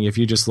anything, if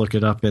you just look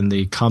it up in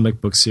the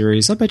comic book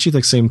series, I bet you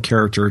the same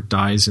character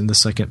dies in the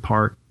second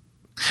part.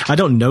 I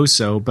don't know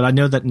but I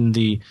know that in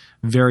the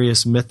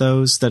various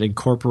mythos that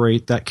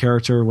incorporate that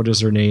character, what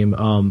is her name?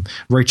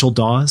 Rachel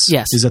Dawes?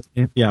 Yes. Is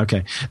that, yeah,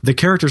 okay. The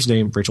character's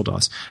name, Rachel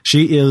Dawes.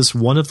 She is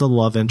one of the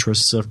love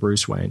interests of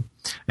Bruce Wayne.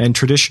 And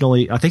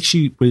traditionally, I think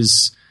she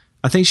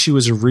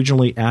was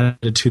originally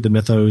added to the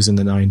mythos in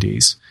the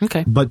 90s.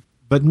 Okay. But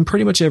in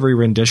pretty much every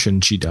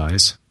rendition, she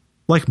dies.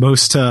 Like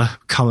most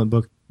comic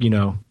book,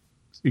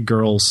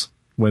 girls,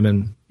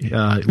 women,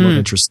 love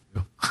interests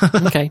do.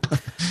 Okay.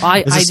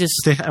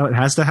 It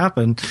has to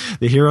happen.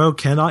 The hero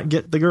cannot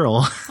get the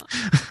girl.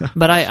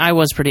 But I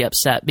was pretty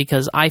upset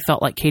because I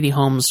felt like Katie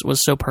Holmes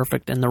was so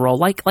perfect in the role.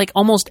 Like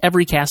almost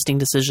every casting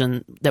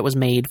decision that was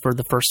made for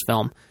the first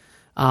film.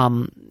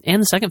 And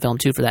the second film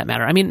too, for that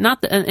matter. I mean,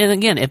 and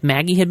again, if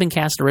Maggie had been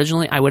cast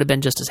originally, I would have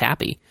been just as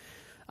happy.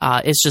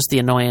 It's just the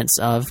annoyance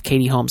of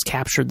Katie Holmes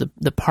captured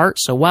the part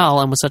so well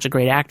and was such a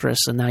great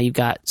actress, and now you've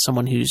got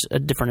someone who's a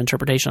different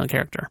interpretation of the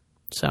character.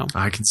 So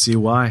I can see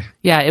why.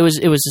 Yeah, it was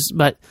just,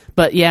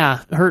 but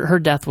yeah, her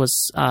death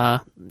was, I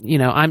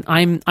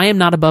am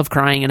not above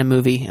crying in a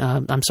movie.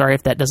 I'm sorry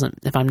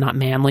if I'm not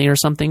manly or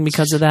something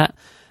because of that.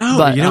 Oh,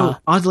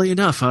 but, oddly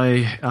enough,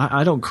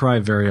 I don't cry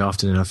very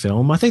often in a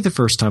film. I think the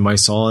first time I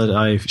saw it,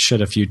 I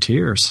shed a few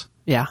tears.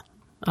 Yeah,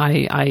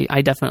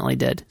 I definitely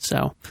did.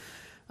 So,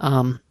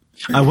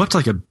 I wept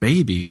like a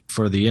baby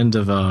for the end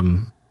of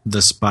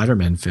the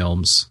Spider-Man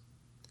films.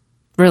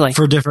 Really?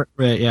 For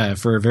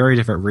a very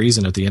different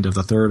reason at the end of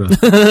the third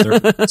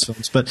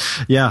films.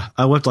 But yeah,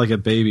 I wept like a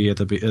baby at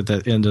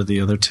the end of the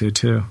other two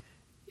too.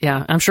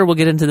 Yeah, I'm sure we'll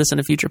get into this in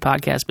a future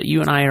podcast, but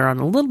you and I are on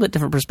a little bit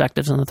different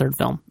perspectives on the third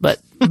film. But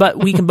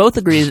we can both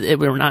agree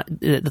that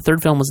the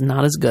third film was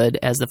not as good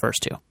as the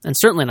first two, and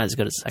certainly not as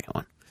good as the second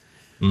one.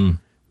 Mm.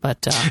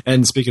 But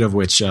and speaking of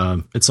which,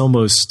 it's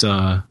almost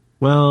I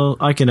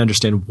can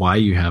understand why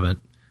you haven't,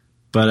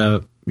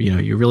 but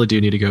you really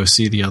do need to go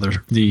see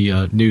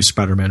the new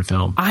Spider-Man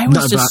film.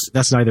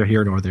 That's neither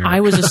here nor there. I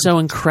was just so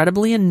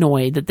incredibly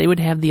annoyed that they would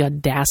have the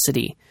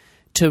audacity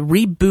to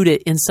reboot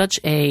it in such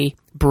a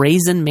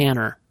brazen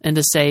manner and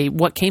to say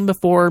what came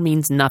before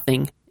means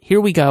nothing.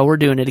 Here we go, we're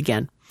doing it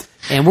again.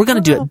 And we're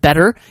going to do it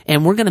better,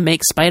 and we're going to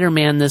make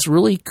Spider-Man this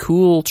really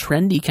cool,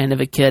 trendy kind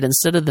of a kid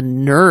instead of the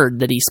nerd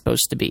that he's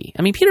supposed to be.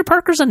 I mean, Peter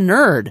Parker's a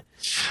nerd.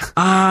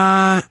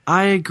 I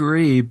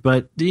agree,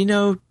 but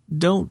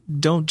don't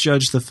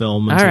judge the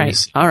film. All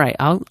right.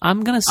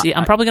 I'm gonna see.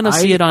 I'm probably gonna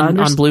see it on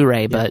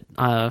Blu-ray. Yeah.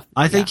 But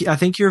I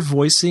think you're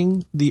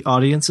voicing the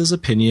audience's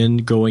opinion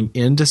going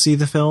in to see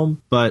the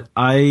film. But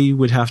I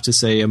would have to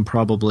say I'm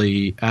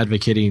probably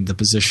advocating the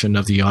position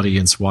of the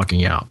audience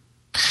walking out,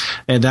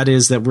 and that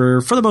is that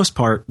for the most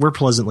part, we're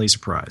pleasantly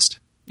surprised.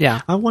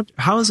 Yeah.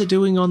 How is it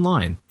doing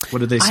online? What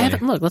did they say? I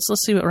haven't looked. Let's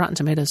see what Rotten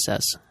Tomatoes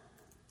says.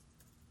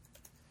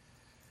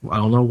 I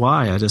don't know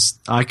why.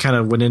 I kind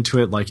of went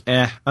into it like,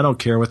 I don't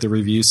care what the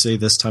reviews say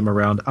this time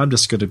around. I'm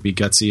just going to be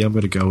gutsy. I'm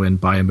going to go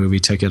and buy a movie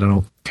ticket. I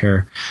don't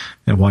care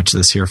and watch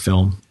this here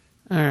film.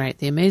 All right.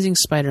 The Amazing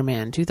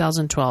Spider-Man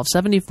 2012,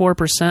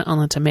 74% on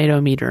the tomato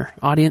meter.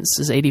 Audience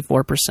is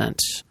 84%.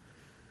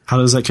 How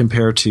does that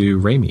compare to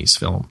Raimi's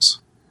films?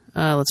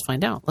 Let's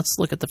find out. Let's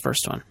look at the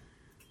first one.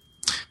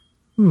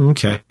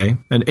 Okay.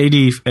 An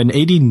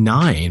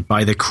 89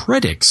 by the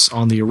critics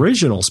on the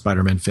original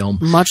Spider-Man film.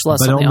 Much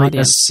less on the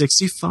audience. A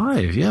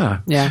 65,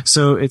 yeah. Yeah.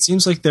 So it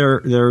seems like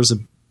there's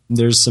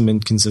some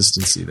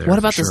inconsistency there. What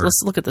about this?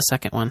 Let's look at the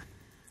second one.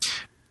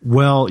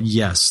 Well,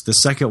 yes, the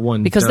second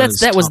one because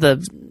that was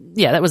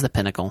the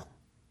pinnacle.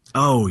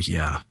 Oh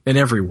yeah, in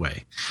every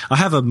way. I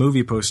have a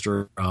movie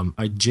poster,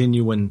 a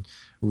genuine,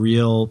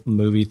 real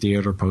movie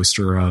theater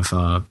poster of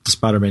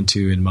Spider-Man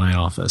 2 in my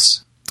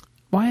office.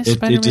 Why is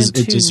Spider-Man 2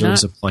 it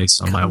deserves a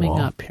place on my wall.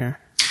 Up here?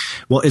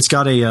 Well, it's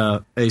got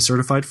a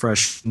certified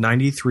fresh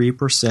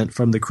 93%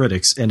 from the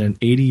critics and an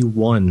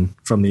 81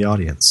 from the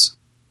audience.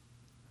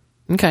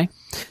 Okay,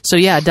 so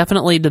yeah,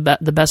 definitely the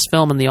best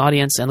film, and the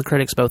audience and the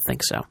critics both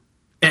think so.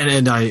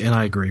 And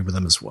I agree with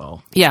them as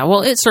well. Yeah,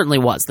 well, it certainly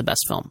was the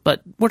best film,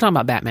 but we're talking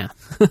about Batman,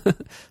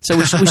 so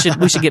we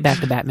should get back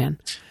to Batman.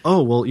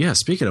 Oh well, yeah.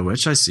 Speaking of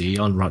which, I see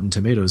on Rotten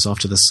Tomatoes off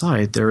to the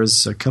side there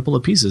is a couple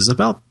of pieces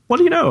about what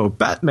do you know,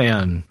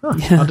 Batman? Huh,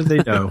 how did they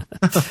know?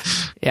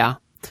 Yeah,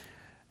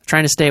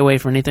 trying to stay away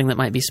from anything that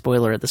might be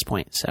spoiler at this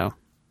point. So,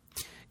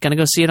 gonna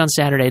go see it on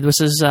Saturday. This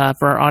is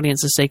for our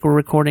audience's sake. We're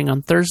recording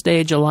on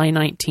Thursday, July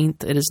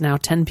 19th. It is now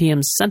 10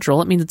 p.m. Central.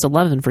 That means it's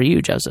 11 for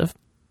you, Joseph.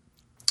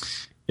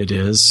 It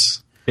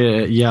is.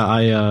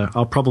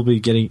 I'll probably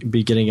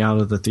be getting out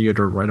of the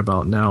theater right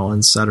about now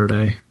on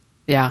Saturday.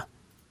 Yeah.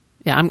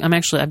 I'm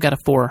actually. I've got a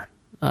 4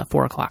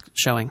 o'clock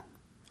showing.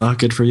 Oh,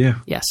 good for you.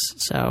 Yes.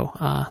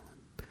 So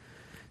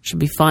should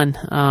be fun.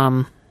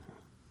 I'm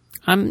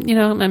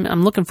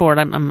looking forward.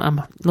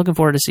 I'm looking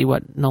forward to see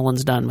what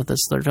Nolan's done with this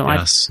third film.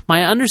 Yes.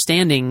 My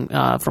understanding,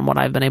 from what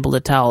I've been able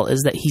to tell,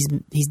 is that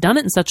he's done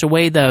it in such a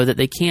way though that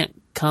they can't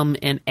come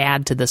and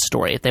add to this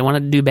story. If they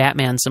wanted to do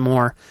Batman some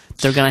more,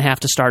 they're going to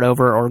have to start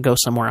over or go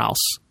somewhere else.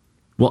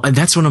 Well, and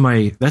that's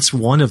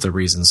one of the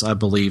reasons I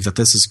believe that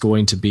this is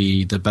going to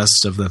be the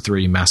best of the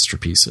three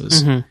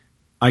masterpieces. Mm-hmm.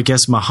 I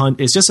guess my hunch,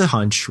 it's just a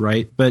hunch,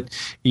 right? But,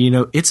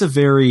 it's a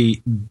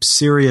very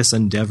serious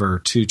endeavor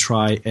to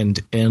try and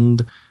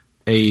end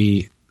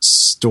a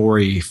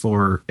story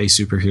for a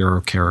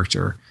superhero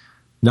character.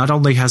 Not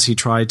only has he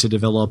tried to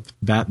develop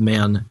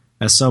Batman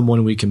as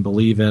someone we can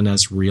believe in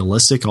as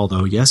realistic,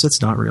 although, yes,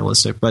 it's not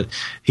realistic, but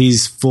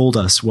he's fooled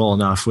us well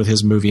enough with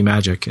his movie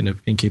magic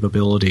and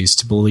capabilities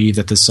to believe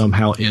that this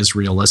somehow is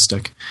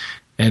realistic.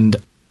 And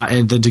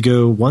then to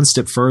go one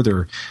step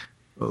further,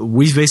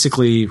 we've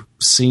basically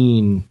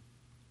seen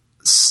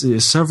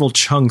several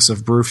chunks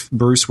of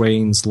Bruce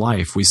Wayne's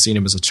life. We've seen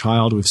him as a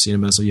child. We've seen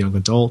him as a young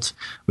adult.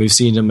 We've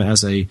seen him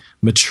as a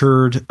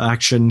matured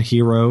action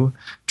hero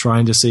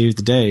trying to save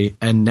the day.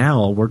 And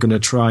now we're going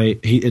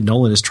to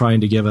Nolan is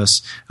trying to give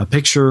us a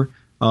picture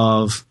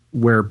of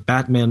where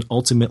Batman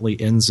ultimately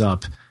ends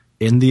up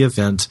in the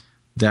event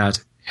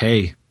that,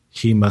 hey,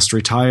 he must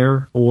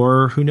retire,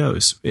 or who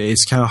knows?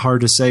 It's kind of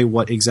hard to say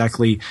what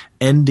exactly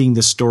ending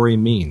the story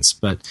means.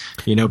 But,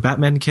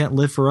 Batman can't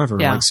live forever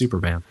like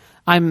Superman.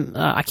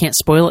 I can't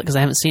spoil it because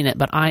I haven't seen it,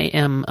 but I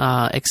am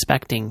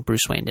expecting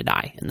Bruce Wayne to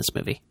die in this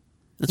movie.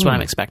 That's what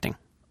I'm expecting.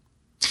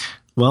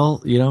 Well,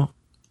 the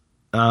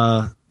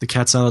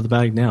cat's out of the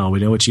bag now. We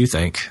know what you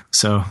think.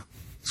 So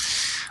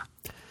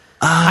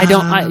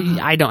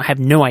I don't have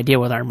no idea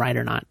whether I'm right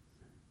or not.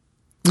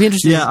 Be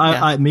interesting.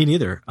 Yeah, me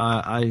neither.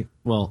 I'm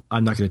not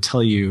going to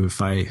tell you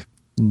if I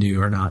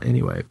knew or not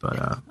anyway,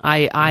 but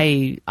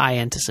I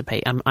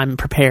anticipate. I'm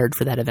prepared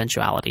for that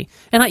eventuality.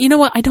 And you know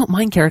what? I don't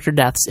mind character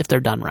deaths if they're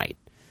done right.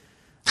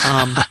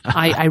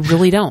 I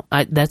really don't.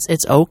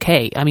 It's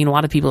okay. I mean, a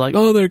lot of people are like,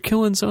 oh, they're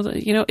killing so.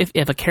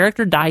 If a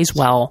character dies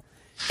well,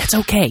 it's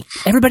okay.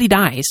 Everybody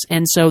dies,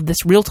 and so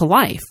that's real to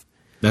life.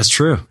 That's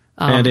true.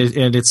 And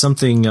it's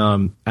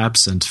something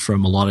absent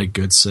from a lot of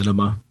good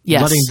cinema.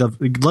 Yes.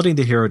 Letting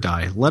the hero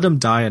die. Let him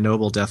die a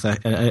noble death,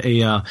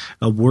 a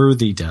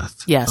worthy death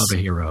of a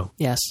hero.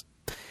 Yes.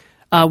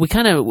 We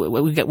got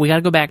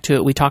to go back to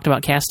it. We talked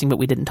about casting, but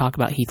we didn't talk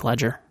about Heath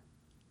Ledger.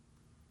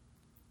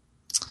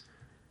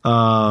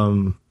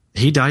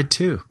 He died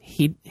too.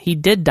 He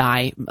did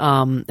die.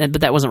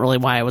 But that wasn't really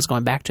why I was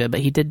going back to it.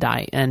 But he did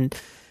die, and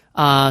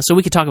so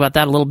we could talk about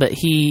that a little bit.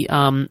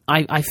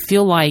 I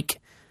feel like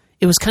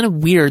it was kind of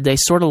weird. They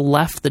sort of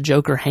left the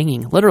Joker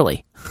hanging,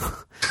 literally.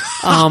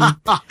 And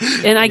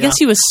I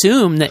guess you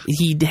assume that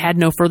he had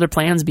no further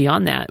plans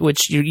beyond that,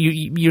 which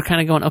you're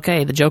kind of going,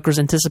 okay, the Joker's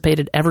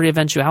anticipated every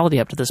eventuality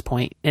up to this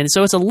point. And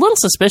so it's a little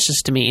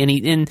suspicious to me.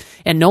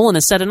 And Nolan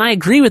has said, and I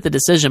agree with the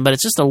decision, but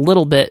it's just a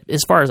little bit,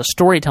 as far as a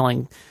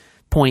storytelling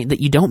point,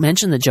 that you don't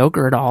mention the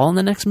Joker at all in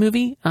the next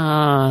movie.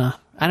 I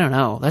don't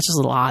know. That's just a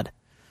little odd.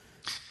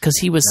 Because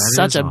he was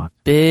such a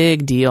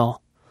big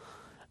deal.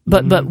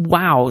 But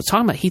wow,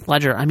 talking about Heath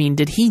Ledger, I mean,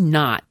 did he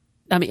not?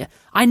 I mean,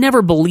 I never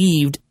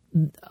really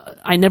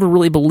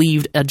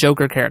believed a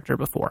Joker character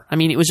before. I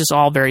mean, it was just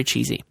all very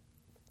cheesy.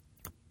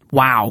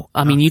 Wow.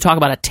 I mean, you talk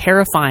about a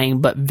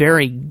terrifying but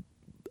very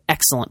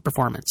excellent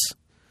performance.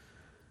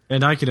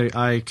 And I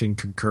can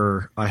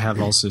concur. I have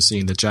also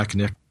seen the Jack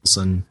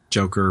Nicholson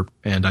Joker,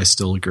 and I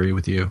still agree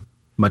with you.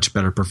 Much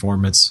better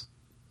performance.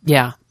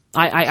 Yeah.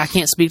 I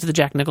can't speak to the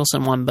Jack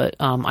Nicholson one, but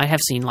I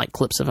have seen like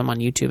clips of him on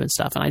YouTube and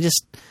stuff, and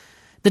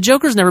the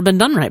Joker's never been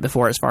done right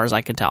before, as far as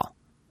I could tell.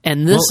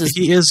 And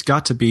he has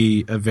got to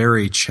be a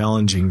very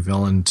challenging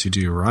villain to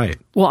do right.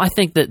 Well, I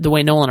think that the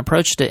way Nolan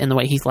approached it and the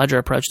way Heath Ledger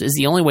approached it is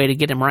the only way to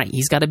get him right.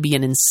 He's got to be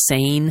an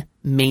insane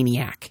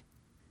maniac.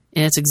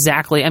 And it's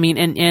exactly, I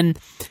mean,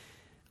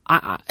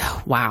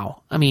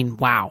 wow. I mean,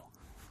 wow.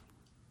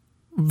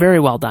 Very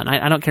well done.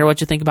 I don't care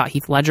what you think about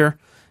Heath Ledger.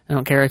 I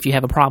don't care if you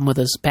have a problem with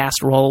his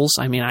past roles.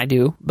 I mean, I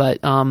do.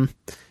 But,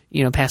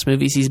 past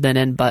movies he's been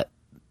in, but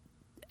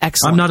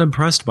excellent. I'm not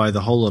impressed by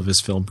the whole of his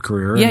film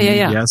career.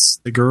 Yeah. Yes,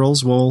 the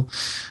girls will,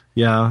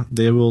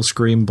 they will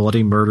scream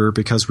bloody murder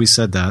because we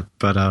said that.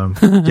 But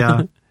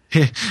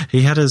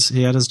he had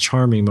his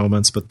charming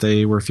moments, but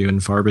they were few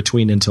and far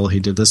between until he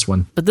did this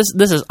one. But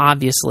this is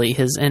obviously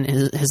his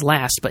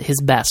last, but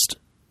his best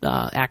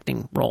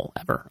acting role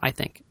ever, I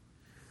think.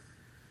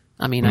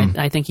 I mean,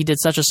 I think he did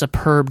such a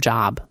superb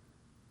job.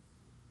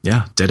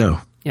 Yeah,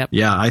 ditto. Yep.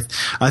 Yeah,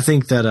 I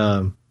think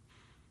that.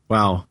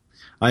 Wow.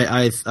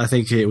 I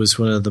think it was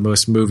one of the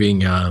most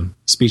moving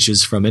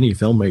speeches from any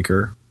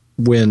filmmaker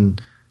when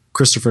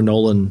Christopher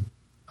Nolan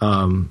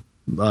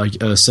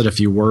said a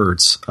few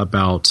words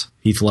about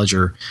Heath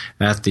Ledger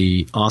at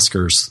the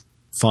Oscars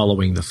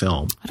following the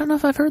film. I don't know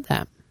if I've heard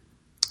that.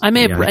 I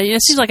may have.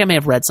 It seems like I may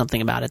have read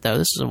something about it though.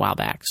 This was a while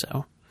back,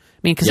 so.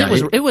 I mean,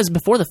 because it was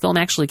before the film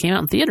actually came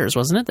out in theaters,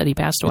 wasn't it, that he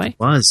passed away? It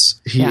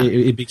was.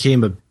 It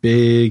became a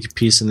big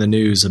piece in the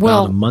news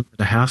about a month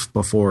and a half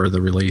before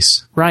the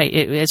release. Right.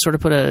 It sort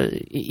of put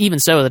even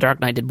so, The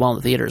Dark Knight did well in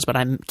the theaters, but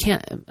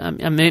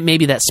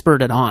maybe that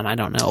spurred it on. I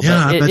don't know.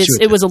 Yeah, but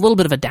it was a little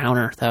bit of a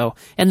downer, though.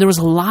 And there was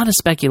a lot of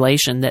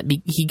speculation that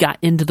he got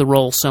into the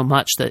role so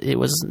much that it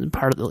was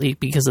part of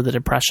because of the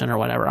depression or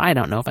whatever. I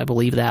don't know if I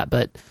believe that,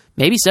 but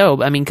maybe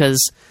so. I mean,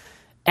 because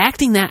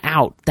acting that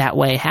out that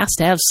way has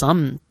to have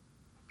some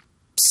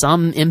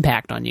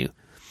impact on you.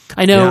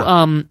 I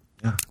know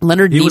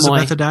Leonard Nimoy. He was a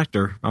method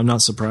actor. I'm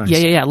not surprised.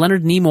 Yeah.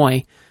 Leonard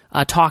Nimoy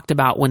talked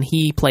about when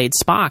he played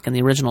Spock in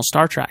the original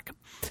Star Trek.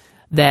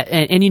 That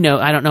and you know,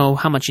 I don't know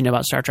how much you know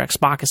about Star Trek.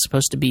 Spock is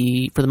supposed to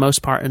be, for the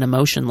most part, an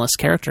emotionless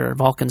character.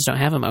 Vulcans don't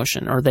have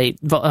emotion, or they,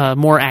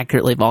 more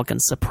accurately,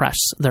 Vulcans suppress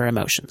their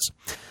emotions.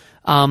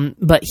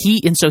 But he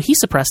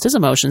suppressed his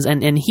emotions,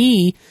 and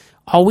he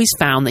always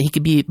found that he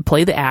could he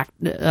could act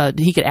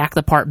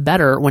the part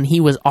better when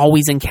he was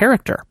always in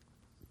character.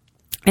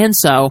 And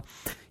so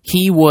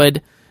he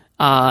would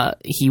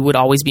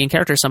always be in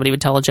character. Somebody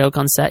would tell a joke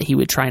on set, he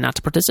would try not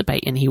to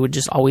participate, and he would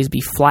just always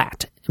be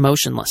flat,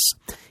 emotionless.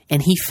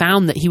 And he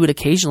found that he would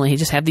occasionally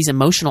just have these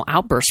emotional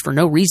outbursts for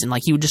no reason.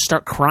 Like he would just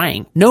start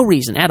crying. No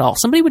reason at all.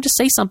 Somebody would just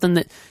say something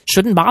that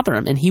shouldn't bother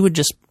him, and he would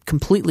just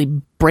completely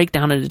break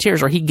down into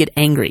tears, or he'd get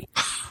angry.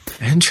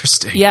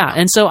 Interesting. Yeah,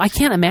 and so I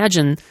can't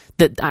imagine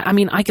that. I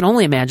mean, I can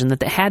only imagine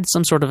that had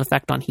some sort of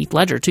effect on Heath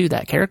Ledger, too,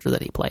 that character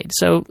that he played.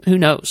 So who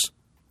knows?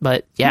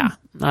 But yeah,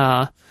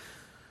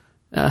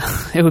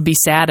 it would be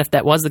sad if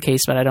that was the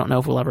case, but I don't know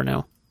if we'll ever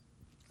know.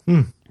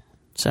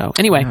 So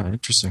anyway. Yeah,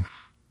 interesting.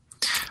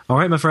 All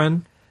right, my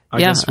friend.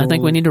 I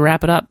think we need to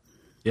wrap it up.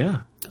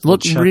 Yeah. We'll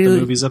check the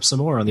movies up some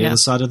more on the other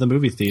side of the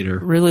movie theater.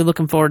 Really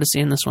looking forward to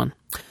seeing this one.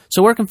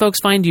 So where can folks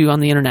find you on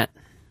the internet?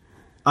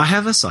 I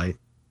have a site.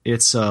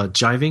 It's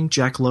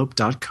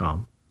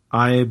jivingjackalope.com.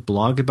 I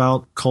blog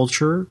about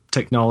culture,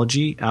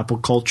 technology, Apple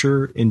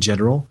culture in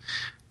general.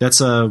 That's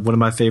one of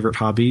my favorite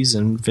hobbies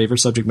and favorite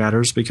subject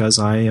matters because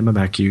I am a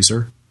Mac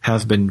user.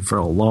 Have been for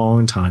a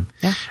long time.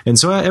 Yeah. And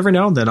so every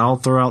now and then I'll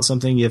throw out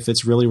something if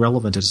it's really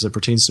relevant as it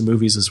pertains to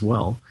movies as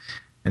well.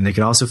 And they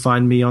can also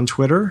find me on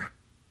Twitter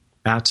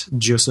at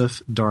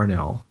Joseph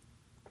Darnell.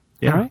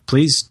 Yeah, right.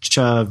 Please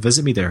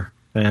visit me there.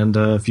 And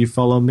if you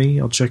follow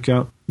me, I'll check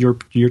out your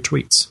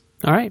tweets.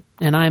 All right.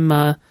 And I'm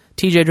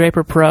TJ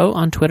Draper Pro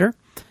on Twitter.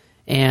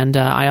 And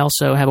I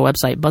also have a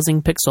website,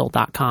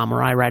 buzzingpixel.com,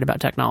 where I write about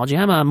technology.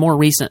 I'm a more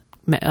recent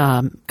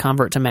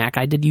convert to Mac.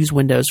 I did use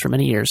Windows for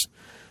many years.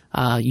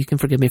 You can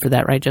forgive me for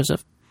that, right,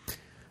 Joseph?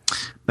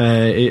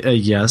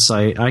 Yes,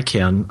 I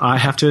can. I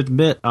have to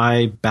admit,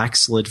 I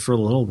backslid for a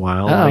little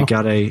while. Oh. I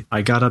got a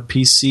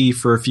PC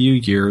for a few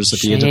years at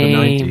the end of the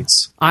 90s.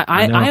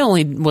 I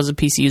only was a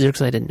PC user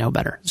because I didn't know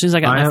better. As soon as I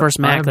got my first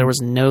Mac, there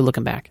was no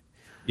looking back.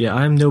 Yeah,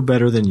 I'm no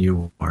better than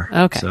you are.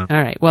 Okay. So. All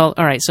right. Well,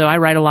 all right. So I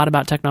write a lot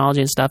about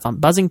technology and stuff on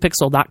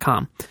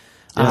buzzingpixel.com.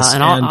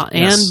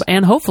 Yes,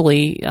 and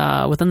hopefully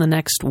within the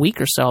next week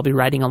or so, I'll be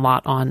writing a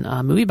lot on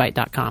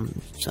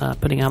MovieByte.com,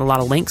 putting out a lot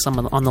of links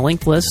on the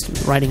link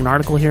list, writing an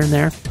article here and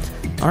there.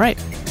 All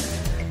right.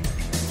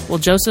 Well,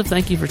 Joseph,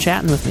 thank you for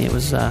chatting with me. It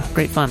was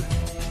great fun.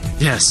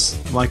 Yes,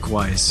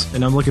 likewise.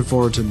 And I'm looking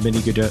forward to many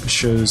good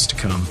shows to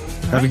come.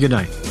 Have a good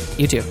night.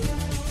 You too.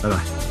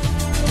 Bye-bye.